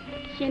ယ်လိုလဲ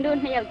ရှင်တို့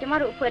နှစ်ယောက်ကျမ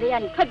တို့အဖွဲ့ထဲက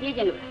နေဖတ်ပြေး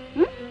ကြလို့လားဟ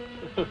မ်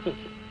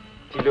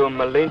ဒီလို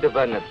မလိမ့်တစ်ပ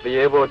တ်နဲ့တ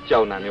ရေဘောကြော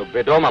င်တာမျိုးဘ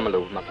ယ်တော့မှမလု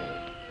ပ်ဘူးမှခင်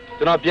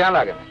ကျွန်တော်ပြန်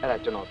လာခဲ့မယ်အဲ့ဒါ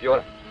ကျွန်တော်ပြော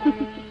တာ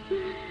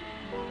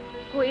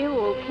ကိုအေး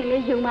ကိုခင်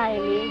လေးယုံပါ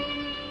ရဲ့လေ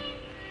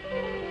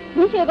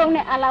ဘုရားကုန်း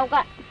နဲ့အလောက်က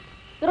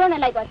သူတို့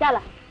နဲ့လိုက်တော့ကြား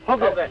လားဟု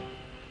တ်ကဲ့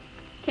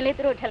ခင်လေး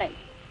သူတို့ထက်လိုက်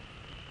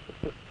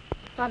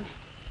သွားမ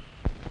ယ်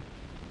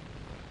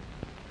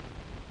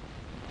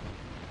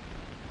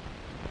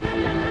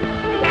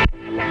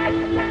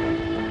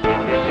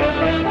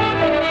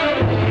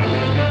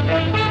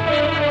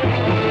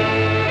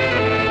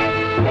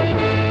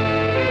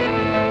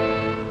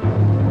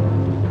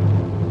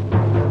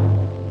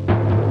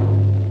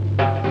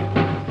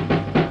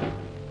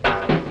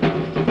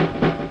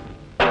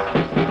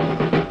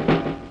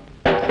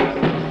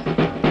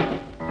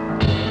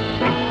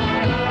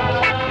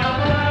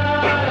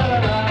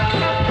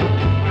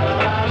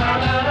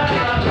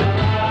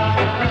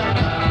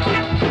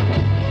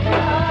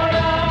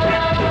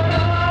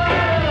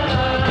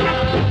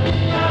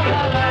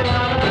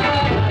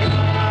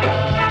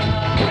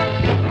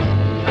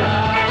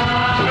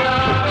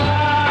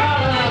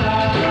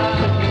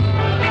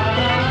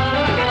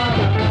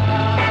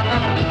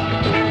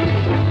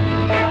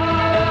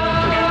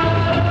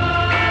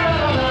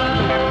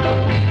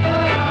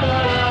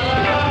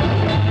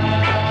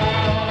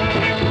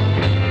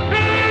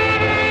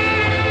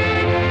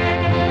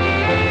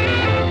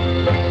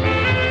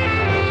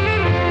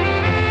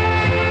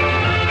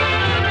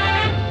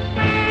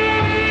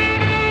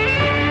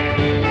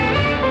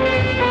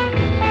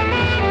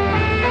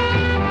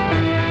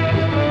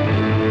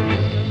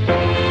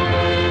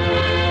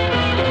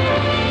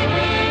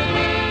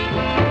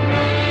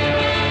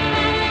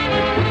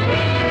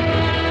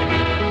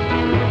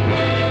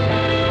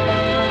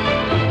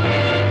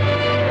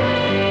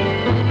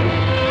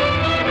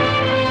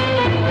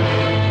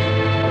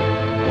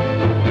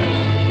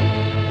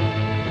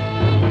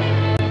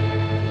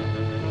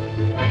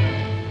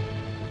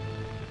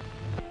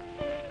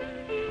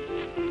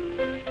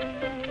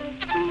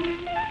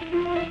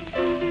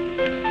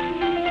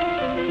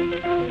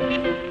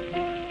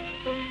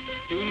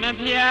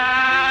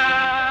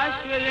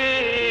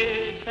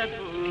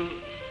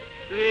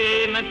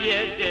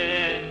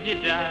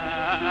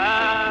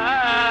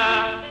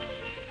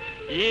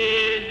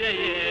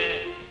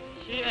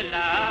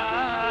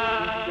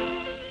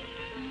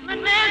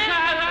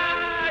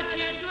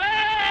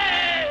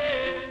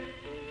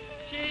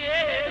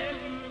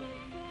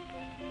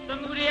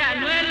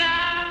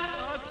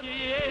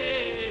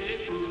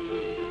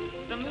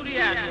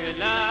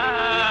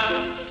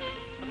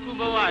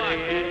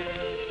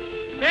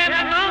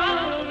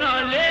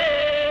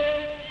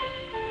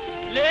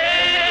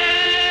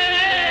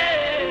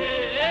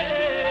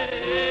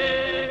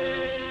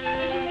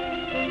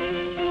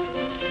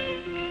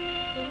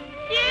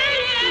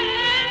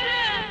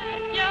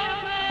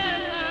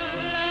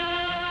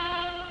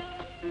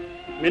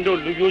မင်းတို့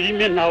လူပြိုကြီး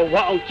မျက်နှာကို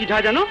ဝါအောင်ကြည့်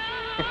ထားကြနော်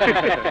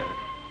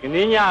ဒီ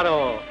နေ့ည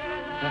တော့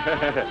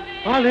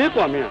ဘာလဲ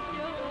ကွာမင်း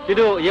ဒီ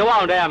တို့ရဲဝ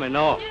အောင်တက်ရမယ်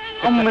နော်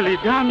အမလီ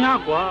ဒါများ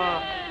ကွာ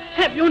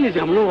ဟဲ့ပြောနေကြ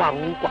မလို့ပါ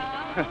ဘူးကွာ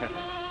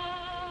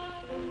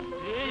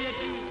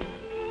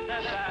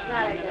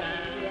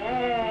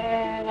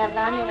ငါ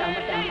သားနေတာမ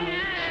တမ်းဘူး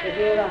တက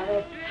ယ်ပါပဲ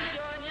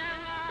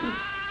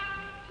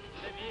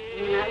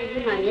ငါဒီ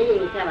မှာရေး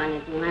ရေးချက်ပါ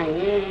နဲ့ဒီမှာ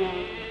ရေး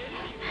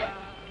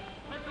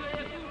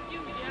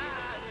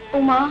အ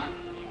မ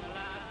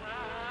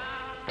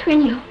ထွ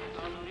င်းရော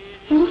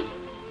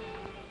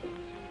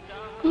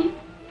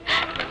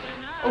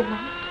အမ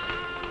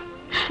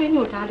ထွင်း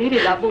တို့ဓာလေးတွေ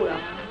လာပို့တာ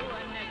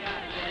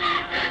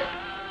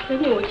ထွင်း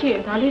ကိုချစ်ရ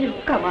င်ဓာလေးတွေ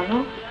ကိုကပ်ပါ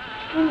နော်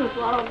ထွင်းညို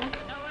သွားတော့မယ်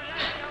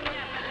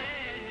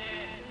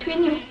ထွင်း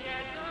ညို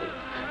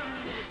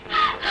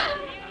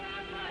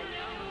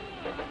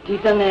ဒီ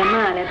တငယ်မ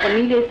ကလည်းသ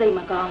မီးလေးစိတ်မ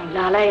ကောင်း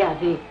လာလိုက်ရ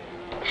သေး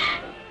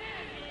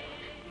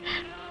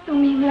သူ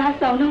မင်္ဂလာ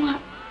ဆောင်တော့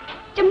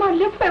ကျမ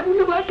လက်ဖွဲ့ဘူး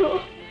လို့ပါတော့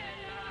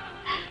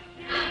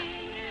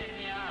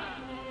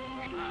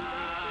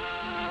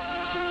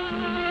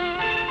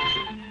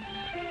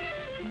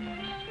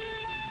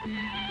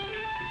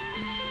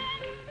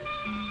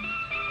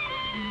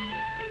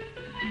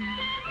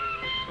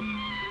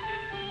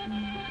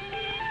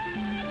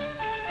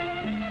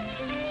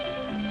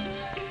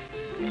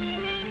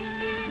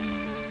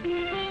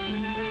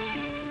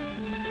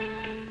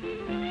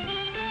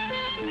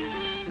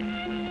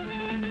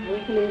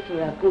ဆို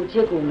တာကိုချ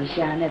စ်ကိုမ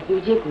ရှာနဲ့သူ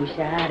ချစ်ကို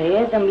ရှာရတ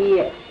ယ်သမီး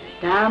ရဲ့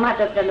ဒါမှ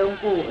တစ်လုံး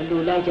ကိုအ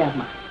လိုလိုက်ကြ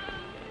မှာ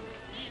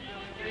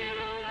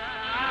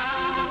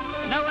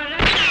လာ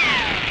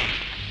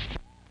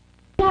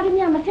ပြီ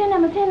မ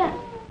ဆင်းနဲ့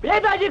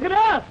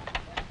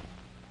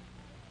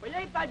ဘ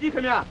ရိတ်သားကြီးခ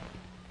င်ဗျာ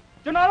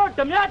ကျွန်တော်တို့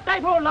ဓမြတို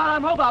က်ဖို့လာတာ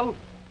မဟုတ်ပါဘူး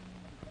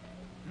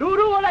လူ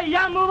တို့ကလည်း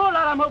ရံမိုးဖို့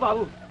လာတာမဟုတ်ပါ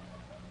ဘူး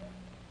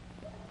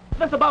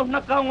သက်စပေါက်နှ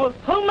စ်ကောင်ကို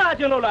ဆုံးမ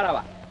ကျင်လို့လာတာ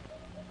ပါ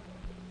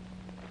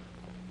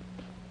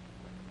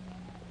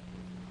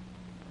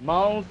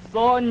မောင်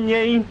စော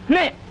ငိမ့်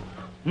နဲ့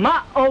မ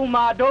အောင်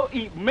မာတို့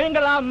ဤမင်္ဂ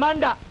လာမန္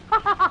တ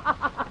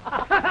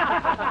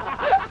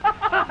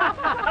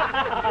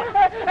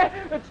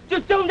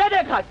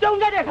ကြုံ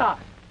တဲ့ခါ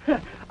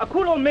အခု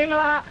လိုမင်္ဂ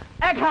လာ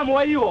အခမ်း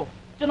မွေးကြီးကို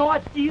ကျွန်တော်က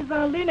ကြည်စံ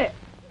လေးနဲ့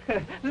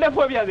လက်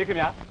ဖွဲ့ပြရစီခင်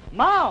ဗျာ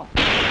မောင်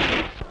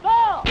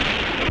စော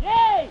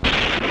ငိမ့်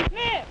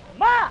နဲ့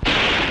မ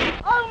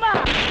အောင်မာ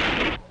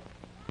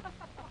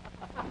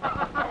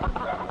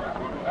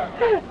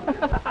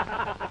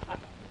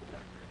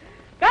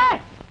ကဲ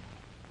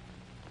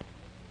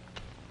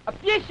အ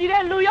ပြစ်ရှိ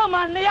တဲ့လူရောက်မှ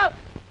2ယောက်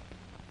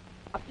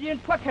အပြင်း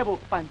ထွက်ခဲ့ဖို့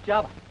ပန်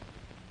ကြားပါ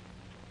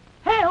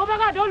ဟဲ့ဟိုဘက်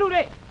ကတို့လူ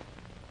တွေ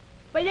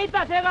ပရိသ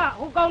တ်ထဲက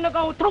ဟိုကောင်2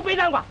ကောင်ထုတ်ပေး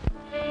လိုက်ကွာ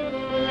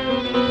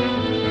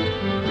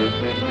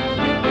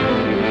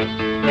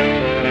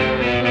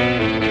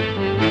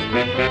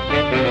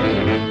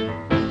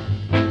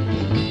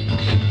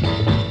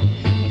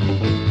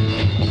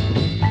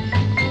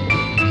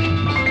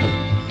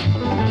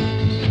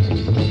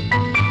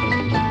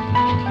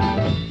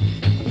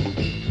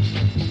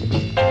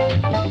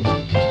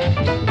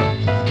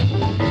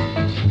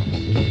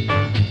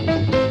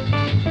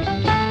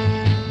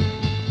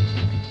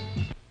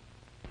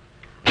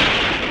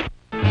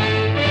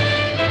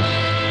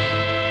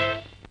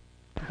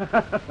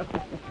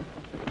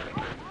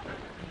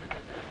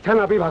ချမ်း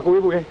သာပေးပါကို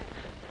ကြီးကိုရေ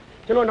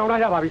ကျွန်တော်နောင်တ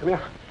ရပါပြီခင်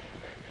ဗျာ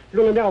လူ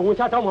ငယ်များဝန်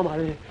ချတောင်းပါပါ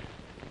လေ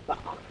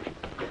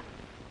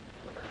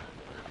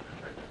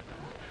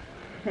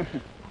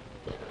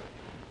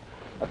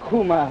အခု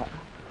မှ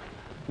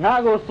ငါ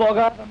ကိုစော်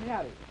ကားသမျှ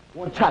တွေဝ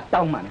န်ချ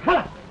တောင်းမှန်ဟာ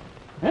လား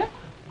ဟမ်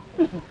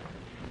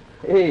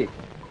အေး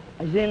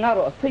အရင်က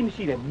တော့အစိတ်မ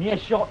ရှိတဲ့မြေ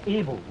လျှော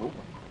အေးဖို့ဟမ်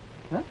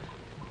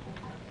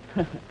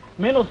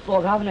မင်းတို့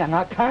စော်ကားသမျှ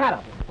ငါခံရတာ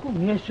ပေါ့အခု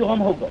မြေလျှော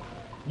မဟုတ်တော့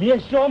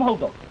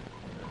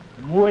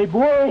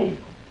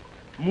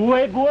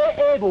မွေဘွေး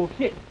အေးဖို့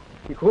ဖြစ်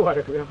ဒီခိုးပါတ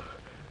ယ်ခင်ဗျာ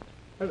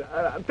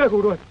အသက်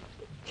ကိုတော့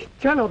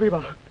ချမ်းသာပေး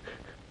ပါ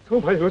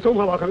ဆုံး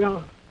ပါပါခင်ဗျာ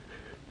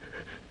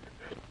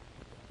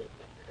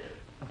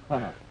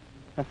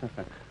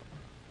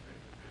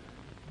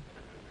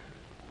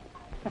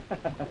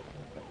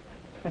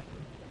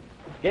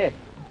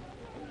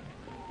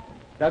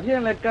ဒါဖြ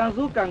င့်လည်းကန်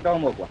စုကန်ကော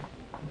င်းမို့ကွာ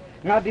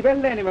ငါဒီဘက်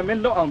လှည့်နေမှာမ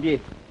င်းလွတ်အောင်ပြေး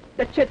တ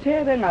စ်ချက်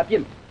သေးပဲငါပြ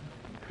စ်တ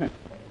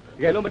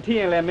ကယ်လို့မထီး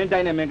ရင်လည်းမင်းတို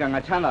င်းနဲ့မင်းကငါ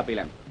ချမ်းသာပေး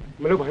လိုက်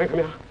မလုပ်ပါနဲ့ခင်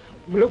ဗျာ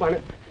မလုပ်ပါ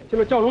နဲ့ကျွန်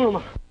တော်ကြောက်လုံးလုံး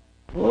ပါ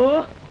ဟို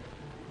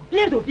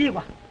ပြေးဆိုပြေး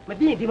ကွာမ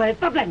ပြေးရင်ဒီမှာ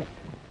တပ်လိုက်မယ်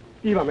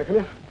ပြေးပါမယ်ခင်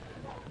ဗျာ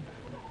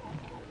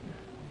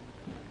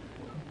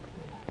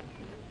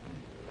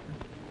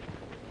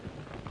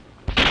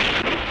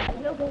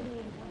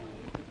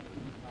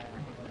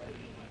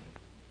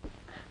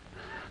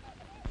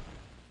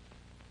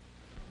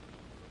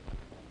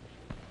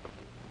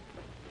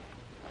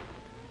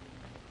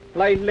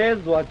လိုက်လဲ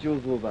စွာကြိုး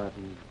ဆိုပါသ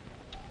ည်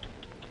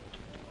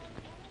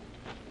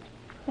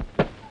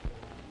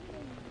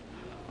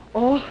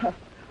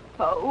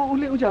ဦး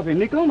လေးဦးကြဖေး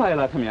နေကောင်းပါရဲ့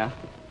လားခင်ဗျာ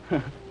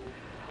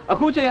အ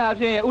ခုချိန်အ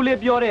ဖြစ်ဦးလေး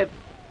ပြောတဲ့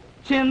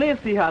ရှင်လေး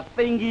စီဟာ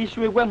သိင်ကြီး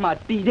ရွှေခွက်မှာ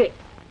တီတဲ့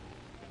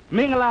မ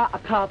င်္ဂလာအ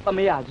ခါသမ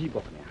ယကြီး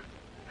ပေါ့ခင်ဗျာ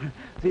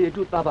ဇေယျ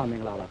တုသဗ္ဗမ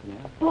င်္ဂလာပါခင်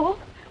ဗျာဘိုး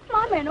မ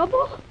မယ်နော်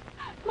ဘိုး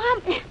မ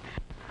မယ်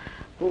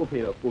ကို့ဖေ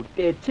တော့ကို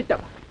တဲချစ်တတ်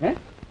ပါဟမ်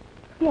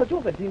တော့ကျု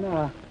ပ်ကဒီမှာ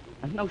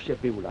အနှောက်ယှက်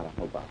ပေးလို့လာတာမ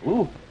ဟုတ်ပါ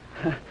ဘူး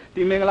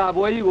ဒီမင်္ဂလာ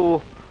ပွဲကြီးကို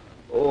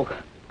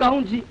ကော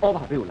င်းကြီးဩ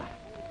ဘာပေးလို့လာ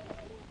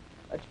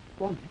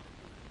ကောင်း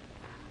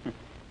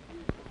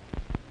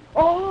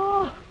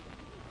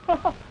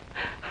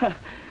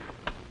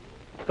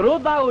သူ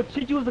တို့သားကို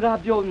ချီကျူးစကား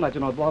ပြောပြီးမှကျွ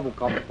န်တော်သွားဖို့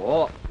ကောင်း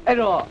ပေါ့အဲ့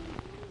တော့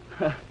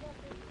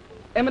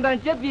အမတန်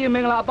ကြက်ပြေမ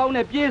င်္ဂလာအပေါင်း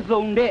နဲ့ပြည့်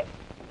စုံတဲ့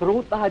သူ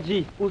တို့သား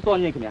ကြီးဦးစော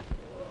ညိတ်ခင်ဗျာ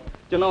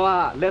ကျွန်တော်က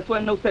လက်ဆွဲ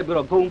နှုတ်ဆက်ပြီး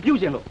တော့ဂုံပြုတ်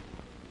ခြင်းလို့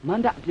မ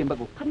န္တအပြင်ဘက်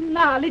ကိုခဏ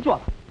လေးကြွပါ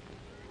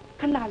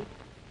ခဏလေး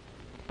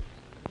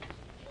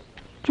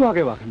抓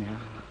给吧，看呀！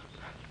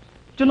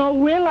就那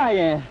未来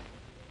耶，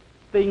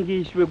登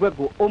记学不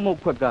过，欧盟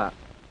国家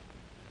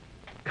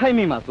开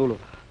明嘛走了。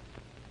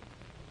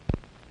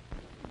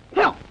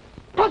跳，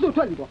快速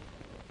穿过。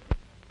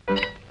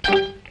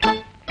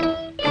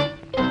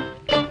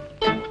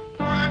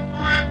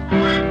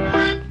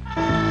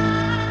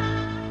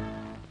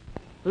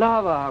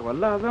拉吧，我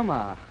拉什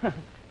么？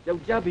要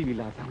加比比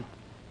拉什么？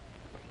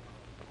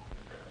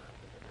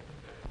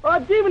我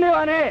记不得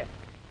完呢。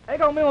ไอ้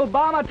ကောင်မင်းကို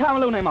ဘာမှထားမ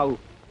လုပ်နိုင်ပါဘူး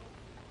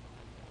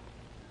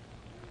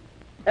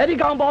အဲ့ဒီ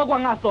ကောင်ဘောကွာ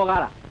ငါစော်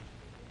ကားတာ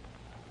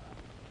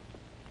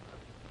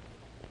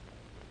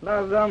လာ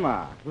စမ်းမ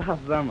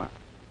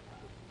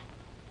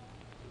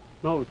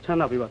တော့ချမ်း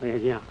သာပြီပါတငယ်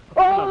ချင်း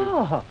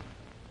အော်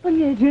တင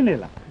ယ်ချင်းလေ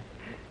လား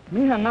မ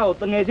င်းကငါ့ကို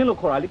တငယ်ချင်းလို့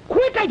ခေါ်တာလေ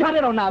ခွေးကြိုက်ထား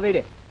တဲ့တော့နာပေးတ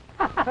ယ်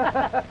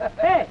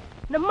ဟေး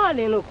နှမလ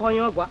င်းလို့ခေါ်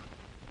ရောကွာ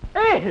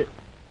အေး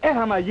အဲ့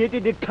ဟာမှရေတ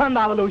စ်တစ်ခမ်း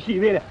သားလို့ရှိ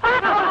သေးတယ်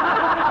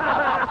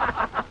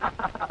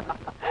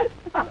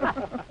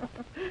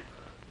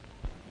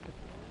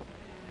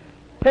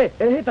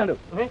ဟေးတန်တို့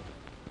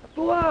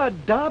သူက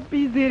ဓာ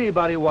ပီးသေးတွေ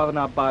ဘာတွေဝါသ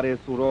နာပါတယ်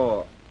ဆိုတော့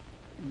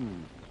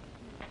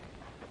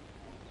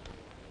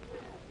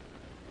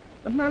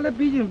အမှန်လည်း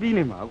ပြီးချင်းပြီး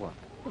နေမှာကွာ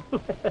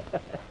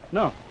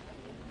နော်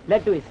လ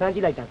က်တွေ့စမ်းကြ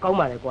ည့်လိုက်တာကောင်း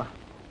ပါလေကွာ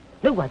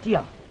လောက်ပါကြည့်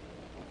အောင်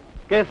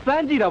ကဲစ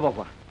မ်းကြည့်တော့ပေါ့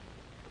ကွာ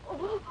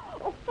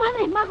မ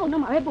နဲ့မကောင်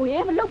တော့မှာပဲပို့ရဲ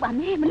မလောက်ပါ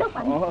နဲ့ဩတ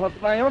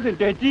န်ရောစင်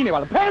တဲကြီးနေပါ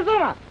လားဖဲစ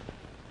မ်းပါ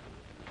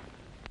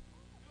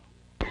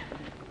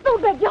သူ့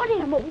အတွက်ပြောနေ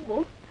တာမဟုတ်ဘူး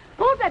ဘို့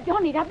အတွက်ပြော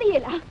နေတာသိရ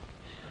လား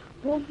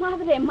ဘို့မှား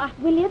တဲ့မှာ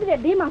ဝင်လေးတဲ့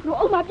ဒေးမှာဆို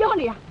အုံမပြော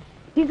နေတာ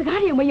ဒီစကား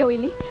တွေမယုံရ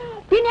င်လေ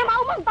ဒီနေမှာ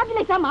အုံမတပ်ပြ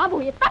လိုက်စမ်းပါ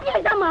ဘို့ရေတပ်ပြ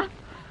လိုက်စမ်းပါ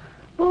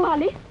ဘို့ဟာ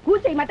လေခု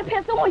ချိန်မှာတစ်ဖ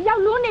က်ဆုံးကိုရော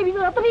က်လွန်းနေပြီ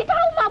ဆိုတော့တတိထော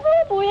က်မှာ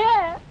ဘို့ရဲ့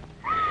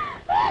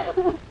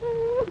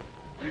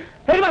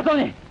ဟဲ့ဒီမှာဆုံး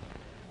နေ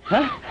ဟ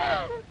မ်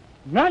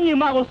ငါညီ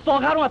မကို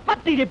စော်ကားတော့တတ်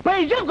တီတွေဘ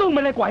ယ်ရောက်ကုန်မ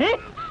လဲကွာဟင်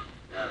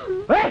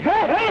ဟေး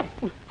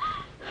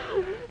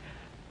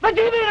တ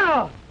တိမင်း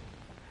တော့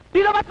ဒီ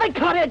တော့မသိ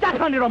ခါတဲ့အကြ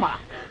ခံနေတော့မှာ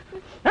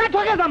ထွ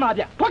က်ခဲ့စမ်းပါ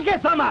ဗျထွက်ခဲ့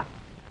စမ်းပါ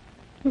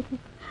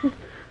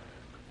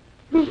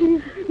你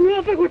要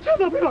这给我吃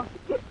到没了？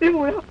你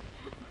我呀，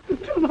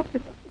吃到没了？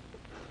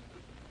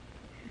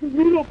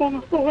你老帮我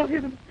送我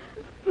给他们，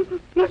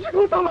那是给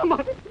我当妈妈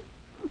的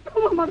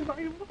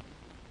玩意吗？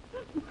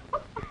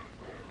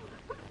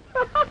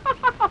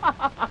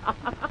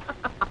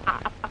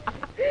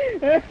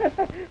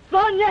少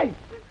年，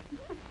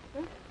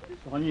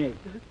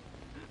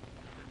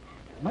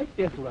没得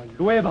说了，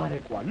乱吧的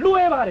瓜，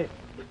乱吧的。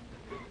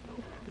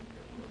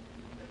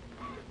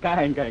该，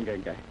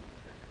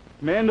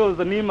မင်းတို့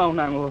ဇနီးမောင်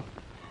နှံကို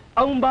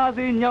အောင်ပါ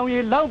စေညောင်ရ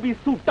ည်လောက်ပြီး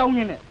ဆူတောင်းရ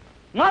င်းနဲ့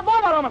ငါ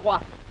သွားပါတော့မှာကွာ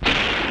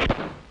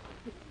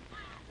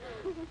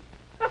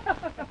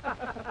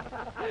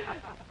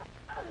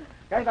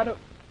ကဲတာ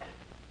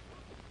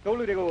တို့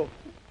လူတွေကို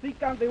စီ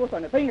ကံသေးဖို့ဆို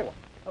နေသိနေကွာ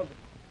ဟုတ်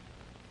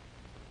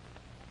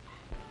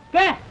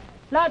ကဲ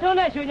လာထုံး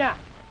တဲ့ရွှေညာ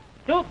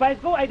တို့ဘိုက်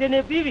ကိုအိုက်တယ်နေ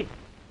ပြီးပြီ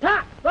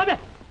ထားသွားမယ်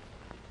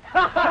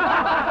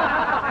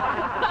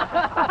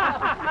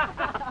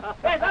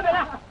ကဲသွားမယ်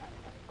လား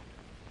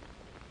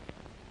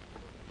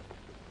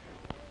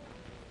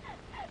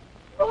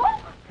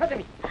看这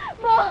里，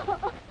妈，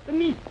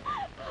你。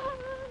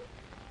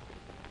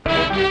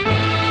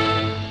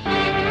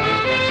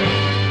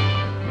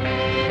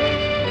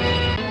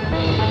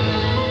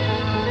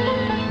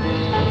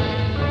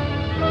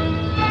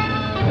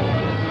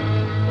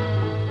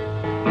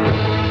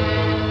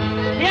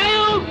加油！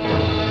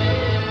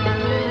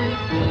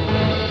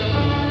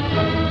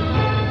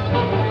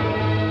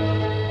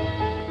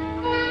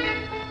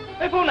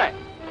哎，凤奶，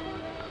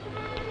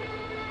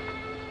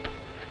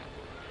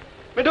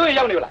没东西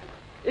要你了。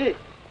အေး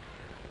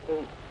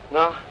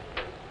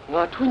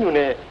ငါထွညွန်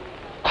နေ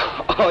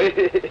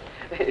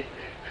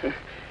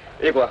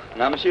အေးကွာ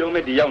ငါမရှိတော့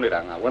မဲ့ဒီရောက်နေတာ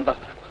ငါဝန်သား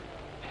တာ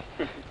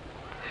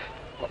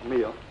ကွာအမေ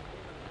ရော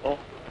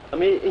အ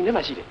မေအိမ်ထဲ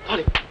မှာရှိတယ်သွား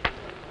လေ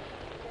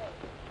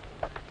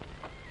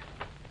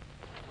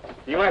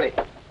ဒီမလေး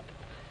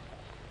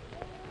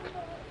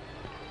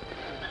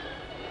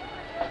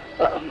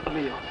အ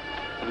မေရော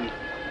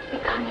ဒီ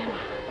ခါနေမှာ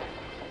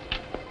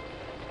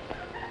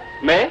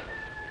မဲ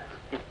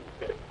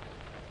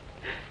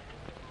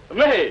အ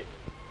မေ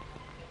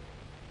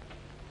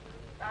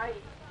တိုင်း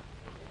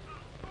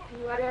ဒီ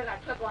ဝရဲလာ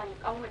ချက်သွားရင်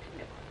ကောင်းမှထင်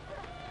တယ်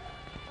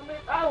အမေ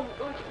တောင်းမ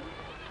လို့ချင်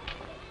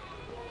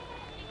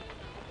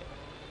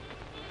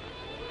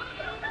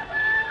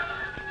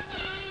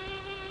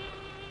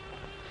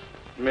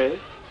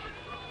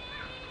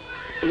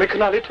မေခ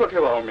ဏလေးထွက်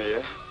ခဲ့ပါအောင်မေ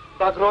ရဲ့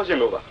တာကြောရှင်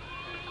လို့ပါ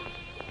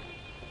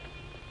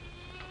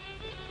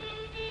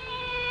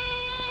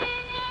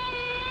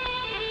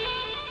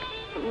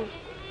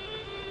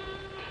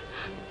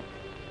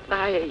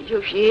သားရဲ့ရု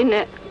ပ်ရည်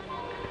နဲ့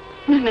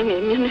မျက်နှာင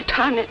ယ်မျက်နှာ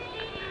ထားနဲ့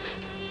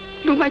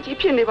လူမကြီး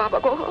ဖြစ်နေပါ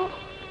ကော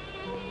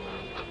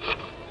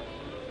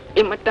အ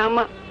မတမ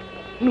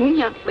နူး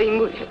ညံ့သိမ်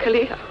မှုရဲ့က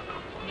လေးဟာ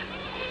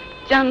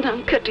ကြမ်းတ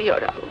မ်းခက်တရ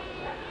တာ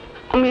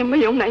အမေမ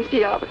ယုံနိုင်စ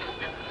ရာပဲ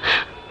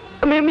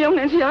အမေမယုံ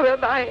နိုင်စရာပဲ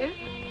သားရဲ့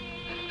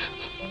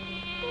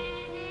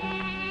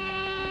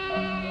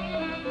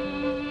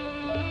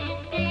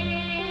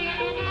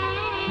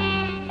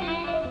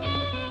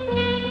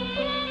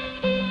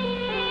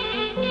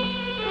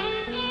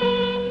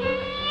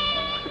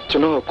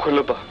ကျွန်တော်ခွင့်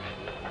လွှတ်ပါ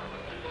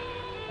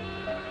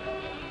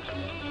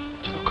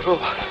ကျွန်တော်ကြောက်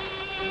ပါတ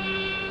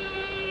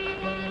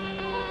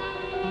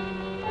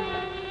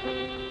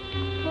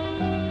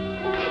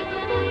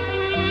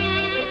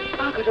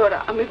ယ်တော့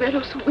အမေပဲ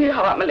လို့ဆူပေးရ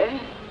ပါမလဲ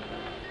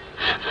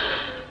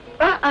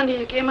အန်ဒီ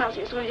ရဲ့ကင်းမ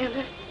စီဆိုရင်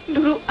လေလူ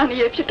တို့အန်ဒီ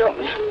ရဲ့ဖြစ်တော့မ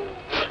ယ်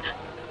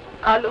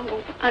အားလုံး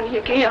အန်ဒီ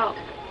ရဲ့ကင်းရအောင်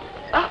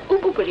ဥ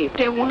ပပရိ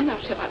တေဝန်းလာ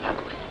ဖြစ်ပါလား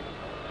ကွယ်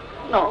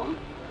နော်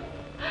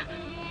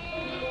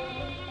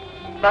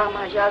ဘာ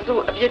မှရာဇဝ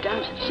အပြစ်ဒဏ်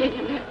ရှိ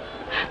နေတယ်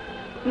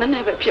နည်းန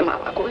ည်းပဲဖြစ်မှာ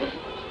ပါကွယ်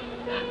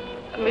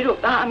အမေတို့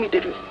သားအမိတွေ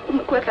မ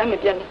ကွက်တိုင်းမ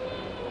ပြတ်နဲ့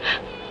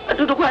အ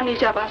တူတူကနေ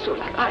ကြပါဆို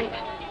လားအားရ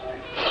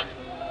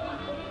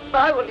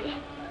ပါကိုလေ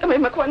အမေ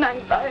မခွန်းနိုင်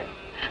ပါရဲ့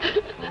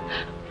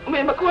အမေ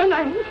မခွန်း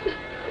နိုင်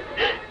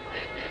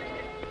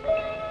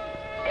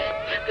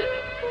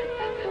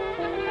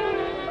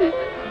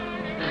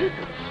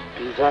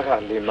ဒီစားက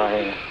လေးမို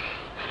င်း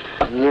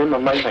အမြင်မ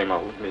မိုက်နိုင်ပါ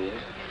ဘူးမေ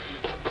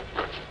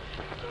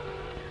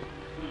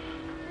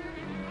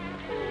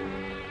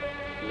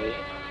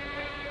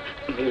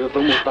မေတို့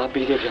တော့မသား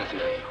ပေးခဲ့ကြစီ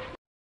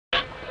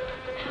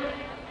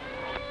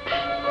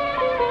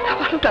ဒါ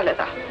ဘာလို့တလဲ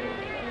ဒါ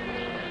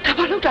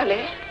ဘာလို့တလဲ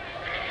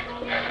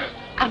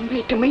အမေ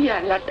တမရ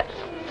လာတဲ့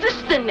စစ်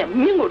စနဲ့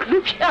မင်းကိုလူ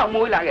ဖြောင်း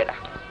မွေးလာခဲ့တာ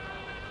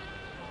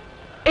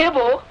အေးဘ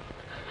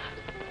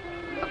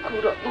အခု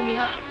တော့သူ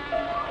များ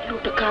လူ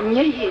တကာမျ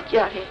က်ရည်ကြ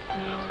တယ်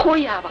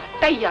ခိုးရပါ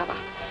တိုက်ရပါ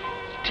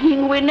ဒီ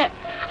ငွေနဲ့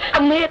အ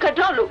မေက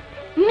တော့လို့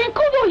နင်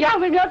ကိုဖို့ရ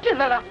မယ်များတင်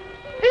လား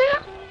အေး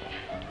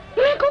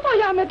နင်ကိုဖို့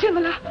ရမယ်တင်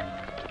လား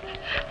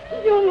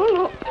ယုံ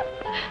လို့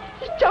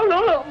ကြောက်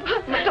လို့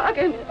မထား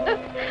ခဲ့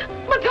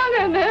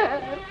နဲ့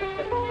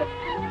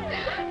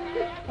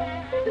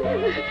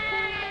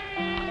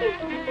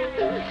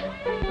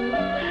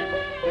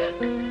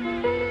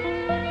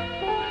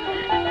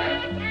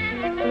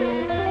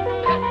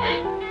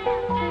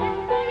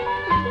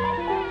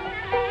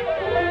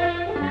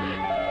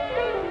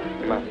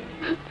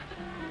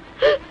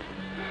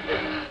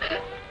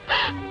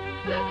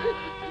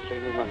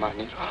妈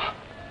你说。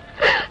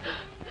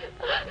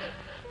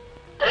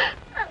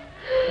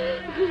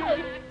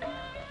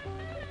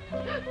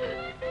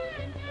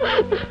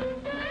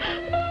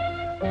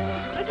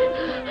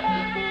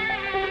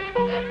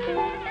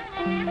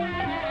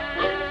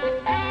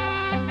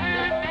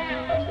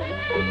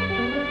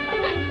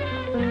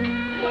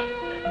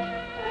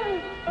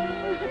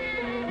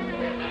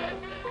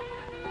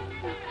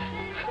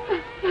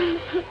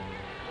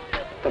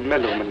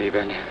မဲ့လို့မနေ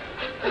ပဲနဲ့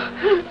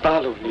တား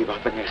လို့နေပါ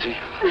တကယ်ချင်း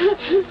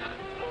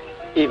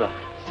အေးပါ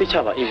စိတ်ချ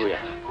ပါအေးကိုရ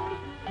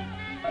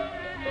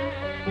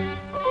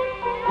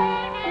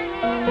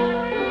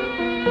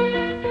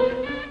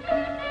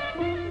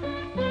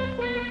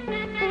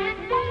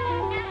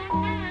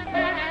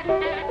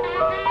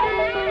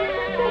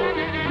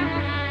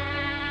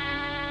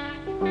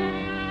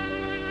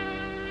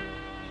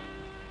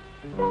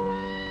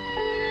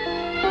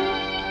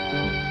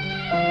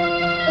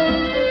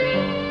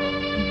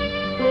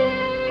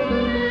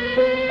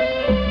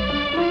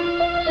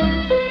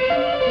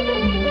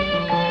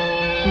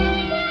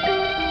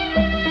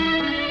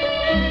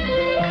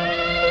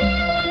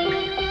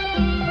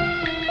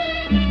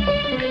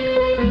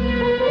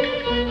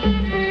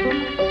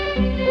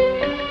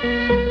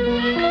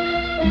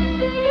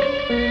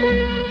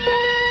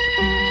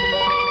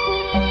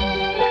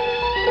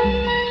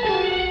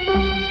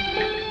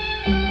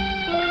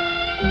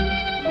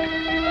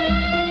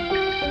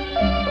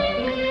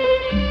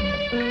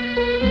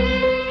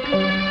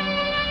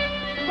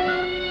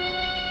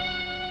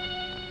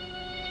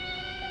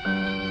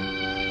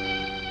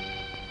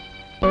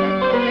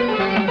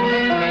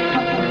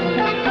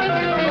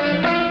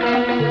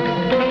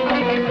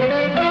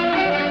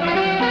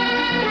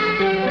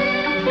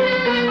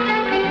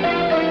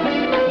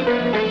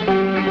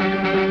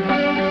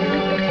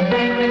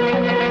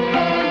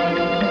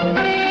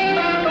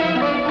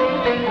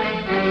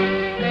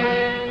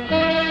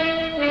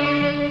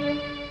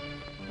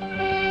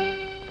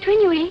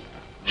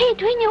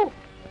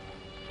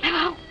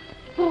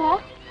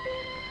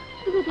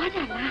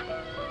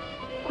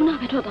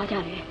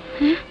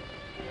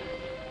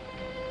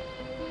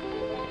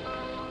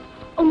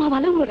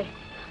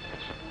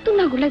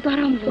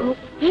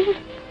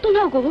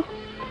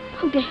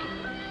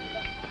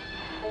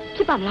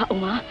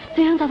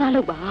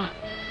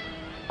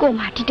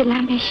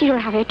ရှိ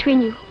တော့တာပဲထွေး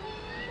ညူ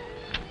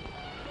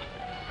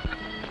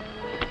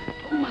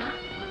ဥမာ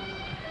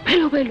ဘ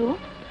ယ်လို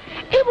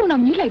အေးဘုံ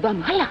တော့မြည်လိုက်ပါ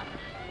မလား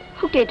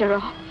ဟုတ်တယ်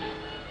တော်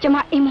ကျမ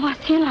အိမ်မော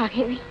ဆင်းလာ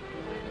ခဲ့ပြီ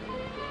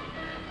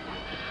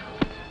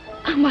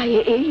အမ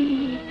ရဲ့အေး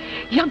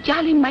ယော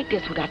က်ျားလေးမိုက်တ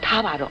ယ်ဆိုတာ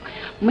ထားပါတော့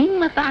မိန်း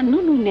မသားနု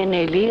နယ်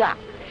လေးက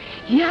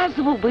ရာဇ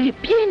ဝတ်ဘေး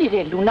ပြင်းနေ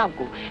တဲ့လူနောက်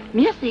ကို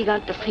မျက်စိက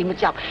တစိမ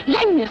ကြောက်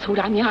လိုက်နေဆို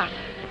တာများ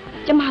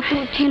ကျမ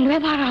သူ့ထင်လွဲ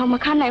သွားတာမ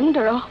ခံနိုင်ဘူး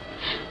တော်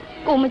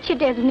ကိုမချစ်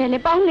တဲ့သူနဲ့လ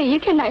ည်းပေါင်းနေရ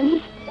ခဲ့နိုင်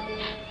ဘူး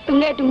သူ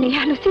နဲ့တူနေရ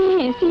လို့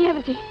စီးရ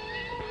ပါစေ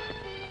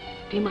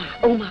ဒီမှာ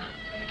အုံးမ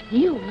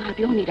ညီကိုငါ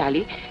ပြောနေတာ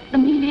လေသ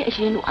မီးလေးအရ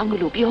င်လိုအောင်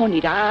လို့ပြောနေ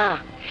တာ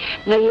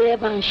ငရဲ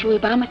ပန်းရွှေ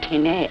ပန်းမထ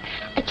င်နဲ့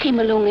အချိန်မ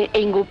လုံးငယ်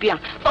အိမ်ကိုပြန်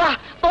သွား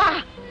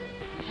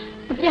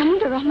မပြန်ဘူး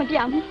တော့မပြ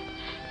န်ဘူး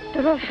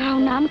တော့စကား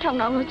နားမထောင်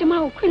တော့ကျမ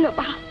ကိုခွင့်လွတ်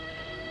ပါ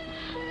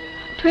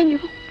ထွေးညူ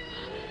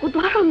ကို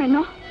သွားတော့မယ်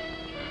နော်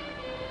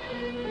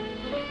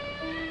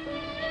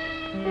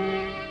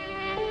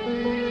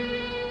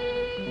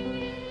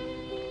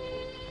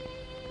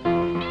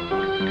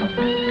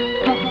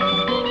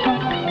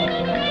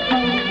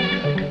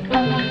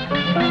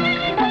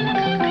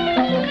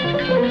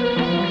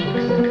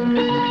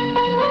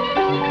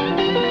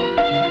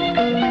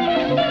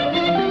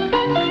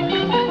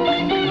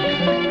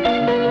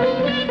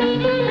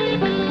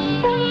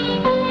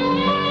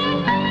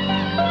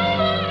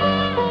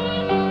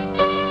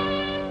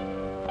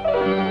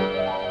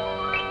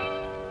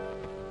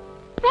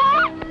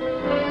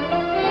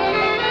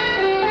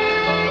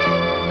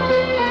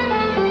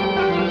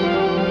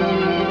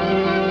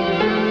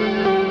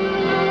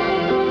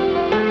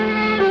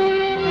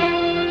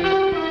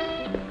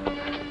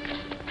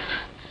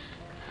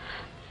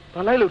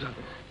လိုက်လို့ထား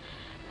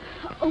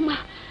အုံမ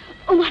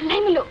လို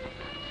က်မလို့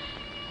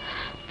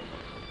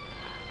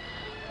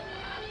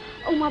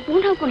အုံမဘု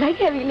န်းတော်ကိုလိုက်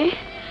ခဲ့ပြီလေ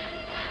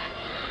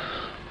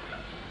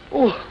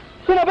အိုး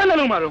ခုမှပဲလည်း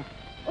လုံးမှာတော့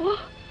အိုး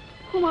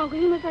ခုမှက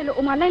လေးမဆိုင်လို့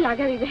အုံမလိုက်လာ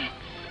ခဲ့ပြီပဲ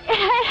အဲ့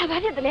ဒါဘာ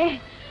ဖြစ်တယ်လဲ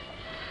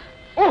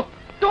အိုး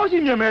တောရှိ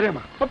မြင်မဲထဲ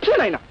မှာမဖြစ်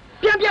နိုင်လား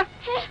ပြန်ဟဲ့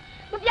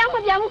မပြောင်း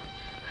ဘူး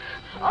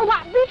အုံမ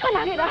ပြီးထွက်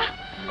လာခဲ့တာ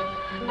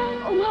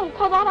အုံမကို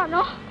ခေါ်သွားပါ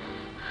နော်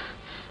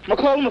မ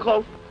ခေါ်ဘူး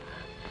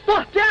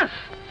သွားပြန်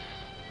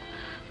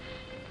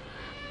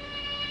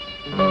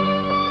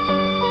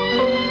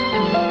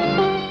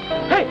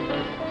ဟေး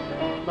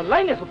မလို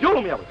က်နဲ့ဆိုပြော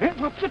လို့မရဘူးဟင်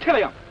ငါပြစ်ထည့်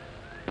လိုက်အောင်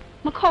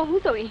မခေါ်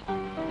ဘူးဆိုရင်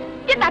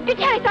ပြစ်တာပြစ်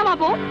ထည့်လိုက်စမ်းပါ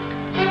ဘို့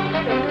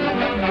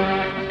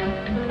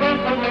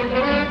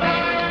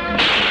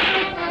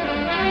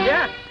ပြ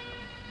န်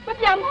မ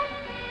ပြောင်းဘူး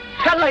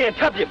ထပ်လိုက်ရင်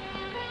ထပ်ပြစ်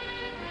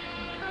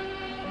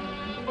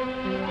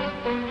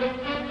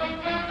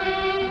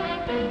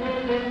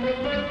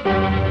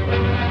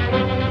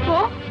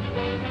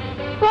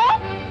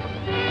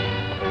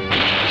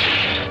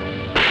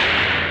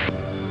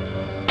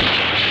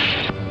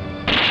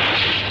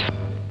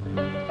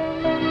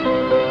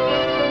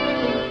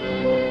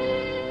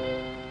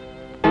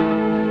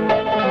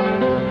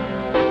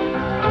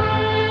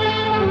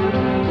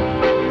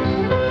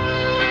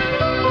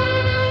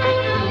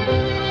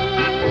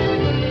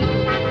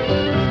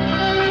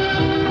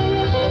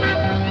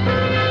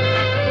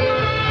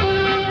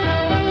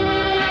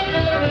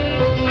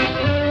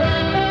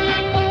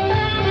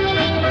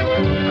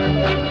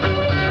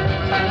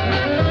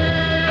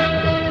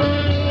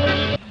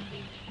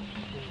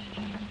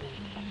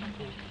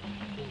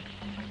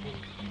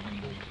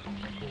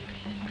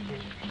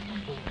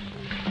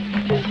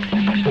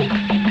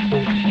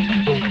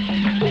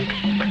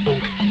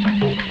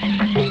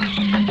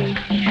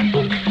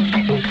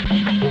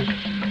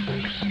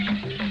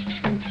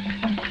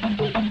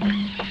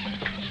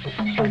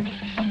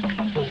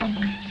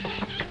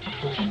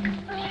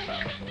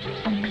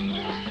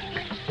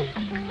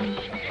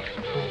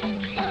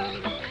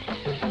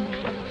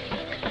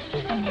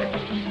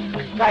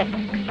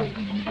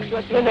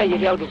真的也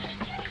了住，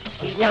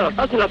你让我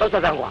到处都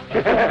是脏话。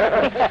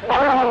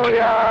好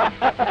呀！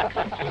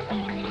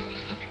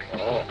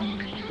哦，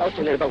到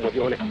现在到我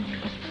表呢，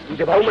你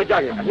这把我们家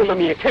人，你们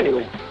没看见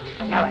过？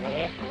哪位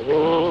嘞？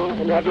哦，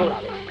我们表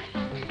哪里？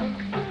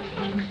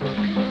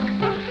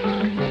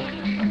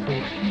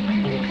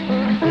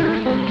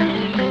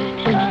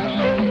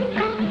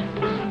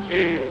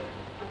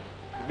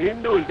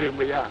您都怎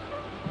么样？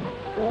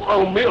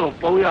我没有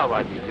包呀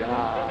吧，你家。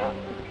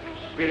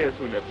别人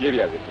说的别的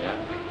呀。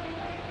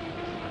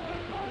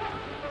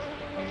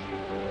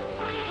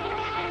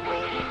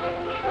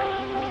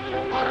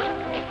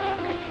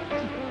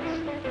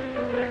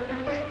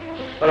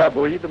好了，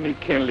不，你都没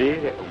看累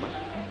的，我们。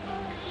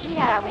你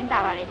呀，问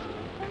大话嘞。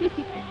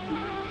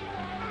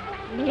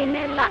你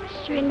那拉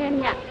水那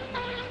面，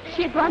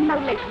谁管那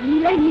嘞？你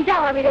来你家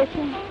话没得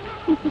钱。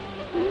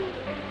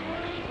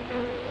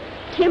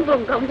天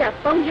崩工价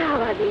崩下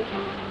吧的，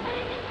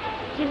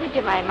其实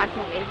这买嘛可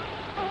以。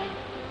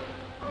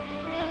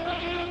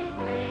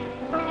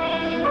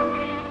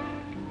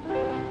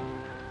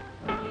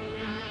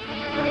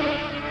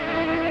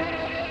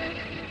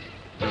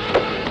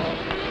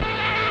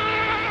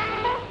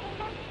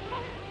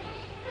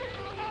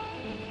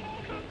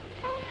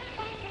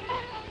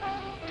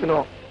ကျွန်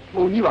တော်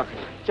ပုံကြီးပါခင်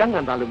ဗျကျန်းက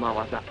န်သားလူမှာ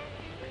ပါစ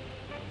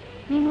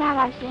မင်္ဂလာ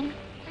ပါရှင်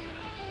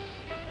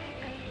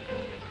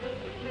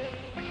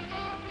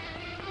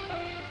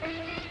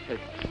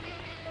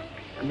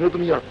အမျိုးသ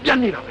မီးကပြန်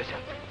နေတာပဲဆရာ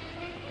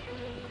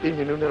အင်းမြ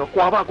င်လို့တော့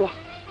ကွာပါကွာ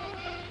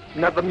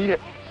နတ်သမီးနဲ့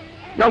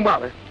ရောက်ပါ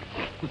ပဲ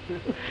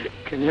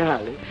ခင်ဗျာ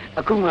လေ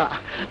အခုမှ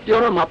ပြော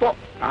တော့မှာပေါ့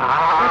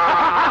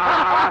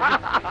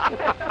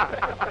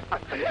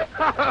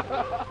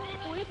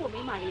ကိုလေးပုံမ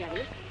င်းမာလေးရတ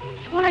ယ်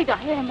ချောလိုက်တာ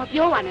ဟဲ့မ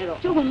ပြောပါနဲ့တော့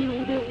ကျုပ်ကမြင်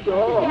ဦးသေးဘူး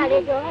တော့ရလေ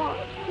တော့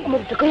မ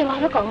တကယ်ပါ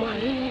တော့ကောင်းပါ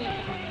လေ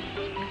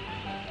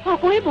ဟော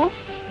ကိုလေးပုံ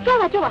ကြောက်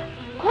ပါ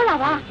ခေါ်လာ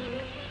ပါ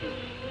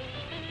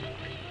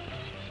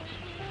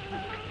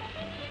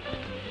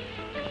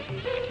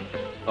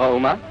哦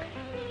妈，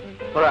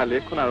后来你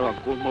可能说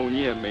过某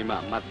年没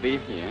嘛对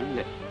片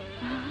嘞。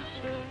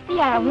ဒီ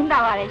ရဝင်တာ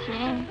ပါလေရှ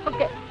င်ဟုတ်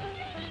ကဲ့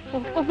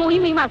ကိုမိုး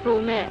ကြီးမိမဆို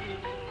မဲ့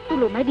သူ့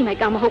လိုမိုက်ဒီမိုက်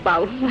ကမဟုတ်ပါ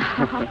ဘူး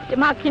ကျ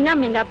မခင်ဗျ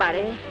မင်းတတ်ပါတ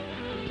ယ်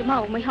ကျမ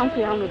ကိုမိဟောင်း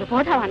ဖေအောင်လို့သ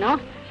ဘောထားပါနော်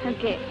ဟုတ်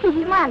ကဲ့ကျ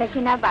မလည်းခ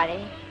င်တတ်ပါတ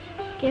ယ်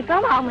ကဲ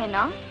သွားပါအောင်မယ်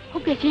နော်ဟု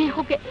တ်ကဲ့ရှင်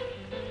ဟုတ်ကဲ့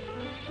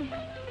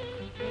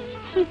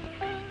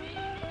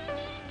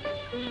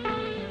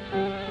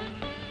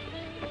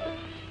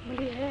မ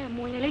လေးဟဲ့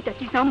မွေးလေးတ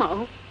ကြည့်ဆောင်မအော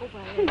င်ဟုတ်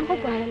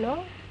ပါရဲ့လို့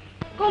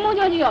ကိုမိုး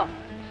ကျော်ကြီးရော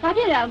ဘာ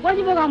ဖြစ်လဲကို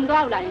ကြီးဘက်ကမ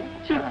သွားဘူးလား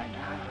ရှင်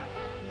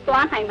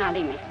သွားနိုင်ပါ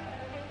လိမ့်မယ်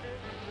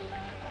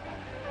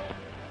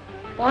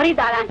ဘောရီ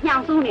တာကညှော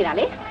င်ဆူးနေတာ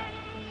လေ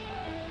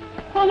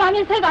ခေါ်မမ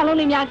င်းစိတ်ကလုံး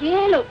လေးများကျ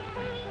င်းလို့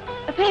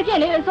အဖေဖြစ်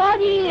လေအစော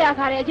ကြီးရ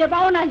ခါတဲ့အချက်ပေါ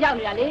င်းနဲ့ရောက်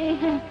နေတာလေ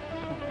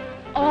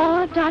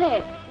အော်ဒါတဲ့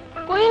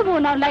ကိုရေးဘုံ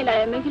တော့လိုက်လာ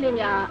တဲ့မင်းကလေး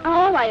များ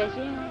အော်ပါရဲ့ရှ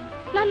င်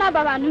လှလှ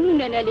ပါပါနုနု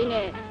နဲ့နဲ့လေး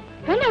နဲ့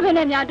ဘယ်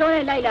နဲ့များတော့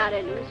နဲ့လိုက်လာတ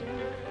ယ်လို့ရှင်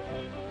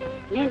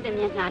နင်းသ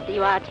မီးငါတီ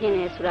ဝါထင်း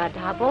နေဆိုတာ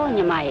ဒါပေါ့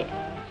ညီမရဲ့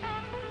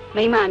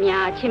မိမ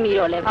များချစ်မိ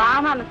တော့လဲဘာ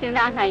မှမစင်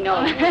စားနိုင်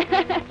တော့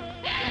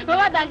ဘ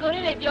ဝတန်ကို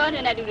လေးတွေပြောနေ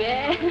တဲ့တူတ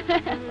ယ်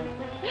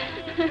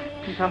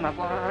ပြီးသားမှာ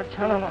ကွာချ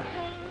မ်းသာမှာ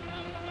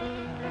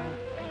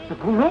တ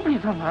ကူလုံးပြီး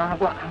သားမှာ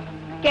ကွာ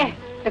ကဲ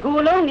တကူ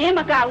လုံးနင်းမ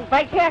ကဘူး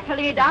ဘိုက်ခဲက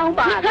လေးတောင်း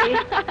ပါလေ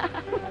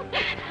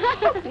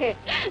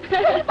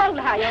ပေါက်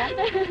လာရော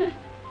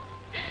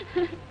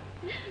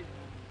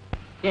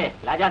ကဲ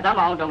လာကြသမ်းမ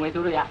အောင်တော်ငွေသူ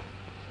တို့ရ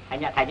ထို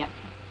င်ည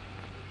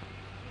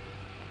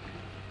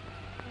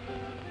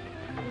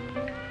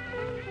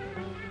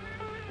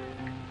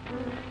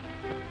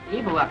ဒီ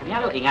ဘုရားခင်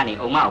ဗျားတို့အိမ်ကနေ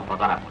အုံမကိုခေါ်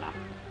သွားတာမဟုတ်လား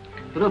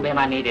သူတို့ဘယ်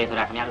မှာနေတယ်ဆို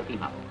တာခင်ဗျားတို့သိ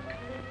မှာပေါ့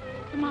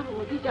ကျမ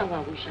တို့သိကြပါ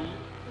ဘူးရှင်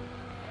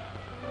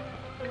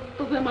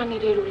သူဘယ်မှာနေ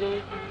တယ်လို့လဲ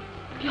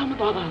ပြောမ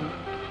သွားပါဘူး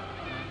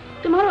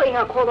ကျမတို့အိမ်က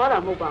ခေါ်သွားတာ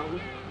မဟုတ်ပါဘူး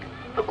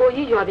အကို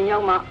ကြီးရွာတင်ရော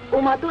က်မှ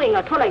အိုမသူ့အိမ်က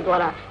ထွက်လိုက်သွား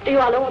တာတ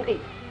ရွာလုံးအသိ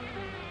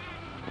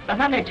တ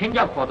နတ်နဲ့ချင်း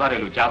ကြောက်ခေါ်သွားတယ်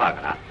လို့ကြားပါက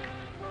လား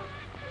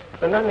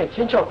တနတ်နဲ့ချ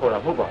င်းချောက်ခေါ်တာ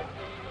မဟုတ်ပါဘူး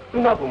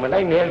သူ့နောက်ကိုမ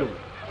လိုက်နဲ့လို့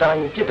တာ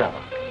ရင်ပြစ်တာ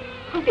ပါ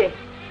ဟုတ်တယ်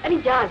အဲ့ဒီ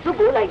ကြားကဇွတ်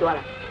ကိုလိုက်သွား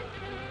တာ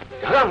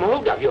ဒါကမဟု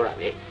တ်တာပြောတာ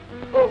လေ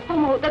ဟုတ်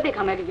မဟုတ်တက်တက်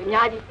ခံမဲ့လူကြီးအ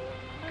များကြီး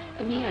သ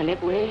မီးကလည်း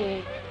ကိုယ်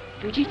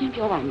လူကြီးချင်း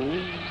ပြောပါမယ်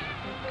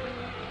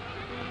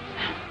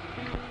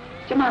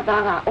ကျမ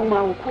သားကအုံမ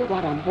ကိုခိုး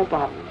သွားတာမဟုတ်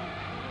ပါဘူး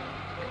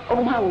အုံ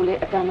မကိုလည်း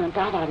အတန်တန်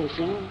တားပါတယ်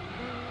ရှင်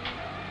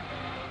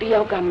တ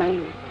ယောက်ကမိုင်း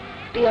လို့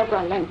တယောက်က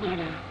လိုက်မှား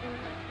တာ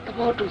သ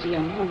ဘောတူစရာ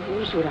မဟုတ်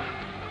ဘူးဆိုတာ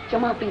ကျ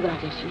မသိပါ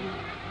တယ်ရှင်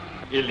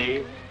အေးလေ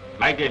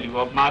မိုက်တဲ့လူ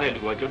ရောမှားတဲ့လူ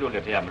ရောကျုပ်တို့လ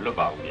က်ထက်ကမလွတ်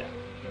ပါဘူးဗျာ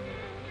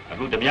အ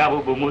ခုဓမြ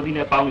ဘုံမိုးသီး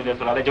နဲ့ပေါင်းနေတယ်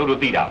ဆိုတာလည်းကျုပ်တို့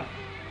သိတာ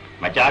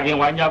မကြခင်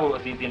ဝိုင်းကြဖို့အ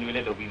စီအစဉ်တွေလ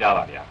ည်းလုပ်ပြီးသား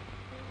ပါဗျာ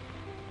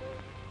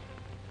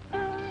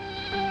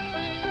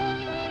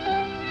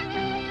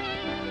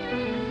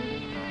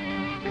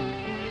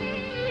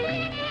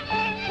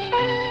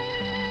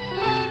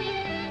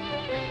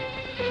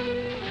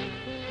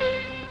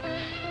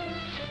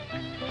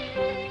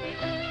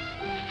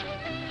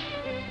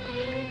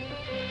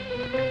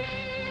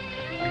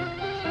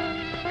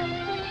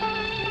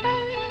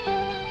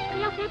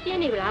ပြ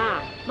င်းနေဗလား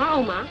မအော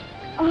င်ပါ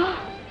အော်လာ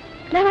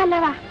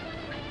ပါ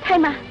ထို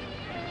င်ပါ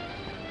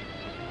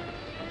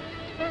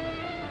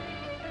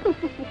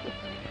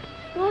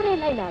တော့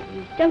လိုက်လာပြီ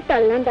ကြောက်တ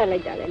က်လန်းတက်လို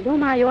က်တာလေလွန်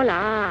မာရော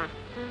လား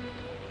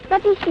တ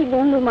တိရှိ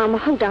လုံးလူမ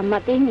ဟုတ်တာမ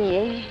သိမြ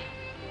င်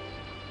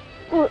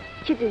ကို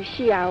ချစ်သူ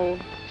ရှိရအောင်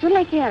ဇွတ်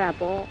လိုက်ခဲ့ရတာ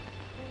ပေါ့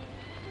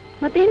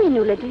မသိမြင်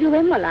လို့လေဒီလိုပဲ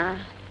မလား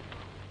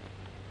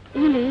အ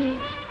င်းလေ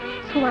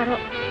ဆိုပါ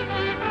တော့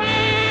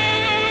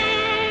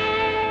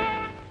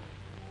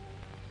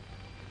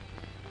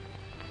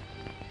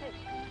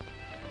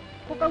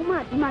ကောင်းမ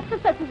ဒီမှာဆက်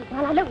ဆက်ဘာ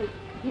လာလုပ်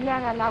ဒီ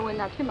လာဝင်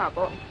တာဖြစ်မှာ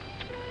ပေါ့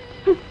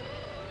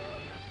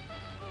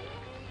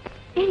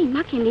အဲ့ဒီမ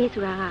ခင်လေး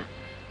ဆိုတာက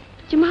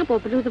ကျမပေါ်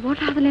ဘယ်လိုသဘော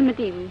ထားသလဲမ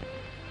သိဘူး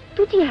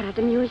သူကြည့်ရတာတ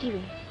စ်မျိုးရှိ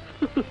ပဲ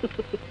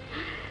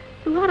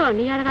သူကတော့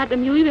နေရာတကာတ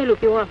စ်မျိုးကြီးပဲလို့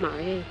ပြောရမှာ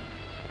ပဲ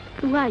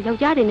သူကယော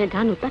က်ျားတွေနဲ့ဓာ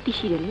တ်တို့တတ်သိ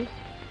ရှိတယ်လေ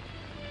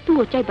သူ့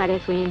ကိုကြိုက်ပါတ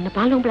ယ်ဆိုရင်နှပ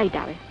န်းလုံးပလိုက်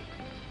တာပဲ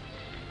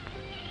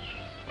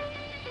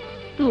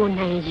သူ့ကို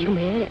နိုင်ယူမ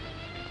ယ်တဲ့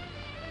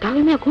ဒါ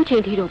ပေမဲ့ခုချိ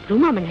န်ထိတော့ဘယ်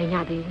လို့မှမနိုင်ကြ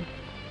သေးဘူး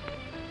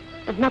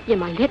အနှပ်ပြ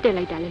မှာလက်တက်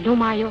လိုက်တာလေလုံ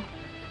မာရော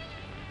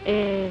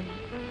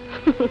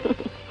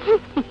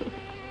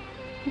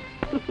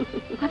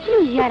ဘာဖြစ်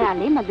လို့ရတာ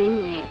လဲမသိ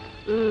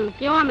ဘူး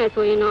ပြောရမယ်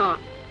ဆိုရင်တော့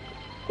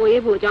ကို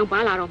ရေးဖို့အကြောင်းပါ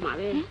လာတော့မှာ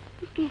ပဲ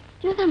ကဲ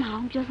ပြောစမ်းမအော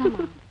င်ဟုတ်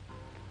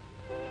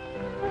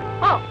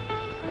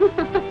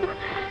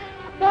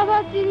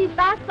တော့စီ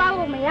သားစား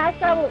ဖို့မရ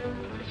စားဖို့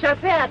ရှက်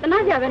ဖဲတာတနာ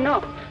ကြပဲ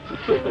နော်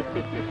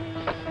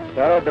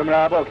ဒါတော့ဓမ္မ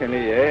ရာပေါ့ခင်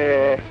လေးရဲ့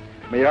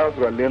မရောက်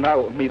ဆိုတော့လင်းသား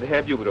ကိုအမိသဟဲ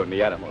ပြုတ်ပြီးတော့နေ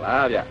ရတာမဟုတ်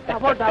လားဗျဒါ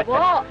ပေါ့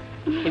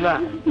ဒီမှာ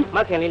မ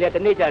ခင်လေးလည်းတ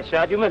နေ့ကျရှာ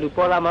ကျွေးမဲ့လူ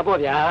ပေါ်လာမှာပေါ့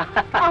ဗျာ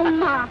အောင်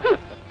မ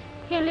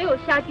ခင်လေးကို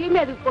ရှာကျွေး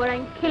မဲ့သူပေါ်တို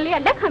င်းခင်လေးက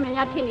လက်ခံမြ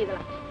ညာဖြစ်နေသ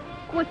လား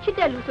ကိုချစ်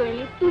တဲ့လူဆိုရင်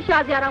လေသူရှာ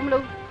ကြရတော့မ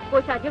လို့ကို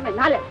ရှာကျွေးမဲ့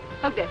နားလဲ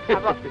ဟုတ်တယ်ဒါ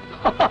ပေါ့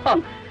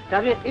ဒါ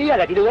ဖြင့်အေးရ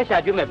တာဒီလိုပဲရှာ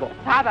ကျွေးမယ်ပေါ့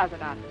သားပါစ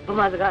ကားဗ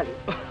မာစကားလေ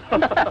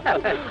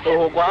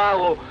ဟိုကွာ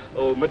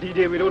ဟိုမတီး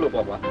တေမီလို့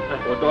ပေါ့ကွာ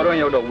ဟိုတော်တော်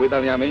ရောက်တော့ဝေတံ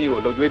မြမင်းကြီးကို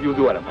လှုပ်ကျွေးပြူး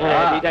စုရတာ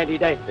ဒီတိုင်း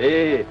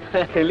အေး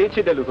ခင်လေးချ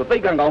စ်တယ်လို့ဆိုသိ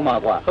တ်ကန်ကောင်းပါ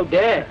ကွာဟုတ်တ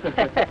ယ်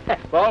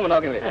ဘောမ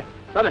နော်ခင်လေး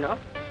သွားမယ်နော်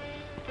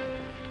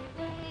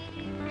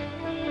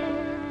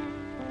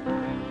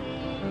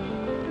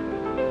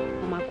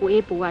ကို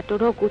အေးပူကတော်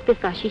တော်ကိုသစ္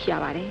စာရှိရှာ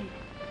ပါတယ်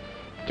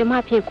ကျမ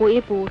ဖြင့်ကို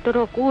အေးပူတော်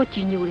တော်ကိုကြ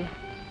ည်ညိုတယ်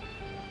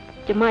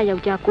ကျမယော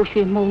က်ျားကို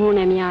ရွှေမုံလို့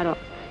နဲ့မရတော့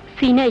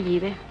စီနဲ့ရေ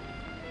ပဲ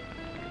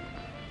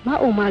မ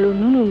အုံမလို့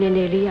နုနုနယ်န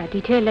ယ်လေးကဒီ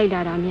ထဲလိုက်လာ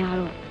တာများ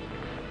တော့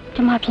ကျ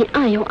မဖြင့်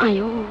အံ့ရော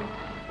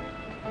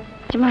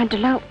ကျမဒီ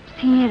လောက်ဆ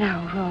င်းရဲတာ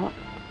ကိုတော့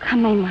ခံ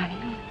နိုင်ပါတယ်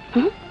ဟ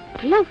မ်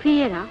ဒီလောက်ဆင်း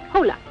ရဲတာဟု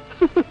တ်လား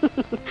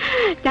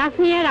ဒါဆ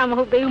င်းရဲတာမ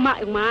ဟုတ်သေးဘူးမ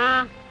အုံမ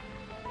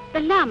တ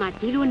လမှာ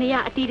ဒီလိုနေရ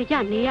အတီတကျ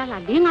နေရ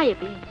လား၄-၅ရက်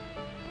ပဲ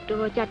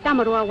တော်ကြတမ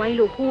တော်ဝိုင်း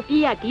လို့ဟို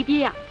ပြေးရဒီ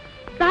ပြေးရ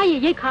စားရ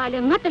ရိတ်ခါလဲ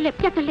ငတ်တလက်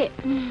ပြတ်တလက်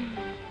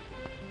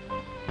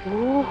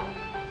ဟိုး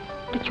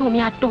တချို့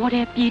များတော်တ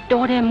ယ်ပြေး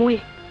တော်တယ်မွေး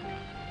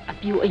အ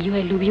ပြူအရွ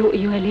ယ်လူပြိုအ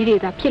ရွယ်လေးတွေ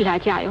သာဖြစ်လာ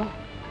ကြရော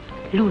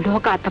လူလော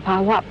ကတဘာ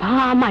ဝဘာ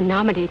မှ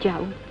နားမလဲကြ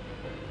ဘူး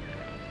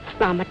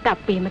စာမတတ်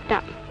ပေမတ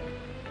တ်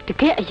တ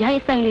ကယ်အရို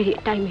က်ဆိုင်လေးတွေ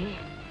အတိုင်းပဲ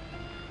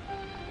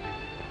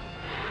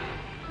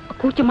အ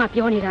ခုကျမ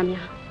ပြောနေတာ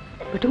များ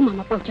ဘယ်သူမှမ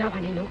ပေါက်ကြပါ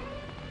နဲ့လို့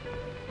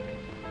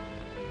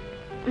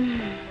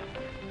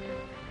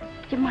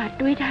ကျမ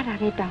တွေးထားတာ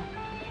တဲ့တောင်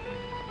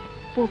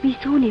ပို့ပြီး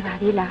ဆိုးနေပါ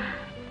သေးလား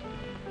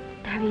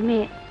ဒါပေ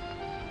မဲ့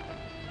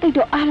တိတ်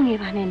တော့အားငယ်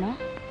ပါနဲ့နော်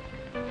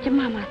ကျမ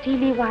မှစီး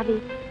လေးဝါး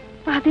လေး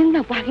ပါသိန်း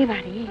တော့ပါခဲ့ပါ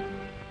လေ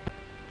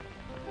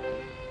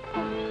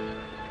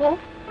ဟုတ်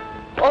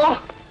အော်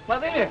မ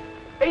သိနေ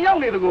အိမ်ရောက်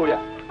နေတကူဗျ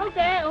ဟုတ်တ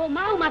ယ်ဟိုမ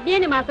အောင်မပြ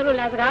င်းနေမှာဆိုလို့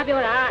လားစကားပြော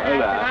တာအဲ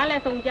စကားလ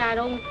ည်းစုံကြ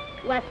တော့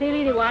ဟိုဆေး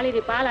လေးတွေဝါးလေး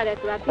တွေပါလာတယ်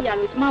ဆိုတာသိရ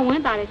လို့ကျမဝ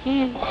မ်းသာတယ်ရှ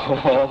င်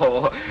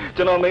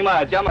ကျွန်တော်မိမ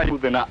အကြမ်းမှယူ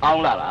တင်တာအော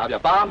င်းလာတာဗျ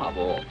ပါမှာ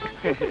ပေါ့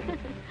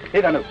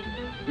ဟေးဒါလို့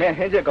မင်းဟ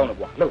င်းချက်ကောင်းတော့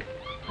ကွာလို့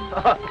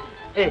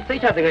အေးစိ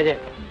တ်ချတကယ်ချင်း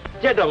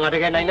ကြက်တော့ငါတ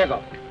ကယ်နိုင်တဲ့ကော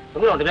င်ဘုံ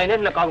တော့ဒီတိုင်းနဲ့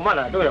နှစ်ကောင်မှ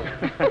လာတွေ့တော့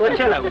ကို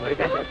ချက်လာဘူးကဲ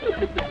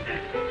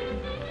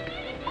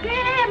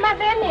မ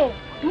သိနေ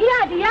ညီက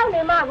ဒီရောက်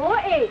နေမှာကို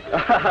အေး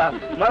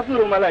မဆူ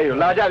လို့မလိုက်ရ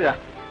လာကြဗျ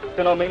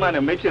ကျွန်တော်မိမ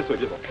နဲ့မိတ်ဖြစ်ဆို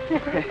ဖြစ်ပေါ့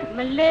မ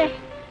လေး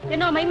ကျွန်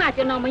တော်မိမနဲ့တ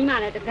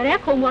ကယ်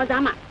ခုံပေါ်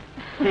သားမှာ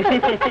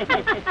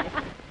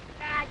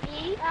ကာ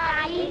ကြီး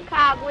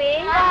ခါကွေး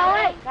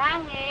ခါ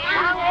ငယ်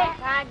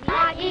ခါ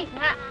ကြီး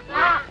ငါ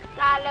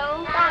ကာ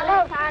လုံးခါ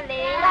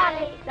လေ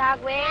ဇာ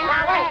ကွေး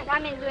ခါ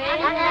မင်းသွေး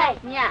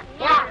ည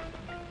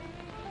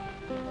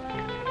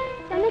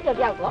တနေ့ကြောက်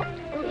ပြောက်တော့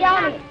ပြော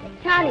င်းနေ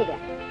ချားနေတယ်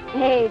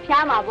ဟေး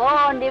ဖြားမှာ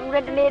ပေါ့နေ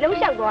ဘူးတနေ့လုံး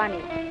လျှောက်သွားနေ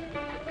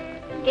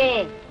ကဲ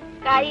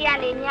ကာကြီးက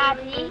နေညာ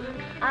ပြီ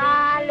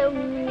အားလုံး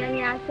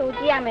ညာဆို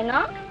ကြည့်ရမယ်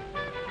နော်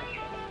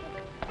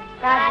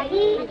ကာ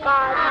ကြီးခါ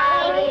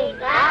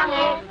င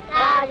ယ်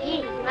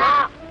ငါ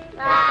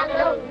ကာ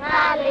လုံး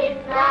ခါလေ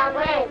ဇာ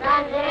ကွေးခါ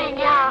မင်း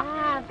ည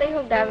သိ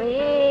ဟုတ်တာပဲ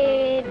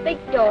သိ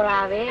ကြော်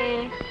တာပဲ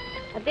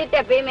အစ်တ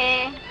က်ပေးမယ်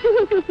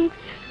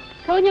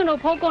ဖိုးညွန့်တို့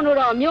ဖိုးကွန်းတို့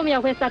တော့မြို့မြော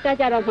က်ခွဲစားတတ်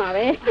ကြတော့မှာ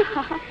ပဲ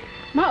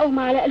မအုံမ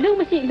လည်းအလုံး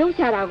မရှိလုံး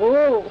ချတာကို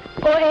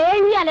ကို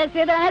အေးကြီးကလည်း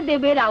စေတနာနဲ့တင်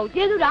ပေးတာကို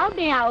ကျေးဇူးတော်တ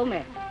င်ရအောင်မ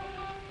ယ်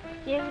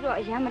ကျေးဇူးတော့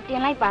အရင်မတင်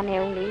လိုက်ပါနဲ့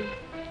ဦးလေ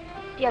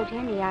တယောက်တ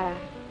ည်းနေရတာ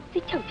စိ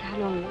တ်ချုပ်ချ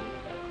လုံးလို့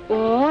ဩ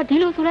ဒီ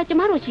လိုဆိုလဲကျ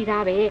မတို့ရှိ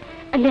သားပဲ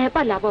အလဲပ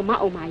တ်လာပေါ့မ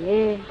အုံမ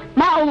ရဲ့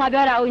မအုံမ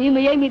ပြောတာဦးကြီးမ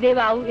ရိပ်မိသေး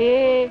ပါဘူး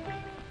အေး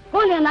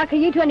ကိုလင်သားခ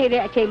ရီးထွက်နေ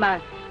တဲ့အချိန်မှာ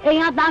အိမ်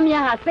ကသားမ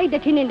ယားဟာစိတ်တ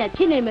ထင်းနဲ့ဖြ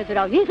စ်နေမယ်ဆို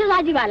တော့ရင်းစ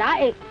စားကြည့်ပါလား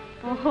အေး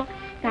ဟော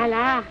ဒါ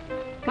လား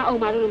မအုံ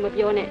မတို့မ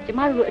ပြောနဲ့ကျမ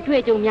တို့အတွေ့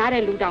အကြုံများ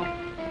တဲ့လူတောင်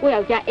ကို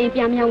ယောက်ျားအိမ်ပြ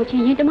န်မြောင်ချ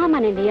င်းရင်တမမ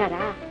နဲ့နေရ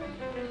တာ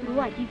သူက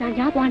ကြီးစား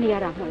ကြားသွားနေရ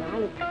တာမဟုတ်လား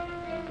လို့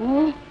ဟို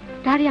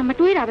ဒါတွေကမ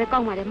တွေးတာပဲကော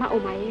က်ပါလေမအုံ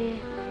မရဲ့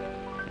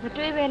မ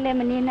တွေးပဲနဲ့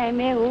မနေနိုင်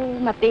မဲကို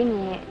မသိ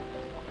နဲ့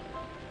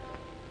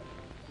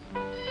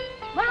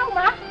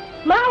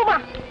မဟု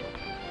တ်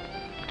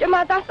ကျမ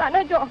သားစာ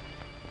နဲ့ကြော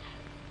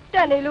တ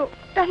က်နေလို့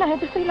တက်နိုင်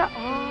တဲ့စိတ်လား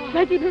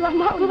လိုက်ကြည့်ပြပါ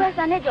မဟုတ်ဘူးပဲ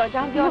စာနဲ့ကြောအ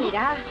ကြောင်းပြောနေ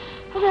တာ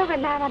ဟုတ်ကဲ့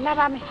လာ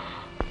ပါမယ်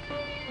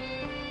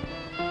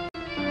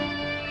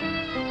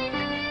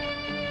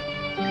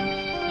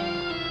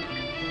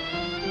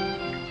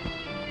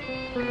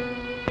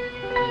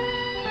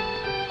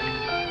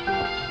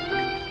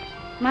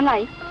မလို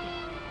က်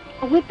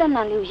အဝိတ္တ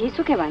နာလေးကိုရေး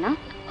ဆွခဲ့ပါနော်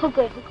ဟုတ်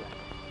ကဲ့ဒီက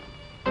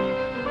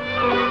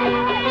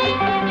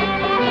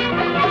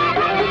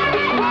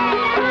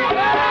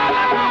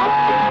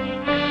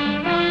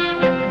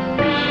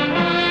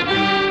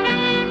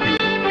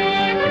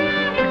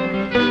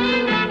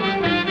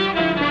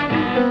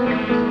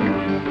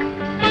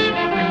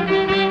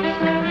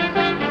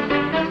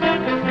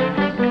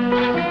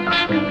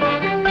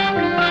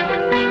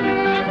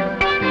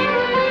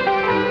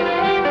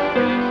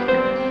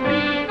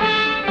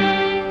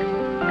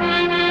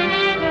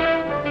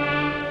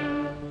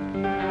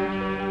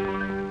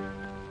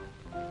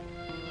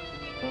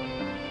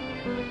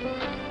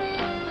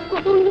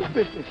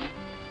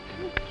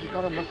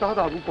တော့မစား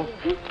တာဘူးပေါ့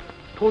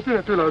ထိုးစင်း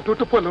နဲ့တွေ့လာတော့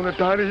တစ်ဖွဲ့လုံးနဲ့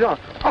ဓာတ်ရရ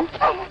ဟို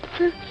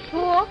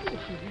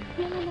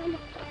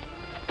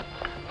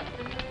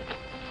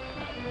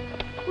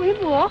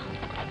婆。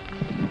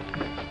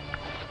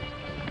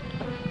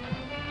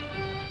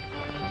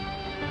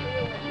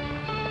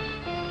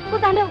我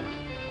打了，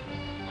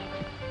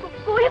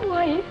我也不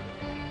会。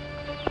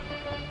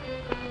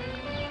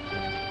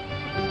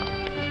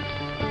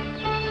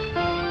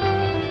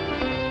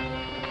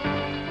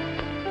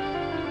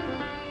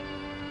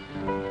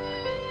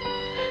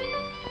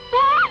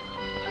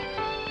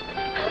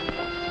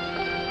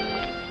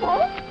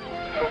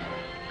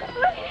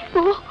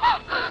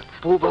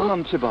不帮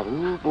忙ဖြစ်ပါ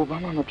ဘူး不帮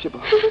忙မဖြစ်ပါ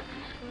ဘူး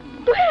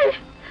对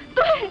对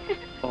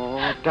ဩ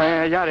တန်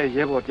ရရတဲ့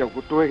ရဲဘော်တယောက်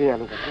ကိုတွဲခဲ့ရ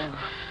လို့ပါကွာ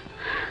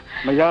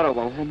မရတော့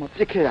ပါဘူးဟိုမှာ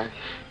ပြစ်ခဲ့ရတယ်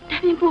大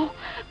明婆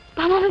爸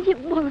妈们也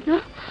不呢မ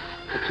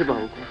ဖြစ်ပါ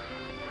ဘူးကွာ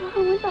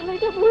我打来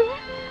就不了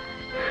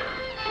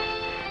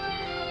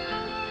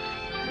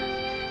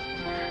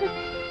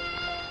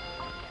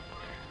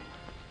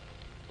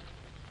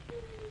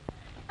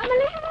阿妹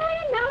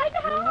拿来着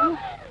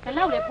ဘယ်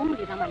လောက်လဲပုံး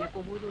နေသားမှလည်း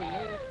ပုံမိုးလို့လေ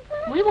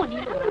မွေးဖို့နီး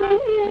လို့မိ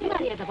မ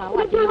ရဲ့တဘာဝ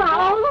ကျ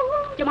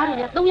မတို့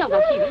က3ယောက်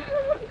တော့ရှိပြီ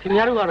ခင်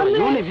ဗျားတို့ကတော့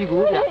ရုံးနေပြီ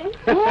ကိုဗျာ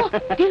ဟော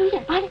ဒီလို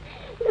ရဲ့ဗါလေ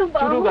သူ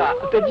တို့က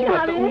အတက်ကြီးမှ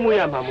တူးမွေး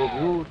ရမှာမဟုတ်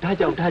ဘူးဒါ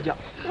ကြောင့်ဟ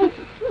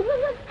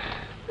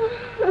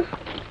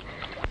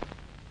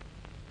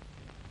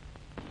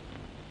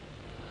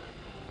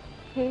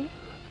င်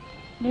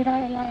နေသား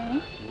ရလား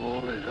ဟော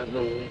လေက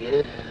တော့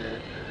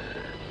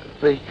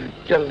စိတ်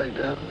ကြက်လိုက်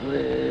တာ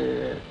ပဲ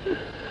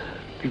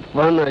ဒီပ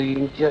န်းနာရ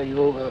င်ကြ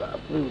ရောက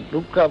ဒု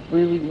က္ခ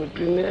ပေးပြီးမတ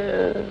င်နဲ့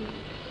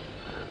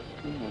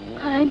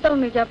ခိုင်းတော့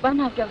နေကြပန်း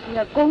နာပြောက်စီက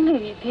ကုန်းနေ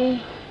ပြီဖေး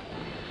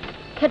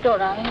ခက်တော့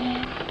တာပဲ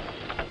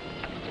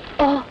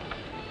အော်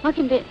မခ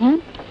င်တဲ့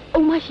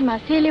အုံမရှိမှ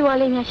ဆေးလေးဝါ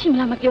လေးများရှိမ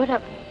လားမပြောတ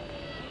တ်ဘူး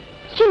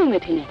ရှိလို့မ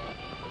ထင်နဲ့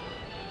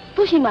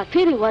သူ့ရှိမှ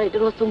ဆေးတွေဝါးတွေ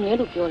တော်တော်စုံနေ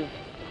လို့ပြောတယ်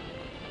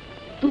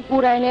သူကို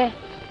ယ်တိုင်လဲ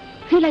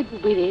ဆေးလိုက်ပူ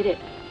ပေးတယ်တဲ့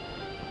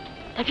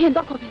ဒါဖြင့်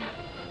တော့ခေါ်ပြန်လား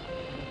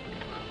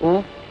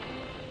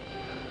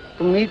သ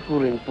မီးကို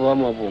ရင်သွား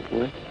မှာပေါ့ကွ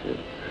ယ်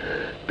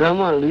ဒါ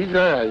မှလေး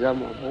စားရ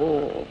မှာပေါ့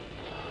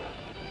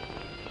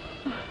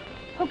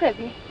ဟုတ်ကဲ့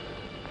ပြီ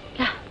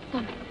လာ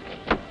သွားမယ်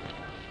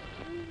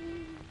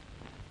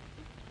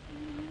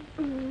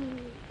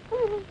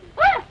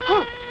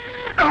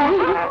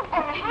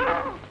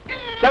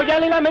ယောက်ျား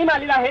လေးလားမိန်းမ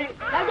လေးလားဟေး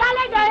ယောက်ျား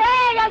လေးတော့ဟဲ့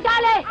ယော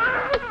က်ျားလေး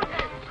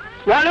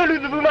ငါတို့လူ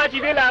သဘူးမရှိ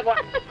သေးလားကွာ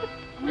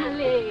မ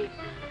လေး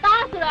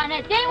တားဆိုတာ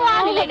နဲ့ကျင်းဝါ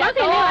နေလိုက်တော့တ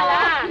င်နေပါ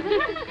လား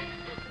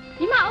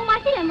ဒီမှာအုံမ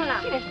ရှိတယ်မ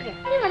လားရှိတယ်ရှိတယ်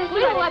အဲ့ဒါလည်းကို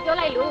ယ်ကပြော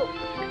လိုက်လို့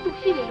သူ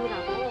ရှိတယ်လို့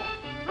လားပေါ့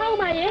ဟော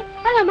မရေ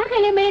အဲ့ဒါမခ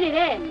င်လေးမေးနေတ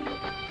ယ်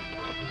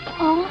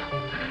အော်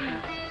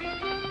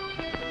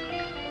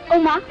အုံ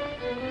မ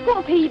ကို့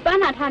အဖေကြီးပ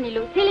န်းနာထားနေ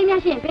လို့ဆေးလေး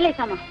များရှိရင်ပေးလိုက်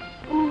စမ်းပါ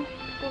ကို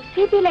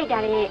ဆေးပေးလိုက်တာ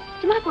လေ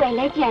ကျမကိုယ်တိုင်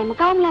လိုက်ကြည့်ရင်မ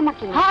ကောင်းလားမ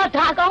ခင်ဟာ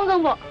ဒါအကောင်း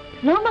ဆုံးပေါ့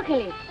နော်မခင်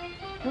လေး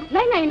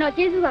လိုက်နိုင်တော့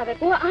ကျေးဇူးပါပဲ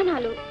ကိုကအားနာ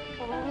လို့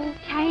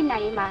ဖြိုင်းနို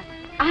င်ရင်ပါ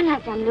အားနာ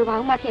ကြမလို့ပါ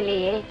ဦးမခင်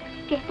လေးရေ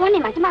ကဲသွားနေ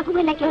မှာကျမခု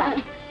ပဲလိုက်ကြပါ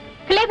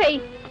ကလေးဖေး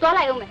သွား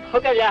လိုက်အောင်မယ်ဟု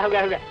တ်ကဲ့ဗျာဟုတ်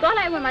ကဲ့သွား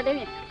လိုက်အောင်မှာတင်း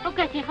ဟုတ်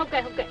ကဲ့ရှင်ဟုတ်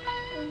ကဲ့ဟုတ်ကဲ့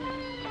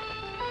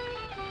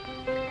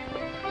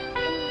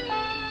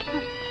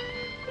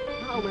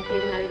အောင်မဆေး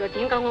ငါလေးတော့တ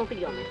င်းကောင်းကောင်း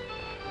ပြီးတော့မယ်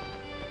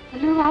ဘ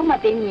လို့အောင်မ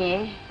တင်းရေ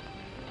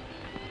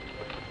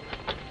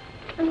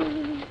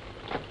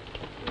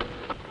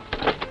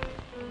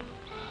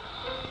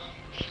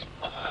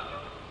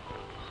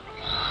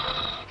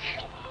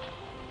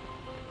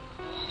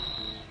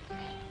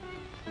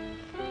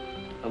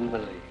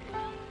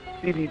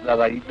တိတိလာ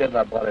လာကြီးတက်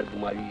တာပါတယ်ဒီ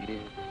မကြီး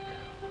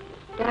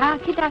ဒါ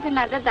ခိတခဏ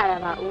တက်တာ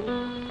ပါဦး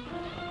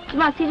ကျ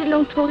မစီးတ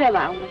လုံးထိုးခဲ့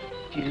ပါဦး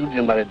ကျေးဇူးတ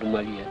င်ပါတယ်ဒီမ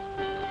ကြီးရဲ့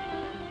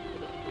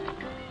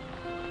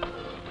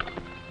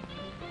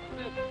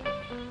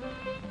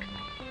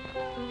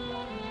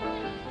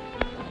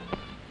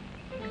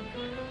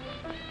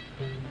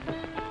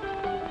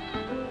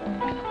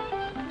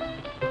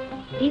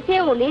ဒီ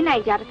ဆေးကို4နို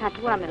င်ကြာတစ်ခါ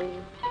ထိုးရမယ်ဦး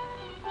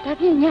ဒါ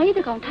ဖြင့်ညာကြီးတ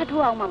စ်ကောင်ထပ်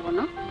ထိုးအောင်မှာပေါ့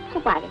နော်ဟု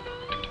တ်ပါတယ်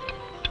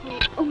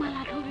အုံမ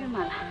လာထိုးပေး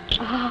မှာလား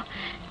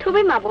ထိုး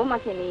ပေးမှာပေါ့မ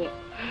ခင်လေး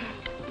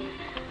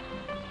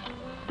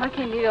မခ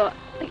င်လေးတော့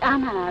သိအား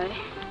နာတာပဲ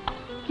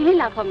ဒီလေး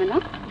လာခေါ်မယ်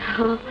နော်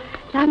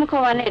လာမ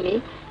ခေါ်ပါနဲ့လေ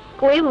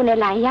ကိုအေးဘူးနဲ့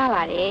လာရ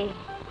ပါတယ်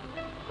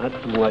အ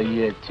တူဝါ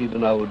ရဲ့ခြေတ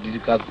နာကိုဒီ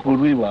ကကို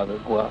ရွေးပါပဲ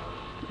ကွာ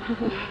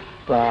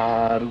ပါ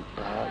ရု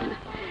ပါရု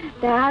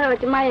ဒါကတော့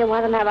ကျမရဲ့ဝါ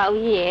သနာပါ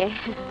ဦးကြီးရဲ့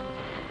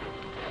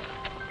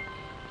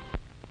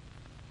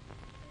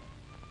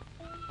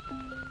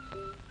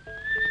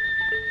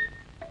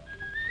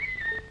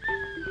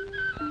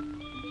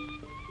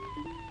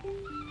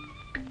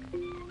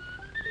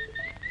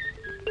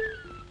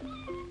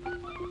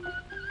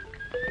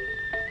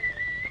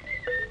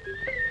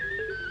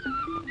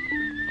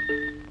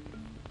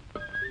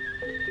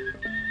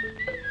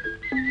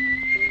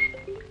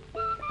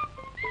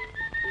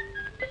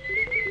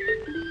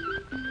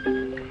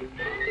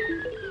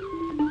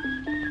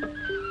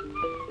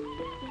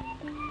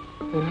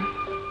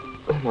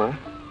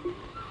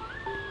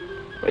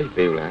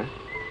ပေးလား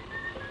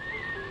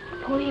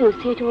ဖိုးကို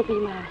ဆေးထိုး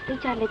ပြီးမှစိတ်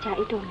ချလက်ချ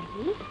အိတ်တော်မယ်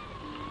လေ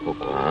ဟုတ်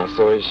ကွာ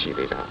စောရရှိ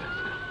သေးတာ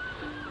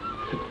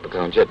ပ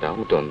ကံချက်တောင်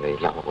တော်နေ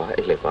လာပါ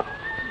အဲ့လေပါ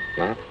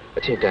နော်အ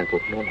ချိန်တန်ကို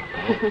နှောမှာ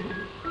ပါ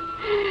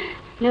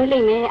နိုးလိ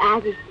မ့်မယ်အား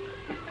ကြီး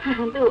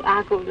သူ့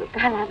အားကိုလို့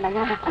ကားလာ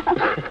လာဟု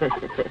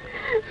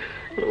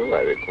တ်ပါ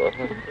လေကွာ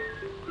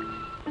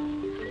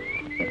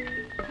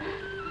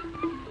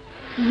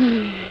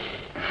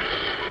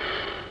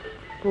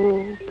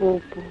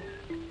ပူ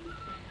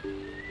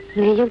င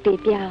ယ်ရုပ်တွေ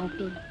ပြအောင်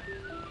ပြီး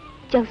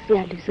ကြောက်စ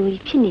ရာလူဆို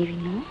ကြီးဖြစ်နေပြီ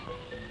နော်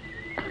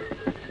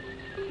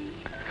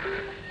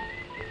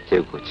ရု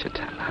ပ်ကိုချစ်တ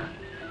ယ်လား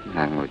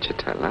နာငိုချစ်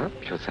တယ်လား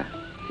ပြောစမ်း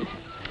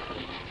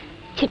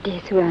ချစ်တယ်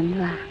ဆိုတာ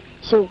မျိုးဟာ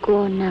ရုပ်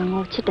ကိုနာ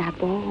ငိုချစ်တာ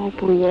ပေါ့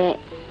ဘူရဲ့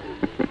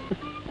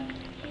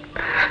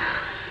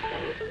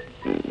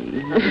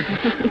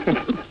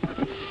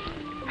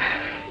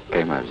ကဲ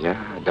မဗျာ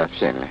ဒါ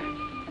ဖြင့်လေ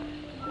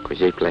ကို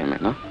ရိတ်လိုက်မ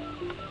ယ်နော်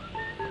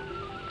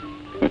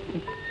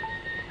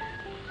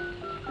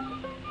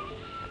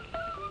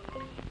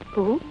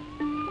ဘူ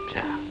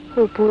ဗျာ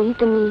ဟိုဘူကြီး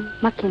တမီ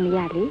မခင်လေးရ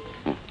လေ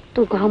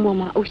သူ့ခေါင်းပေါ်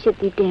မှာအုပ်ရှစ်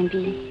သေးတင်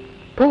ပြီး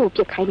ဘို့ကို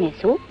ပြစ်ခိုင်းမယ်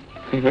ဆို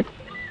ဘယ်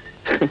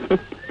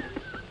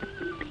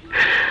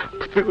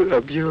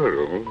လိုပြော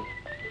တော့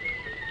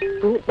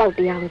ဘူးပေါက်တ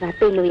ရားက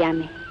ပိတ်လို့ရ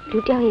မယ်လူ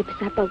တယောက်ရဲ့ပါး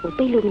စပ်ပေါက်ကို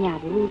ပိတ်လို့မရ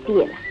ဘူးသိ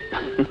ရလား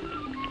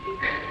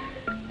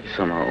ဆ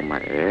မအမ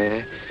ရဲ့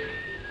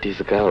ဒီစ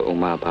ကားအ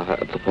မဘာ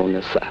အတပုံ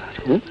နဲ့စား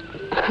ဟမ်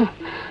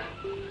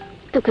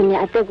သူခင်ဗျ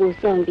အသက်ကို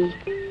စွန့်ပြီး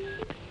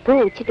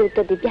ဘို့ချစ်တဲ့တ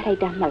က်ပြလိုက်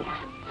တာမဟုတ်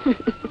လား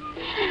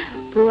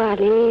ဘိုး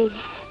ကလေ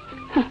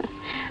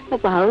မ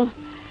ပေါ့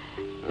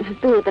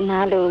သူ့တနာ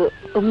လို့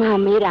အမ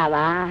မေးတာ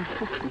ပါ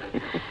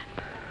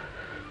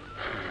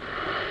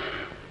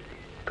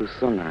သူ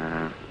စွန့်တာ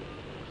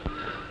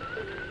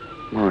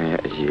မောင်ရဲ့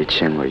အရေးချ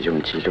င်းကိုယုံ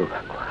ကြည်လို့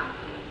ပါကွာ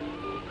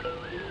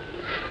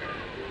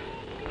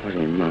ဟို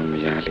ဒီမောင်မ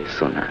ရလေ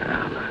စွန့်တာ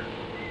မှာ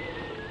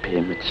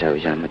ဖေးမကြောက်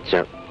ရမ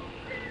ကြောက်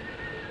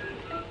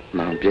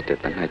မောင်ပြစ်တဲ့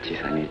တနတ်ကြီး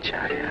စံနေချ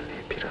ရရနေ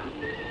ပြီးတော့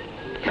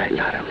လိုက်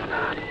လာရမ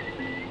လား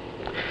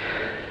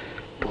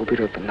ပို့ပြီး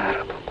တော့တနာရ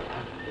ပါကွာ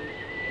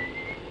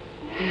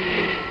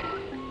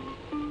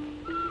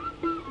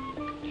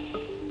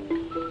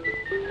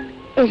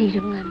အဲ့ဒီ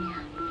တော့ငါ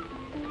များ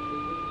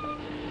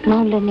မော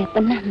င်လည်းနဲ့တ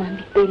နတ်မှန်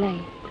ပြီးပေးလို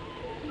က်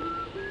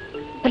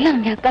ဘလောက်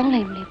များကောင်း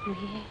လိုက်မလဲဘူး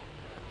ရဲ့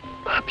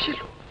ဘာဖြစ်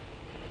လို့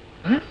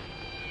ဟမ်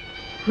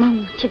မောင်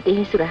ချစ်တ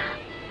ယ်ဆိုတာ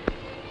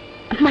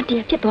အမှတ်တရ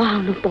ဖြစ်သွားအော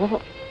င်လို့ပေါ့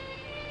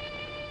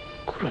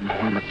ခုတော့မော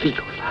င်မသိ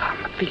လို့လား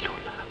ဟမ်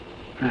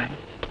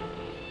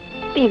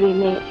သိပြီ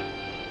နဲ့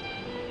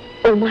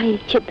အမရဲ့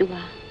ချစ်သူ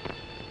ဟာ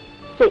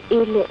စိတ်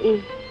အေးလက်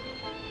အေး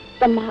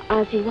တမအာ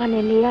ဇီဝ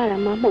နဲ့နေရတာ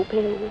မှမဟုတ်ပဲ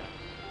ဘူး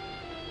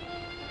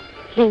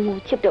လင်ကို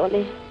ချစ်တော့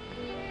လေ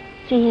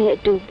စင်းရဲ့အ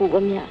တူပူ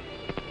အမြ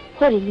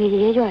ဟောဒီင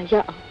ရေရွာ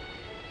ရောက်အောင်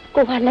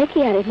ကိုကလိုက်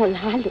ခဲ့ရတယ်မဟုတ်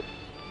လားလို့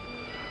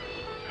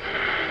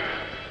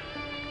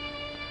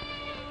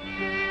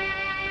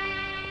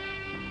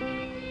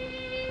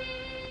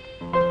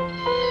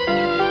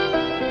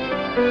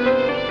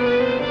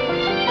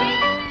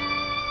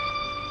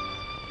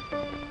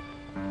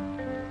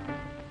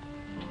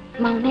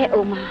မောင်နဲ့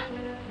အုံမ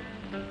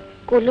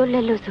ကိုလွတ်လ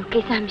က်လို့ဆိုကိ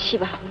စ္စမရှိ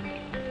ပါဘူး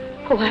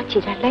။ဟိုကခြေ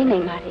ထားလိုက်နို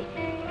င်ပါလေ။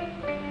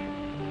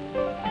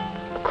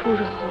အခု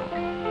တော့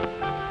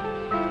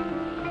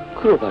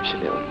ဘာဖြစ်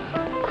လဲအုံမ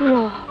ခု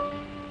တော့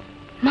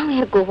မောင်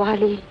ရဲ့ကိုဝါ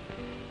လေး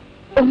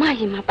အုံမ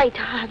ရင်မှာပိုက်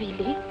ထားပြီ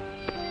လေ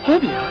။ဟုတ်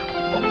ပြီ။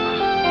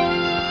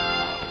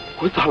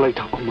ဝင်းသားလိုက်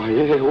တာအုံမ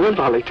ရဲ့ဝင်း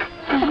သားလိုက်တာ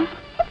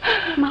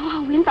။မောင်က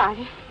ဝင်းသားတ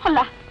ယ်ဟုတ်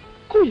လား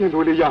။ကိုရင်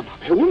တို့လေးရမှာ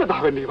ပဲဝင်းမ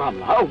သားပဲနေပါမ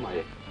လားအုံမ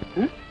ရဲ့။ဟ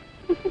မ်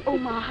အုံ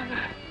မ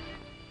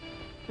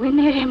ဝင်း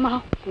နေတယ်မော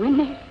င်ဝင်း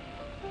နေ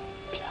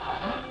ဗျာ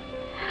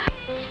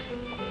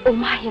အုံ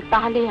မရဲ့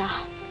သားလေးဟာ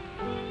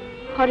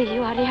ဟောဒီ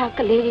ရွာလေးဟာက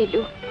လေးတွေ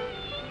လူ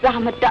သာ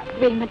မတ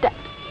ပေမတ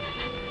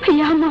ဖ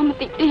ယားမမ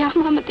သိတရား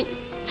မမသိ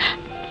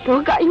လော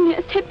ကကြီးနဲ့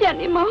အဆက်ပြတ်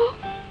နေမောင်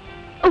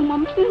အုံမ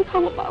မသိဆော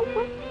င်ပါ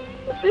ဘူး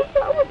မသိ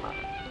ဆောင်ပါ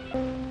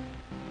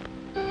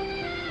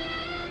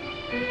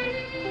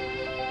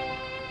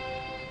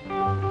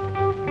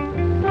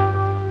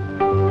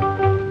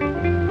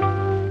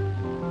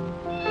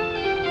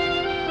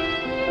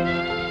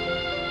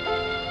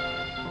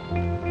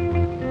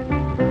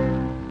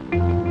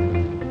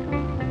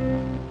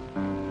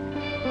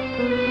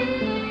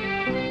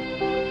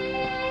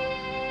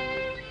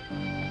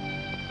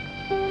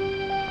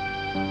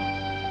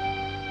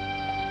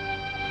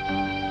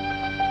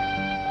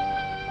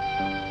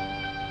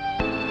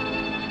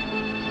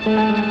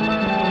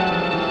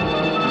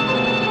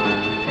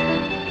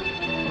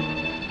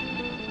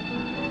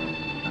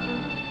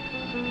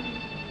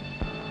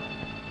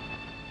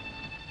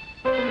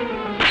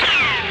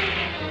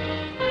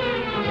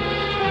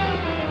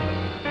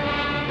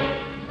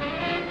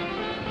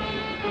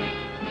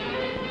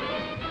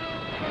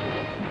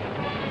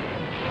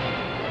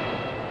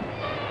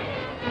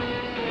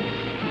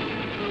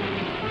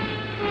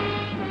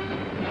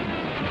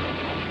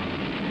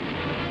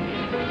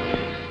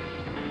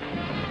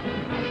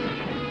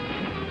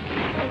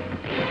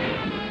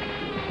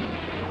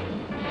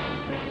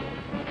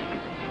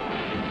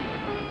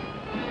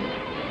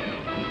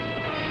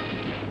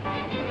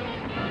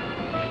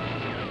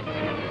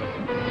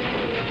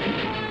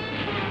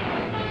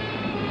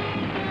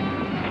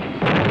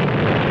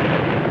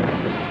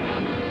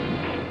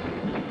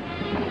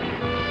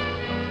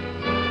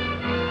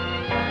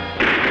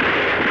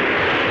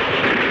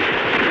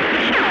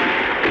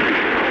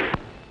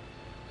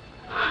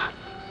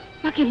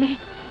ခင်လေး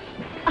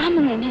အားမ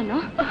ငယ်နဲ့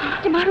နော်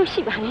ကျမတို့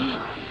ရှိပါလေ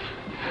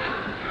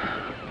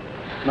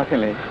မခင်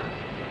လေး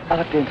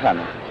အားတင်းခါ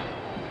နော်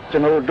ကျွ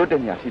န်တော်တို့လွတ်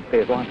တဲ့ညာစီတ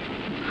ည်သွားတယ်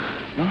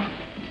နော်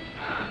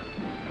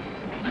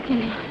မခင်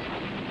လေး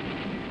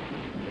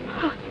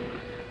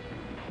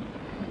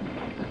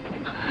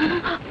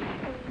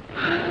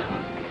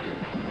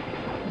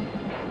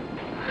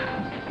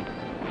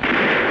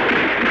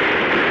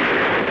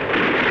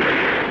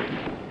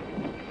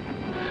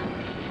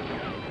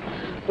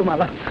怎么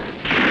了？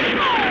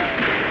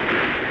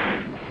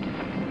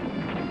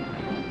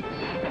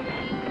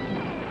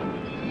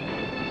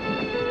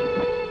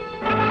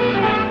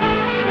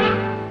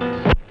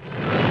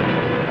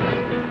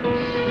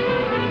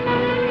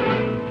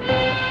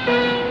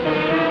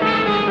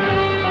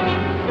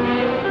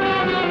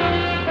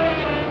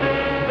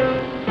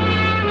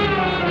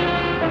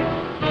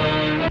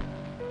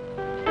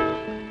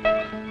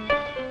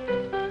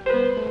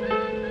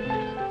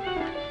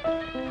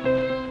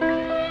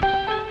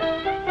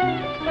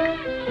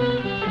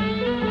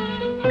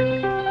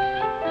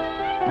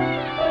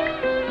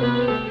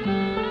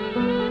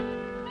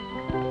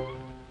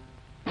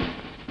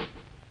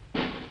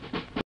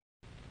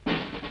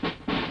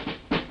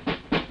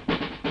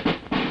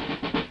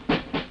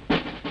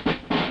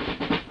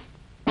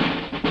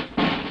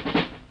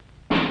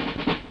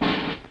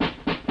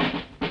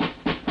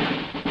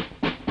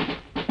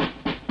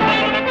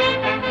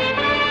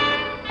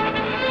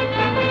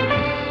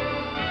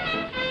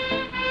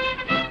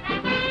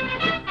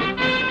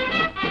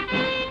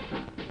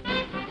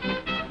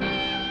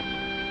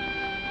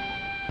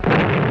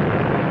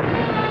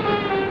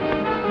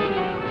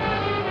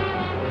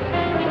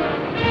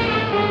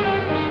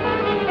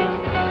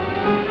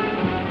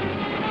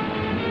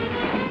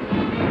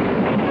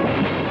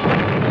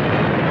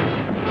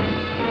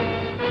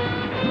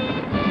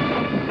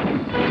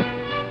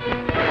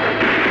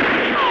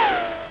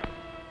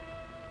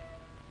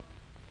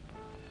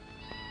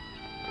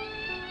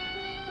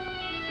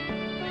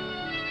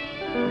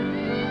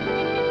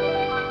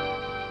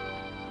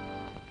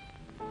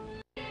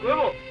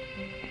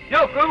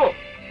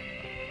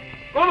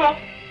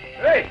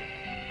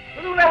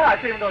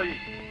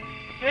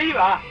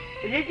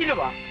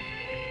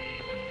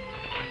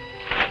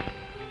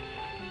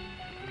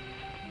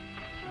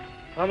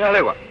ဘာများ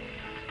လဲကွာ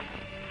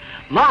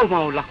မအောင်မ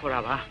အောင်လာခေါ်တာ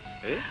ပါ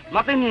မ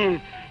သိမြင်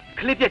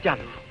ခလစ်ပြက်ကြ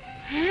လို့ဟမ်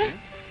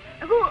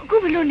အခု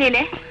ဘလို့နေ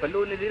လဲဘ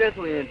လို့နေသေးလဲ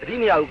ဆိုရင်တတိ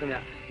မရဘူးခင်ဗျ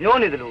မျော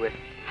နေတယ်လို့ပဲ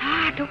ဟာ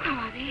ဒုက္ခ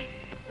ပါပဲ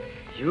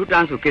ယူတ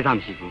န်းဆိုကိစ္စမ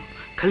ရှိဘူး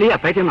ခလေးက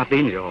ဘိုက်ထဲမှာသိ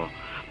နေတော့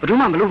ဘယ်သူ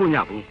မှမလုပ်လို့ည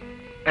ဘူး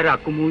အဲ့ဒါ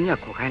ကိုမုံကြီးက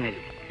ခေါ်ခိုင်းလိုက်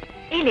လို့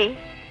အေးလေ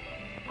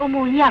ကို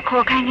မုံကြီးက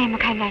ခေါ်ခိုင်းမ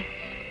ခိုင်းလိုက်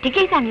ဒီ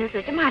ကိစ္စမျိုး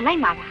ဆိုကျမလို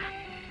က်မှာပါ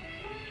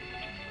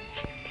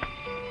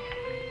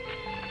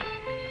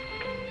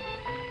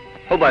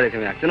ဟုတ်ပါတယ်ခ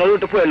င်ဗျာကျွန်တော်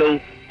တို့တစ်ဖွဲ့လုံး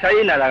ခြားရ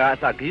ည်နာတာကအ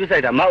စဂီးယူဆို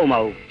င်တာမအောင်မ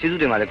အောင်ကျေး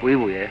ဇူးတင်ပါလေကိုကြီး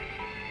ဖို့ရဲ့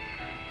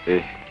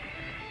အေး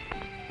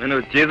မင်း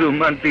တို့ကျေးဇူး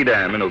မှန်သိတ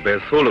ယ်မင်းတို့ပဲ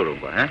ဆိုးလို့တော့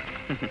ကွာဟမ်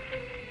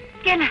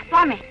ကဲလား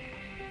သွားမယ်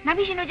နောက်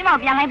ပြီးရှင်တို့ကျမကို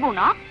ပြန်လိုက်ဖို့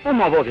နော်ပို့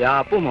မှာပေါ့ဗျာ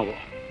ပို့မှာပေါ့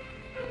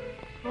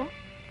ဟုတ်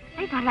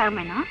လိုက်သွားလိုက်အောင်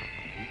မယ်နော်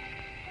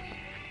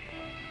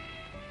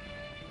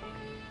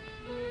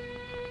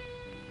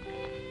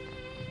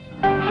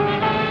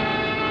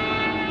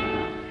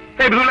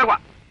ဟေးဘယ်လိုလဲကွာ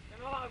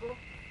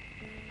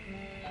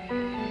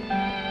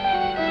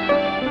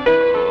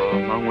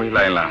မောင်ဝေး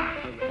လိုက်လား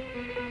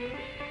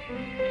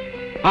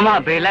မမ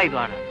ဘယ်လိုက်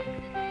သွားတာ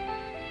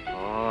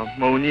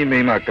မှုံကြီးမိ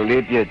မက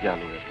လေးပြက်ကြ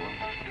လို့လေကွာ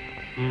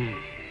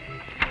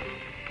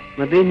မ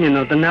သိမြင်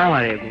တော့တနာပါ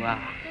တယ်ကွာ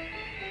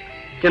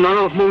ကျွန်တော်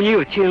တို့မှုံကြီး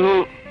ကိုချင်း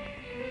လို့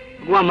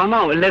ကွာမမ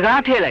ကိုအလ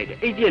ကားထည့်လိုက်တယ်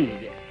အိတ်ပြက်နေ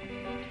ပြက်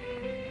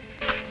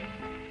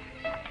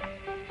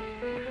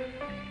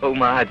ဥ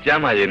မာကျ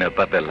မ်းမာရေးနဲ့ပ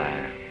တ်သက်လာ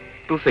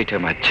သူ့စိတ်ထဲ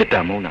မှာချစ်တာ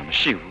မုန်းတာမ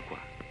ရှိဘူးကွာ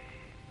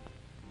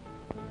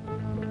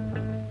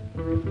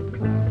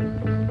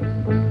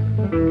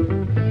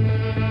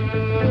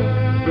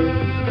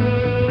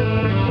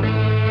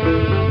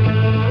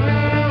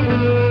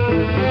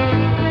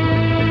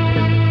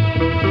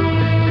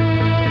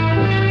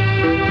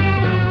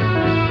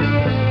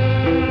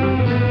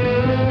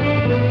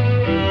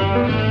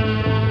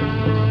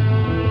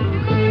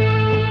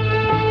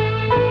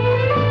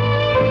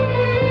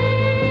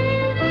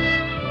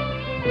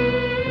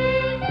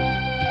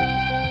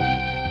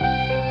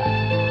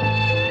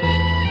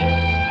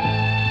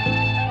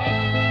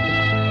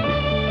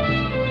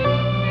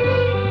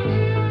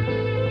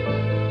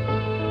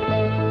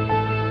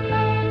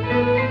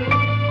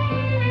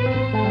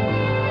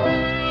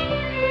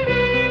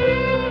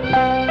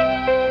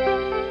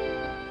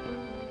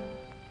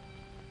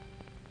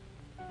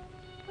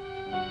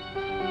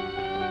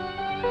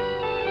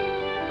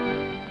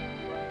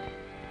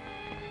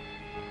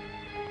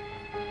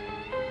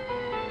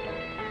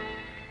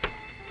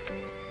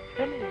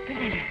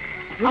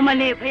အမ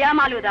လေးဖယား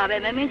မလို့ဒါပဲ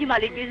မမင်းကြီးမ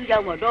လေးကျေးဇူးကြော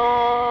င်းပါ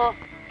တော့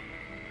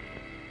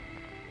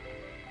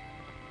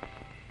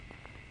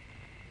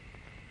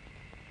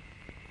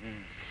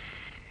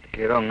တက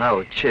ယ်တော့ငါ့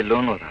ကိုချစ်လွ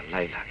န်းလို့သာ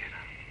လိုက်လာခဲ့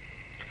တာ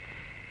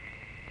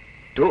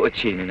တို့အ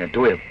ခြေအနေနဲ့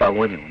တို့ရဲ့ပတ်ဝ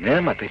န်းကျင်ကိုန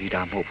ည်းမှတတိ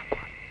တာမဟုတ်ဘူး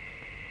ကွာ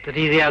တ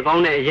တိယကော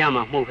င်းတဲ့အရာ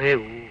မှမဟုတ်သေး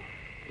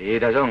ဘူး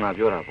ဒါကြောင့်ငါ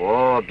ပြောတာ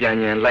ပေါ့ပြန်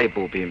ရင်လိုက်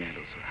ပို့ပေးမယ်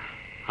လို့ဆိုတာ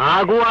ဟာ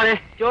ကိုကလည်း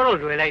ကြောတော့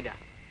လွယ်လိုက်တာ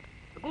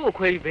အခု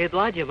ခွဲပြီးဘယ်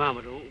သွားကြမှာမ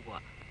လို့ကွာ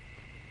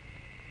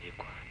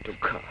ကွာဒု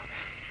က္ခ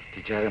ဒီ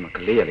ကြားထဲမှာက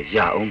လေးရလေရ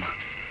အောင်ပါ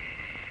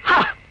ဟာ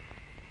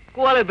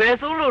ကိုကလည်းဘယ်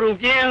ဆိုးလို့တော့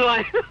ပြင်း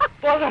သွား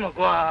ပေါ်ကမ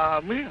ကွာ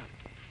မင်း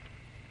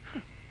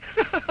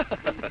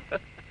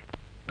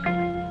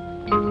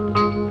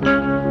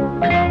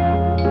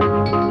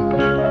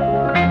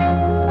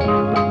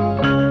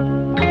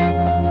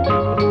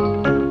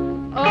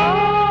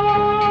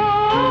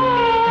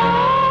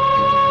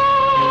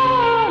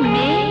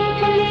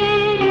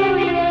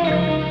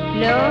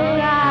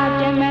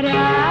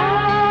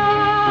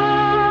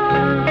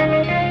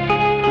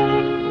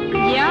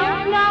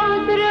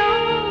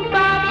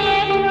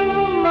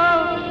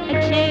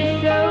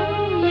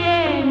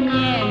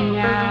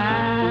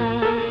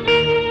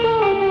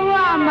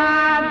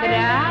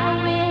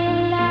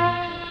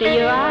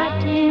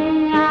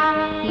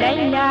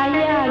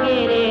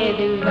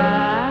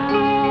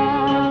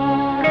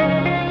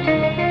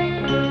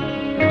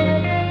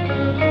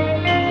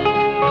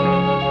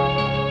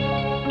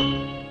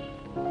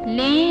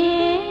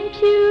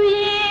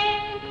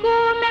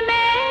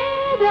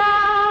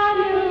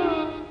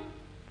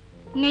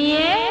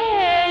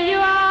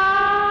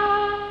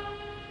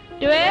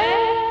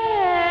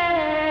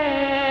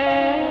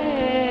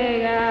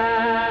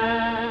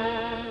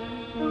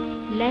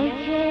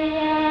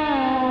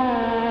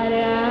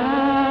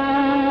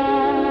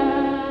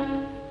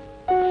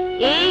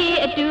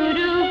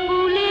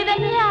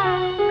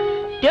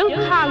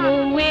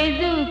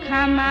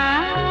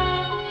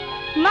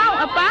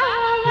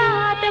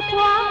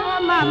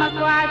မ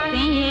ကွာစ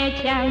င်ရဲ့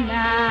ချမ်း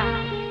သာ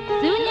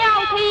ဇူးညော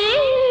င်ခ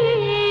ရီး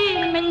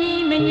မညီ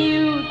မညူ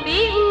တီ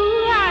ဦး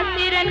ဟာ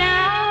စေရနာ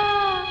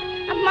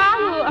အမှား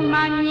ကိုအမှ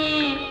န်မြ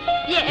င်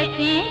ပြည့်အစ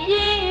င်ပြ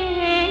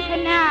င်းခ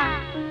ဏ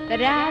တ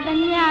ရားသ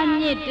မျှ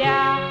မြစ်တာ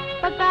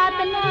ပကာသ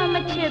နာမ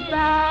ချစ်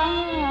ပါ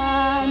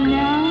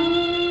နောင်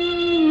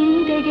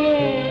တက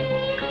ယ်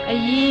အ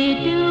ည်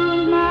တူ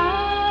မော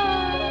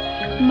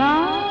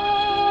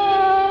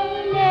င်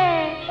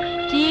နဲ့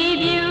ကြည်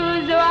ပြူ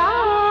စွာ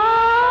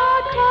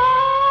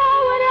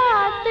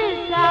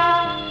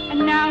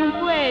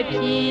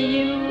ပြည်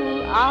ယူ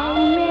အော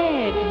င်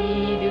မဲ့ပြ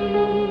ည်သူ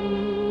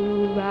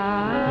ပါ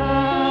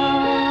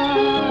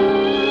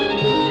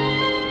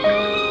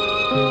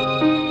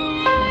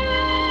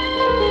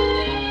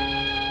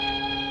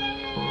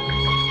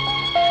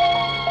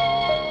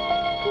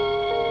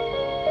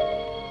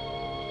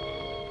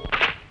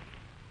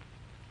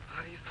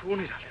ထိုး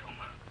နေတာလေကောင်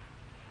မ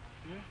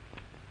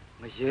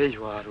မရဲ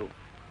ရွာတို့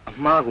အ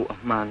မားကိုအ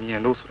မှန်မြ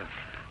င်လို့ဆိုတာ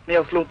နှစ်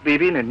ယောက်စလုံးပေ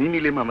ပေးနဲ့နီး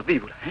နီးလေးမှမသိ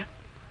ဘူးလားဟမ်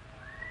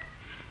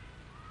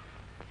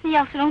နှစ်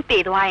ယောက်စလုံးတ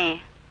ည်သွားရင်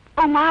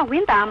အုံမဝ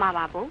င်းသားမှာ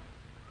ပါဘို့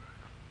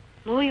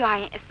မိုးရွာ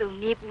ရင်အစုံ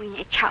နေပူရင်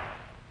အချောက်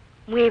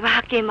မွေပါ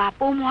ကင်ပါ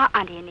ပိုးမွားအ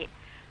န်တယ်နဲ့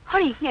ဟော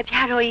ဒီငှက်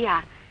ပြားတော်ကြီးဟာ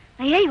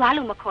ငရဲရွာ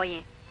လို့မခေါ်ရ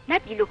င်န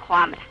တ်ပြည်လို့ခေါ်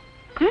ရမလား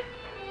ဟမ်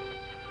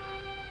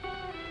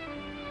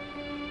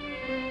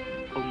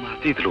အုံမ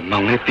သိတယ်လို့မော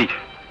င်လည်းသိတယ်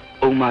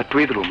အုံမ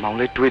တွေးတယ်လို့မောင်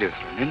လည်းတွေးတယ်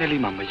ဆိုတော့နည်းနည်း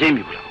လေးမှမရိပ်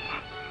မိဘူးလားအုံမ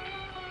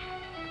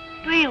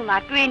တွေးုံသာ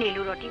တွေးနေ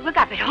လို့တော့ဒီဝက်က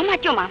ဘယ်တော့မှ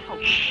ကြွမှာမဟုတ်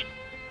ဘူး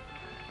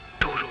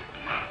တို့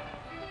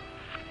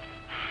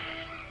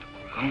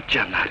ကောင်း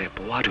ကြံလာတဲ့ဘ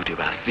ဝတူတွေ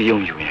ပါစီယုံ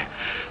ယူရင်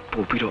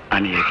ပို့ပြီးတော့အ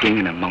န်ရကင်း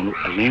နေတဲ့မောင်တို့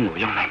အလင်းကို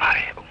ရောက်နိုင်ပါတ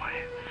ယ်အုံမ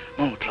ရဲ့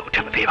မောင်တို့တော့ချ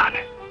က်မသေးပါ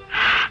နဲ့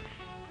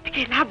တက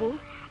ယ်လားဘူး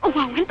အုံမ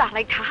ဝင်းတာ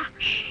လိုက်တာ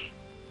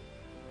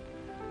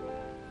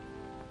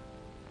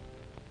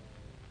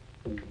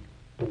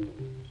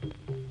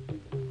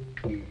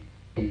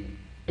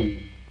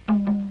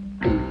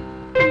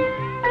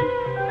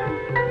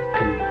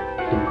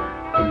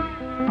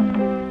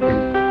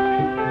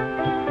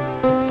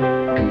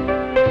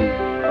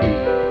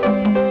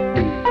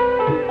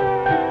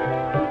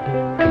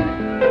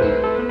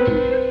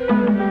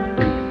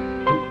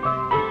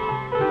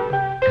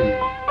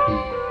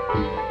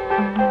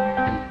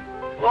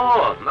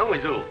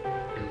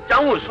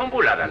我送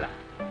不来的了。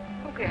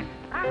OK，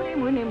俺们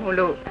没那么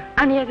路，俺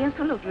也跟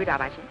送路追大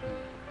把钱。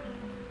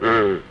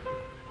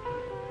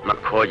没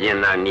靠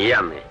近那你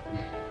也没，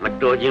没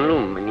多近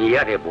路你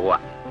也得不啊。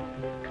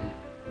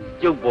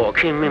就不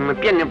看没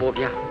变的不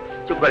变，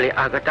就过来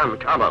阿个咱们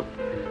差吧。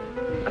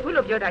အခု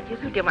လိုပြောတာကျေး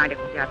ဇူးတင်ပါတယ်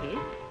ခင်ဗျာဖေ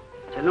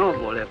ကျွန်တော်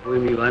ပေါ်လဲပွေ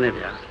မိပါနဲ့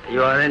ဗျာ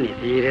ရွာထဲနေ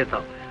ဒီရဲ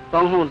တော့ကော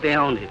င်းဟုတ်တင်း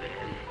အောင်နေပဲ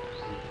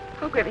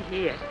ဟုတ်ကဲ့ဖေ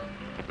ရဲ့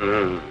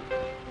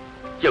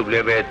ကျုပ်လ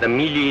ည်းပဲသ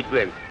မီးလေးအတွ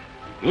က်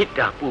မေတ္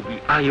တာပို့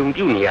ပြီးအာယုံ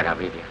ပြုနေရတာ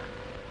ပဲဗျာ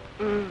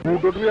ဘူ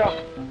တို့တို့ရ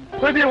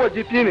ဆွေးပြေဝ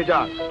ကြီးပြင်းနေကြ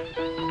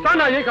စမ်း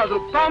နာရိတ်ခါဆို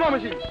ဘာမှမ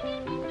ရှိ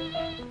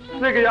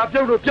စိတ်ကြရာ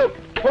ပြုတ်လို့ပြုတ်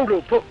ဖုတ်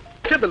လို့ဖုတ်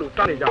ဖြစ်တယ်လို့စ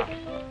မ်းနေကြ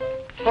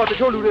ဟောတ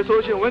ချို့လူတွေဆို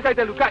ရှင်ဝင်းကြိုက်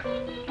တဲ့လူကြိုက်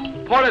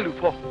ဖောတဲ့လူ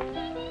ဖော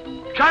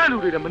ချားတဲ့လူ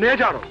တွေလည်းမနှဲ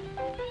ကြတော့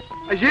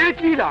အရေး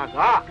ကြီးတာက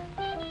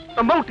သ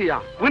မုတ်တ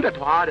ရားဝင်းတ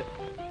ထွားတဲ့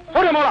ဟု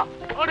တ်တယ်မဟုတ်လား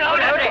ဟုတ်တယ်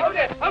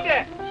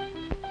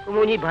ဘုံ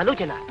ဘုံကြီးဘာလုပ်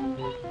ချင်တာ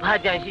ဘာ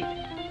ကြံရှိ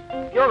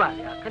ပြောပါ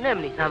ဗျာခနဲ့မ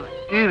နေစမ်းပါ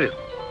ကြီးတယ်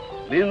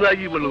နင်းသား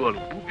ကြီးမလို့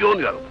ဘူးပြော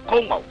နေရတော့ကော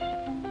င်းပါဘူး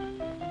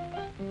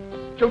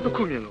ကျုပ်တစ်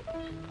ခုမြင်လို့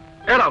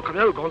အဲ့ဒါကိုခင်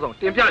ဗျားတို့ခေါင်းဆောင်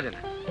တင်ပြကြတယ်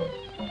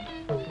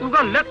သူက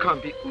လက်ခံ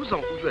ပြီးဥဆော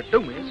င်ဥရွက်လု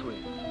ပ်မယ်ဆိုရ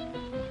င်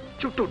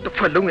ကျုပ်တို့တစ်ဖ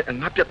က်လုံးရဲ့အ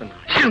ငတ်ပြဿနာ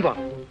ရှင်းသွား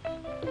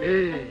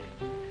အေး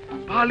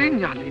ဘာလေး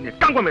ညာလေးနဲ့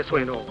ကန့်ကွက်မယ်ဆို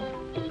ရင်တော့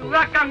သူက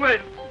ကန့်ကွက်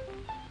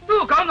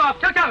သူ့ခေါင်းဆောင်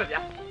ဖြောက်ချမယ်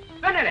ဗျာ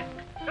ဘယ်နဲ့လဲ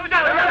ဖြောက်ချ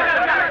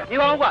ဒီ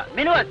ကောင်ကမ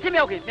င်းတို့ကစစ်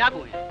မြောက်ခင်မြား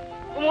ကုန်ရင်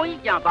ကိုမုံ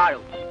ကြီးကြံပါ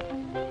တော့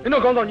မင်း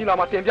တို့ခေါင်းဆောင်ကြီးလာ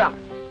မှတင်ပြ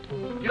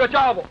ဒီတော့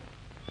ကြားပေါ့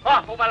ဟာ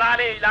ဟိုမလာ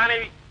လေးလာနေ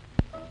ပြီ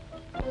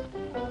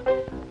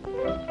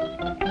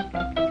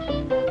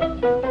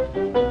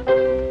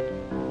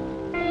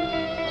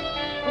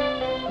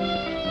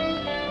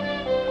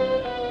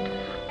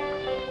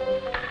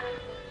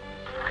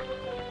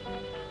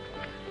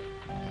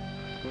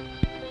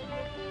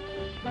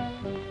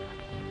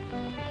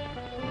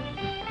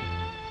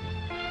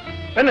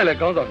ဘယ်နဲ့လဲ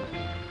ခေါင်းဆောင်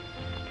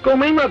ကုံ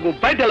မင်းမကို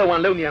ဘိုက်တယ်လဝ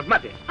န်လုံနေရမှ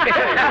တ်တယ်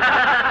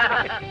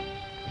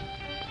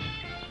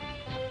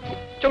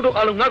ကျုပ်တို့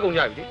အားလုံးငါကုန်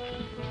ကြပြီလေ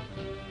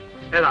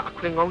အဲ့ဒါအ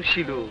ခွင့်ကောင်း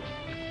ရှိလို့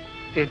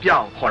တင်ပြအော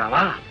င်ခေါ်တာ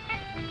ပါ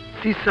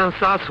စီစံ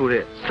စားဆို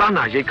တဲ့စား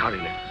နာရိတ်ခါတွေ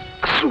လေ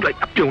အစုလိုက်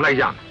အပြုံလိုက်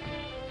ရမယ်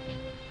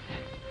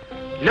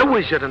လက်ဝဲ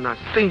ရတနာ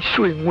စိန်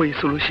ရွှေငွေ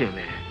ဆိုလို့ရှိရင်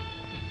လေ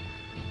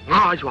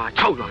9ရွာ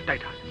6ရွာတို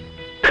က်တာ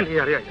တနေ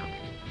ရတဲ့ရအောင်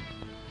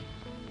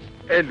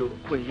အဲ့လို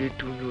အခွင့်အရေး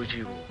တူမျိုး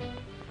ကြီးကို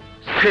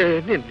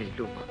10နှစ်နေ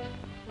လို့မှ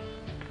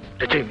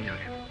တစ်ချိန်မရ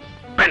ခဲ့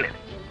ဘယ်နဲ့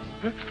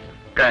ဟမ်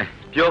ကဲ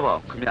ပြောပါ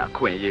ဦးခင်ဗျအ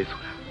ခွင့်အရေးဆို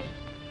တာ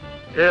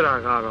အဲ့ဒါ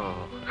ကတော့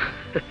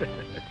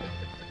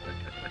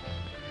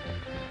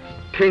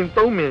ထင်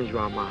သုံးမြင်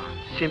ရွာမှာ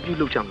ရှင်ပြု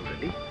လုပ်ကြမှာ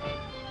လေ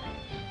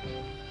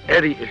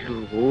အဲ့ဒီအလူ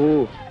ကို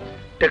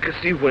တက္က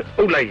စီဝင်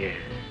အုပ်လိုက်ရင်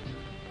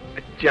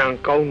အကြံ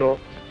ကောင်းတော့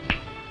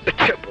တစ်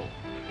ချက်ပေါ့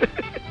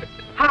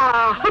ဟာ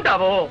ဟုတ်တာ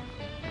ပေါ့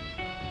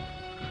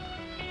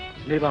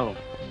နေပါ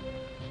ဦး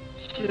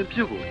ရှင်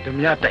ပြုတ်ကိုဓ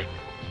မြတိုက်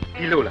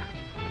ဒီလိုလား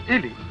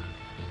အေးလေ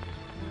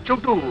ကျု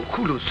ပ်တို့ကိုအ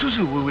ခုလိုစွ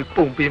စွဝေးဝေး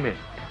ပုံပေးမယ်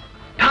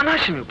ဌာန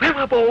ရှင်မျိုးဘယ်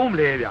မှာပုံအောင်မ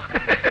လဲဗျာ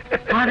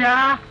ဘာဗျာ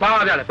ဘာ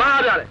ဗျာလဲ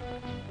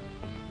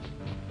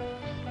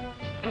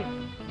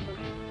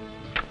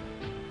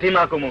ဒီ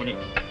မှာကုံမုံကြီး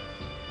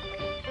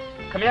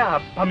ခမရ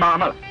ဗမာ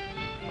မလား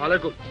ဘာလဲ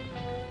ကို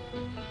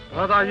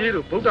ဘာသာရေး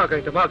တို့ဗုဒ္ဓဂို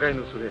င်းဓမ္မဂိုင်း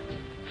တို့ဆိုတဲ့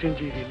စင်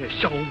ကြီးတွေနဲ့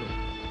ရှောင်းလို့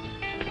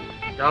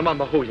ဒါမှ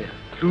မဟုတ်ရင်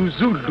လူ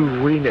စုလူ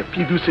ဝေးနဲ့ပြ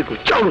ည်သူစစ်ကို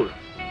ကြောက်လို့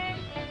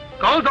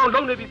ခေါင်းဆောင်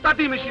လုံးနေပြီးတ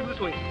တိမရှိဘူး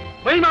ဆိုရင်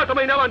မိမသ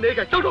မိန်သားကနေက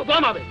ကြောက်တော့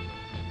သွားမှာပဲ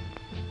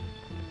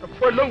အ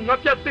ဖွဲလုံးငါ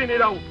ပြတ်သိနေ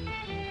တာကို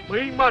မိ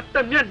မတ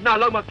က်မျက်နှာ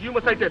လောက်မှကြည့်မ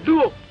ဆိုင်တဲ့လူ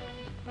ကို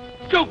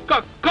ကျုပ်က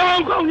ကော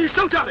င်းကောင်းကြီး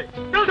ရှောက်ကြတယ်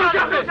ဟုတ်တယ်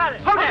ကြောက်ကြတယ်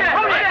ဟုတ်တယ်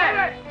ဟုတ်တယ်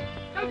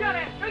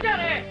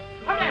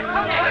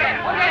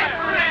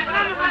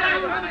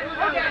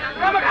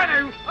ဘာမခံနို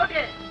င်ဘူးဟုတ်တ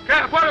ယ်ကဲ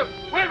အဖွဲ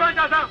ဝေးပန်း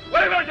ကြဆန်း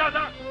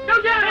ကြော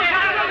က်ကြတ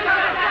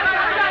ယ်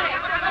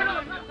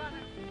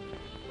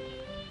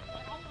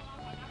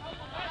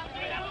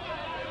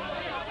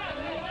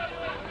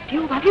ဒီ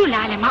ဘာဖြစ်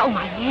လာလဲမအောင်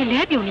ပါနဲ့လဲ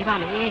ပြုံနေပါ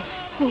လေ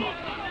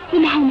ဟို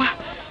မအောင်ပါ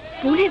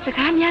ဘိုးလေးစ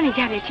ကားများနေ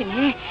ကြတယ်ချင်း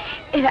နဲ့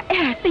အဲ့ဒါ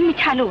စိတ်မ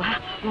ချလို့ဟာ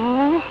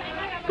ဟော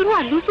သူတို့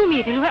ကလူစုမိ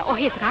ဒီလိုပဲအော်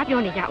ဟစ်စကားပြော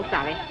နေကြဥစ္စာ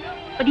ပဲ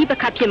ပဋိပက္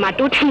ခဖြစ်မှာ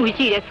တိုးထင်ဝင်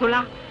ရှိတယ်ဆို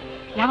လား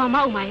လာပါမ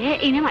အောင်ပါရဲ့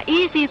အိမ်ထဲမှာ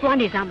အေးဆေးသွား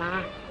နေစမ်းပါ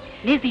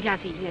နေစီလာ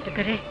စီနဲ့တက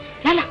ယ်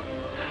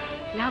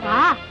လာပါ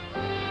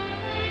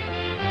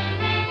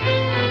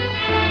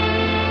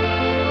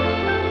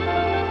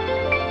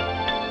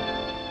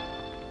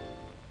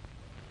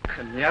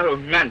ခင်ဗျားတို့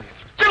ငတ်နေ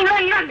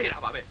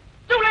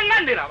ကျုပ်လည်းင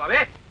တ်နေတာပါပဲ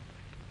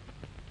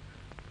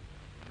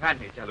ငတ်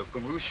နေကြလို့က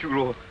မှုရှူ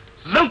လို့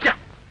လောက်ကြ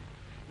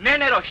နည်း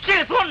နည်းတော့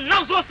ရှေ့ဆုံးနော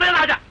က်ဆုံးဆင်း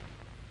လာကြ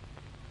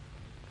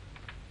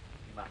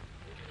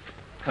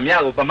ခင်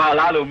ဗျားကိုဗမာ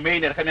လားလို့မေး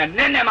နေတယ်ခင်ဗျားန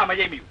ည်းနည်းမှမ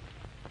ရိပ်မိဘူး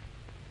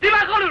ဒီ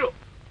မှာခေါ်လို့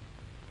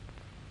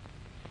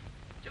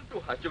ကျုပ်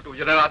တို့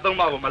ရတနာသုံး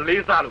ပါးကိုမ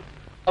လေးစားလို့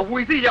အဝီ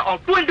စီရအောင်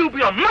တွန်းတူ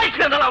ပြီးတော့မိုက်ခ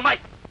င်တယ်လို့မိုက်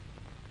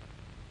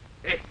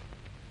ဟေး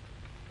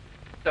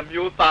တ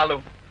မျိုးသား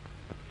လုံး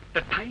တ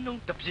ထိုင်းလုံး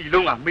တပြည်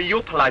လုံးကမေ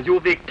ယိုးဖလာ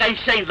ယိုးသေးကိုက်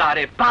ဆိုင်လာ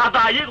တဲ့ဘာ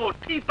သာရေးကို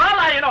ထိပါ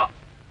လာရင်တော့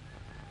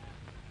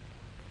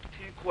ထ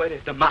င်းခွဲ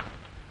တဲ့ဓမ္မ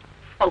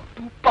ပေါက်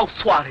တူးပေါက်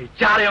ဆွာတွေ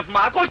ကြားတယ်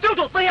မှာကိုကျုပ်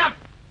တို့သိရမယ်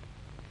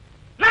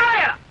နား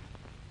ရလား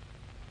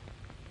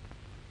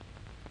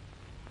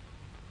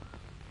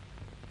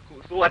ကို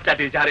စိုးအတက်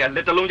တွေကြားတယ်လ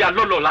က်တလုံးကြ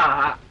လွတ်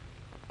လား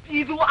ပြ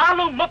ည်သူအ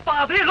လုံးမပါ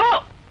သေးလို့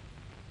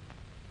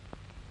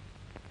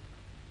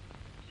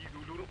ပြည်သူ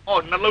လူ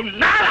အော်နှလုံး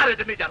နားလာ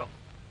တဲ့နေ့ကြတော့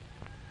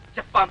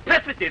ဂျပန်ဖ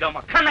က်စစ်တွေတော့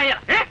မှခံနိုင်ရ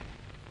ဟဲ့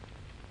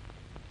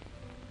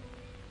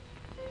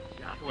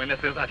ရာဇဝင်နဲ့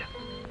စဉ်းစားကြ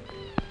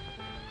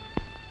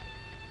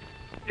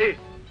အေး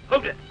ဟု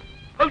တ်တယ်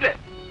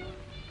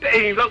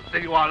တိမ်လောက်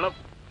ဒီဝါလောက်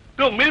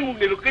တို့မင်းမှု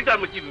နေလို့ကိစ္စ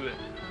မကြည့်ဘူးလေ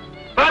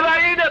ဘာသာ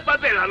ရေးနဲ့ပတ်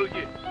သက်လာလို့ချ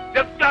င်းကြ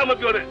က်တာမ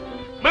ပြောနဲ့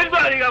မိဘ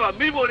တွေကမှ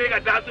မိဖို့တွေက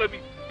ဓာတ်ဆွဲ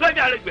ပြီးတွက်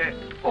ကြလိုက်ပဲ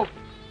ဟုတ်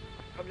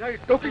ခင်ဗျား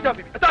ကြီးဒုက္ခိတ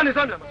ပြီအတန်နေစ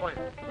မ်းပြန်မသွားရင်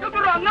ကျုပ်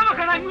တို့တော့ငတ်မ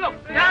ခံနိုင်ဘူးလို့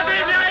ညာ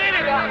ပေးညာရေး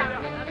တွေက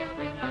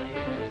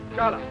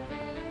ကြားလား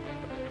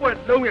ပွဲ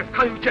လုံးရဲ့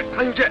ခံယူချက်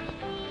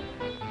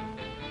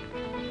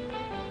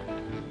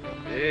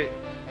အေး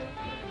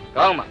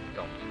ကောင်းပါ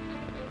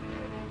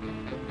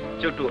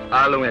ကျုပ်တို့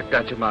အားလုံးရဲ့ကံ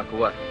ကြမ္မာကို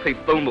ကဖိတ်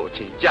သုံးဖို့အ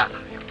ချိန်ကြာလာ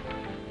ပြီ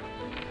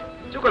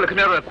就个了，看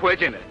到快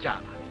进来家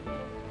了，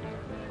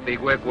地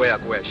乖乖呀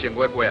乖，心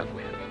乖乖呀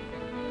乖，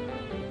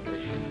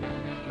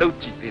都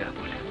记得呀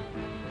不了，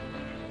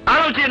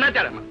俺都记那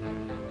家了嘛。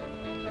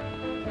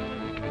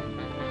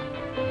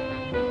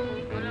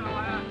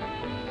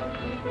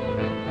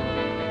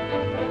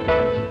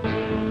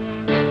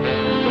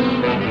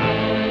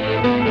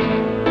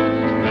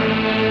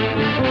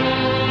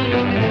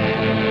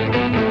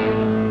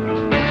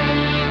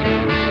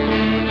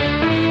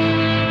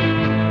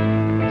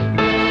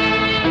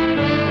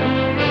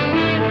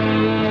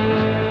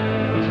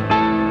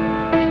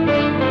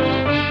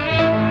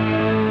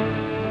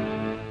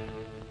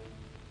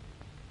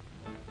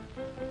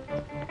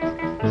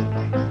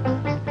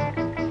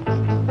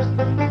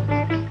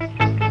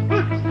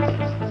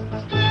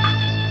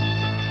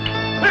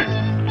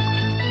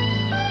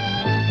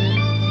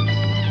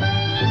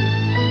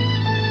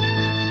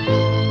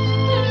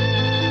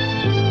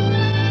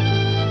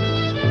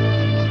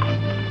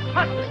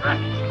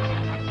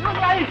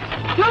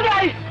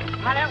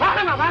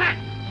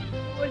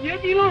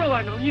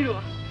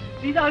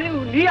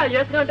也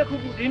是这苦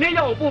苦，今天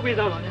要我报备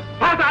上了呢。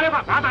怕啥嘞？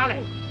怕啥嘞？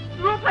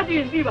我怕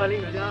进地吧，那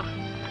个家，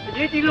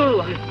也进路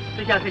了，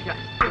这下。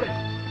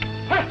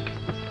哎。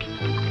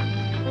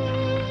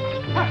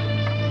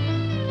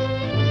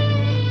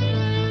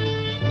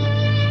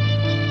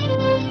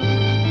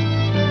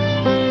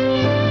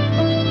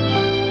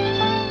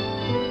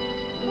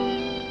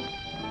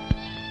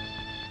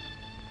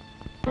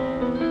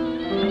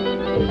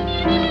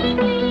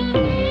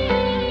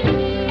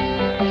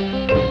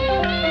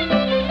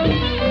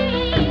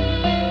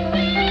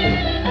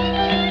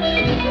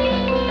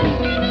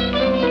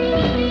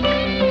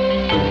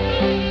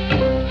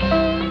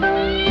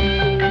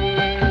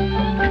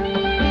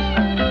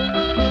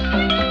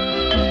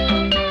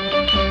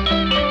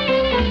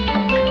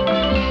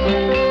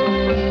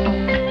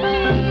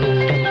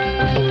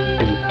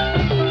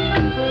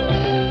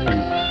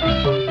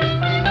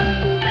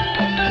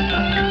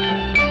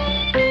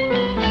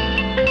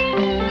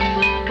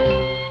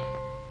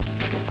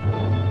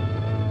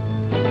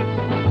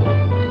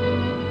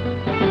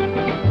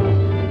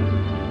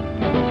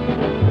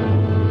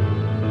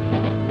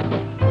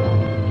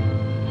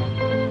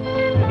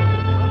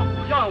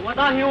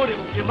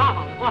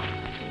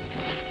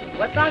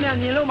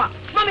你弄嘛，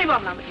那没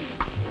办法嘛。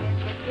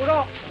我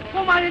说，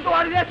我妈你多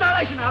少天杀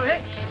来去哪位？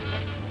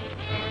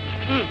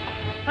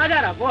杀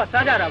价了不？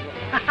杀价了不？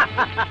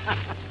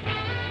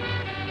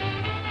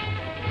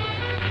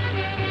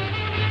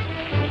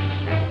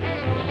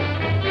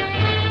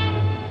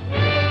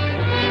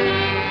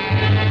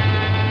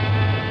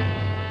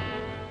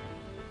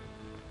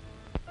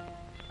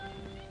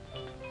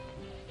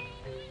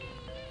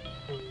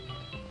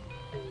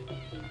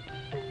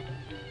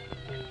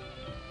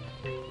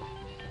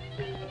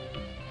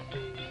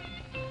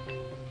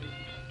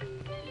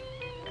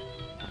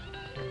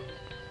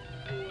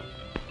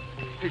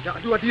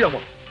就我地了嘛，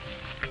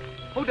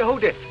好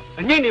的，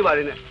你那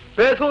边呢？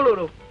别错了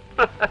喽。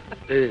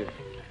哎，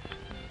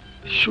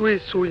所以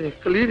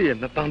格里的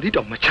那当地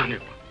都没抢的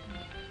吧？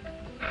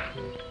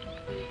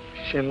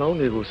先老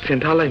那个先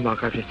他来嘛，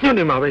咖啡，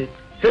你嘛呗，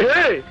嘿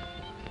嘿。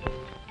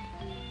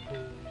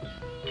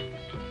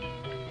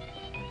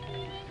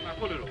那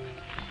过来了，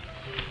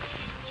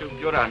就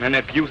叫他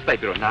那比如塞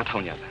比罗拿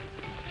头伢子，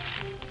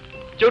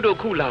就都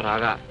苦拉那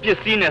个，别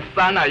是那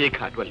山那一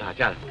看就拉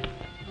家子。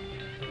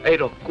အဲ့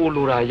တော့ကို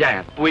လိုရာရရ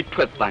င်သွေးထွ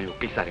က်တန်ရုပ်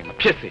ကိစ္စတွေမ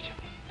ဖြစ်စေချင်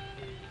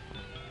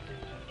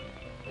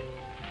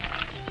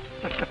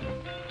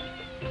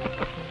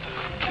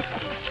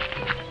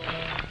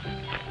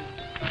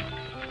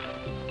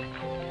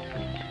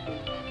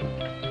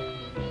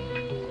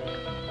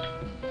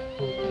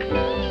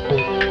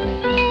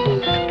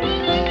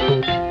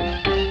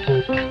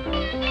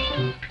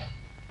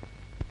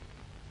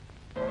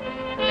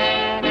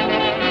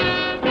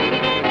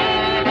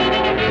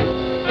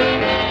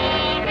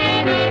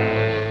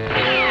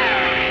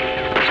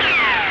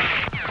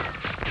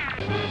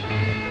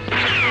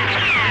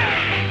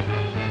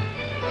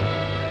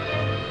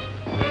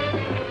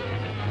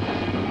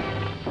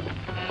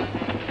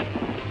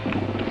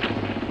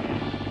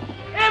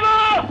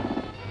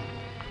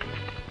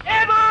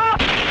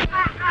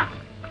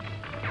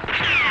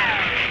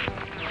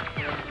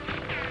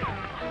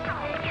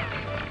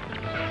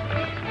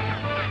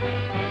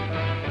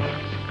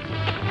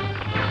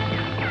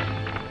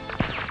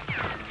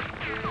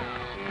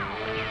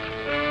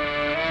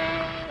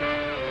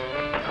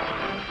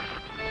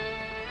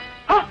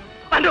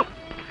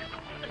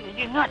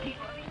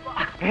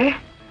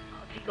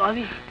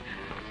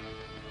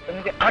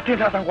阿天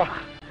他上瓜，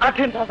阿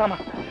天他上嘛，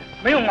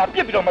没有嘛，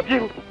别比到嘛，别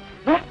不，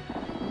啊？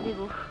别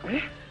不，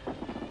哎，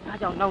那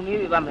叫闹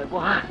你吧没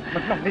瓜，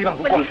闹你吧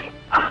不瓜，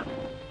啊？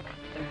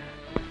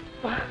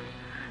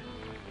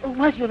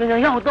我觉得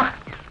让我断。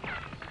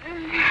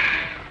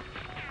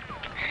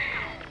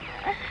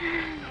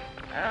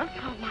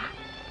好嘛，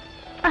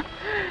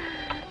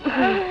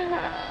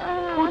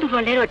我都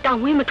说来了，当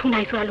我们从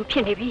哪说路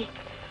骗的比，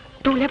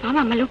都来爸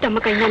妈没路这么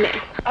干的嘞。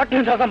阿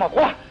天他上嘛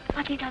瓜？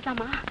阿天他上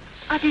嘛？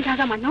阿金他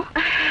干嘛呢？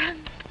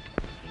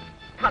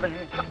他的，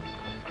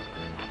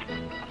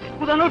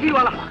我咱都听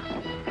完了，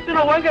这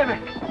老玩改没？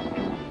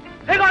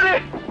黑哥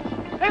的，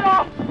黑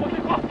哥，我去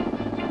靠，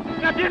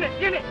你看别的，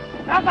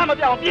咱三个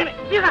别往别的，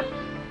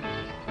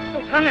都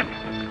看见没？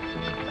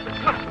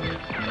看。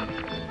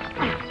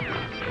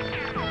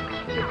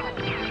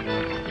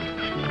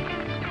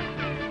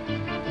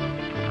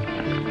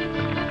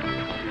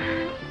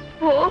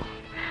不，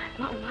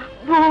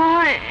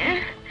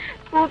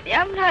不ပြ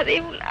န်လာသေး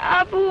ဘူး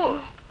လား不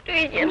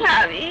တွေ့ကျင်လာ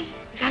ပြီ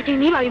ဒါချင်း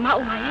နေပါပြီမအော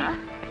င်ပါရဲ့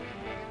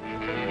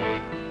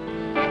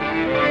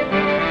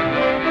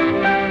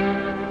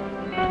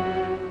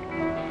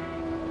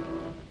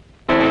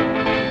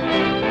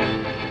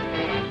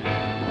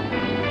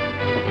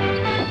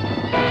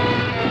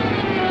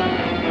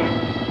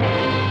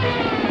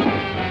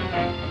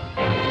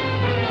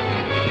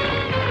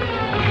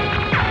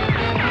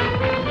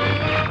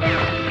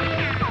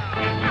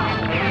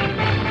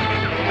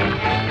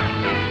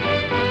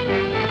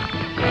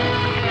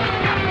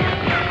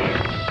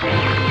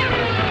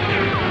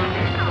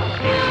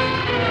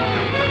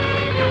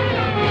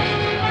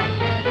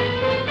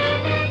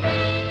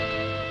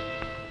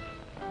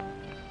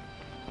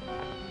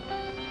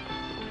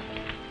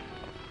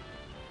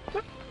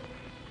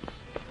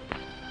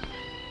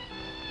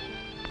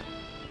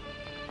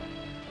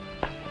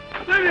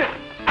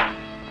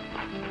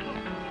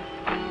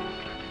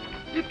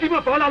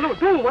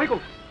都我外公，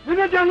人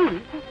家讲路的。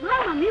我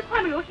嘛没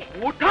看没有些。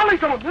我他来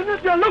什么？人家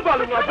讲路吧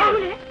路啊。他路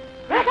的，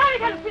我他来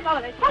看谁搞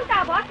的？吵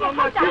架不？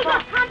吵架不？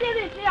他别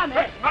人谁呀没？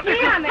谁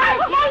呀没？哎，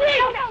老李，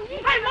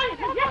哎，老李，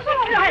别说了，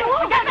哎，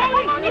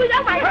你要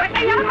买，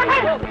哎呀，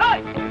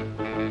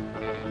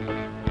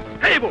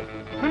嘿不，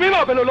你没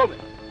毛病了，老妹，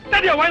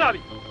咱家玩哪里？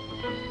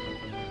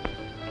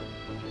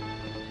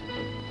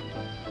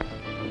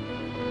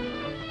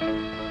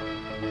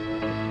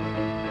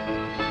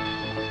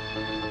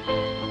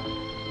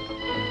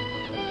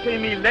谁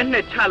没人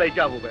来查来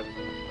家不呗？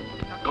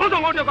刚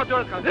上我这个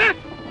叫看，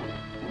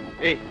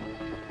哎，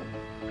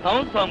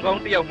刚上岗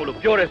这样木路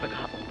表来是看。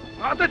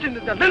啊，这今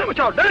天人那么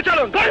巧，人家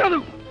了，干啥子？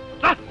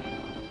啊！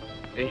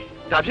哎，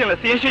诈骗了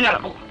谁先家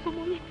了？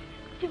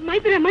这买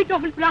不来买着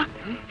不啦？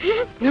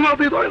你妈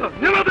别对了，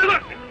你妈别对。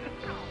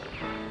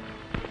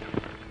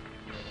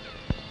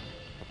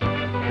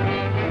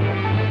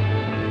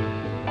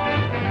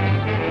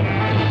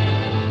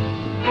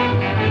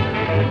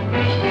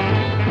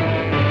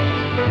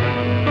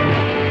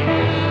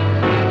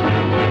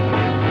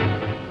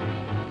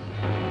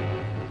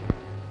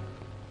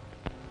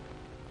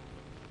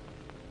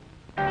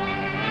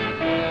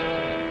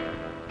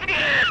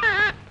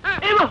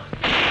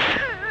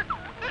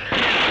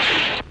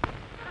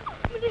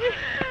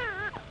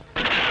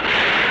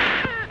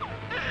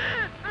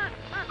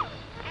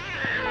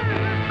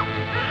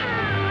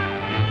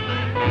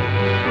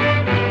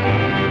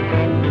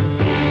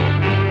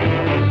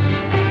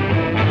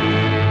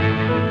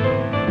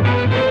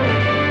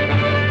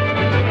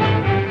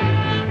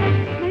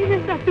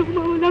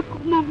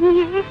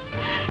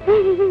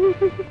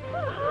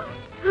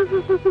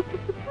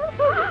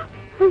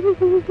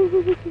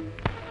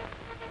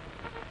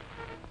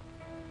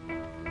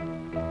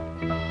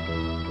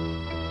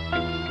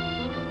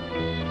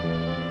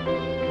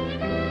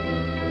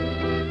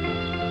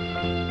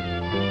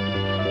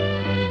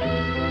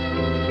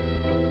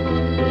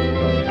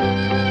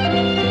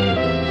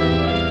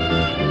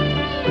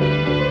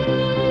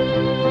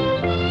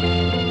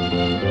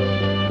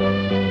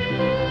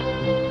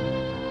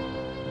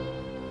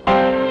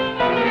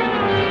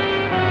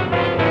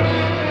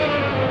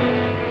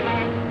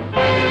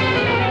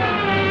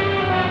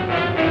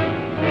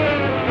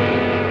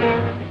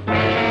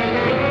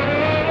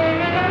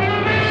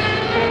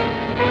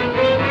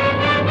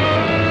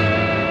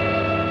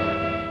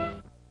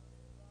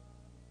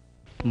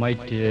မို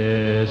က်တ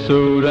ယ်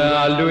ဆိုတာ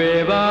လွ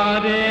ယ်ပါ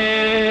တ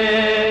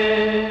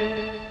ယ်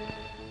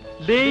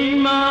လိမ္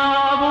မာ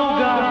ဖို့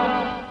က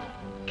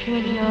ခဲ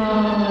ရ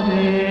တ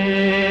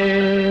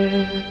ယ်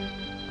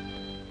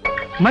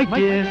မိုက်တ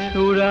ယ်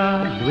ဆိုတာ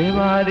လွယ်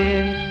ပါတ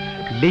ယ်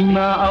လိမ္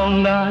မာအောင်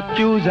သာ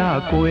ကြိုး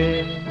စားကွယ်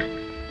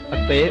အ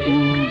သေးဥ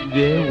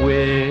ရဲ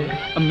ဝဲ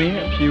အမင်း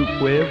အဖြူ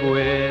ကွဲကွ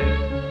ယ်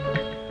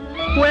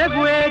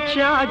ကွဲ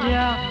ချာကြ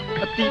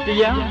အတိတ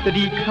ရားတ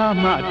တိခ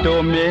မ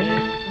တော်မဲ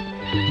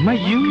မ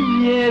ယူ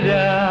ရ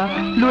တာ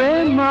လွဲ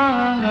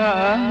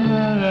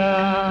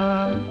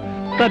မှား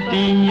တ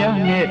တိယ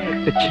နဲ့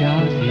တ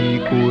ခြားစီ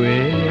ကွ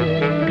ယ်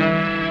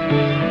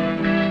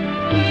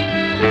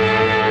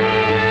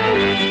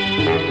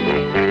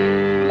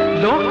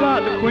လောက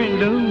တစ်ခွင်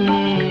လုံး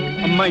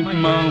အမိုက်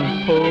မှောင်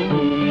ဖုံး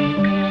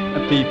အ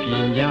သိပ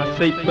ညာ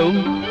စိတ်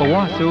သုံးဘဝ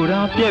ဆို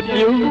တာပြည့်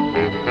ပြုံး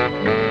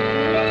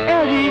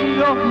အဲ့ဒီ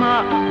တော့မှ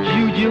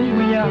ယူကျုံမ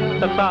ရ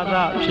တတ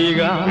သာဖြေ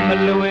ကမ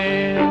လွ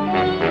ယ်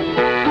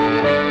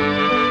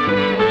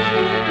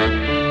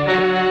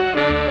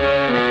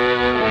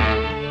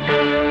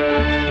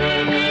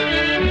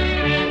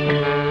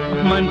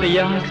မှန်တ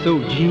ရားစု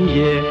ခြင်း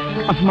ရဲ့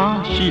အ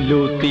မှားရှိ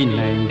လို့သိ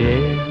နိုင်တ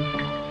ယ်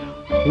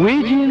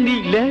ဝေးခြင်းသ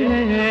ည်လ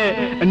ည်း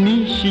အန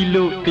ည်း ရှိ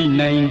လို့သိ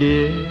နိုင်တ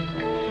ယ်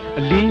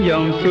အလင်းရော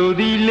င်ဆို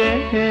သည်လေ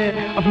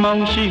အမှော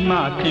င်ရှိမှ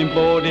ထင်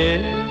ပေါ်တယ်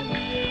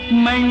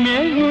မိုင်မဲ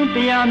ရင်တ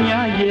ရား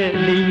များရဲ့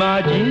လိမ္မာ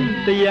ခြင်း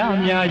တရား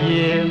များ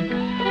ရဲ့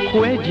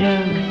ခွဲ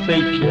ခြားစိ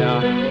တ်ဖြာ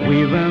ဝေ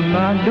ဖန်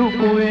မှလို့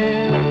ကို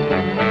ယ်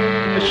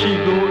အရှိ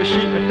ကိုအ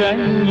ရှိအတို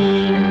င်း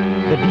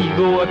တတိ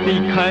ကိုအသိ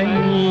ခိုင်း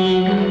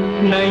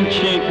နိုင်ချ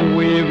င်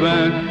ဝေဖ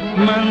န်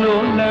မှန်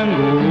လို့လမ်း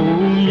ကို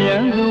မြ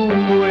န်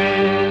စွာ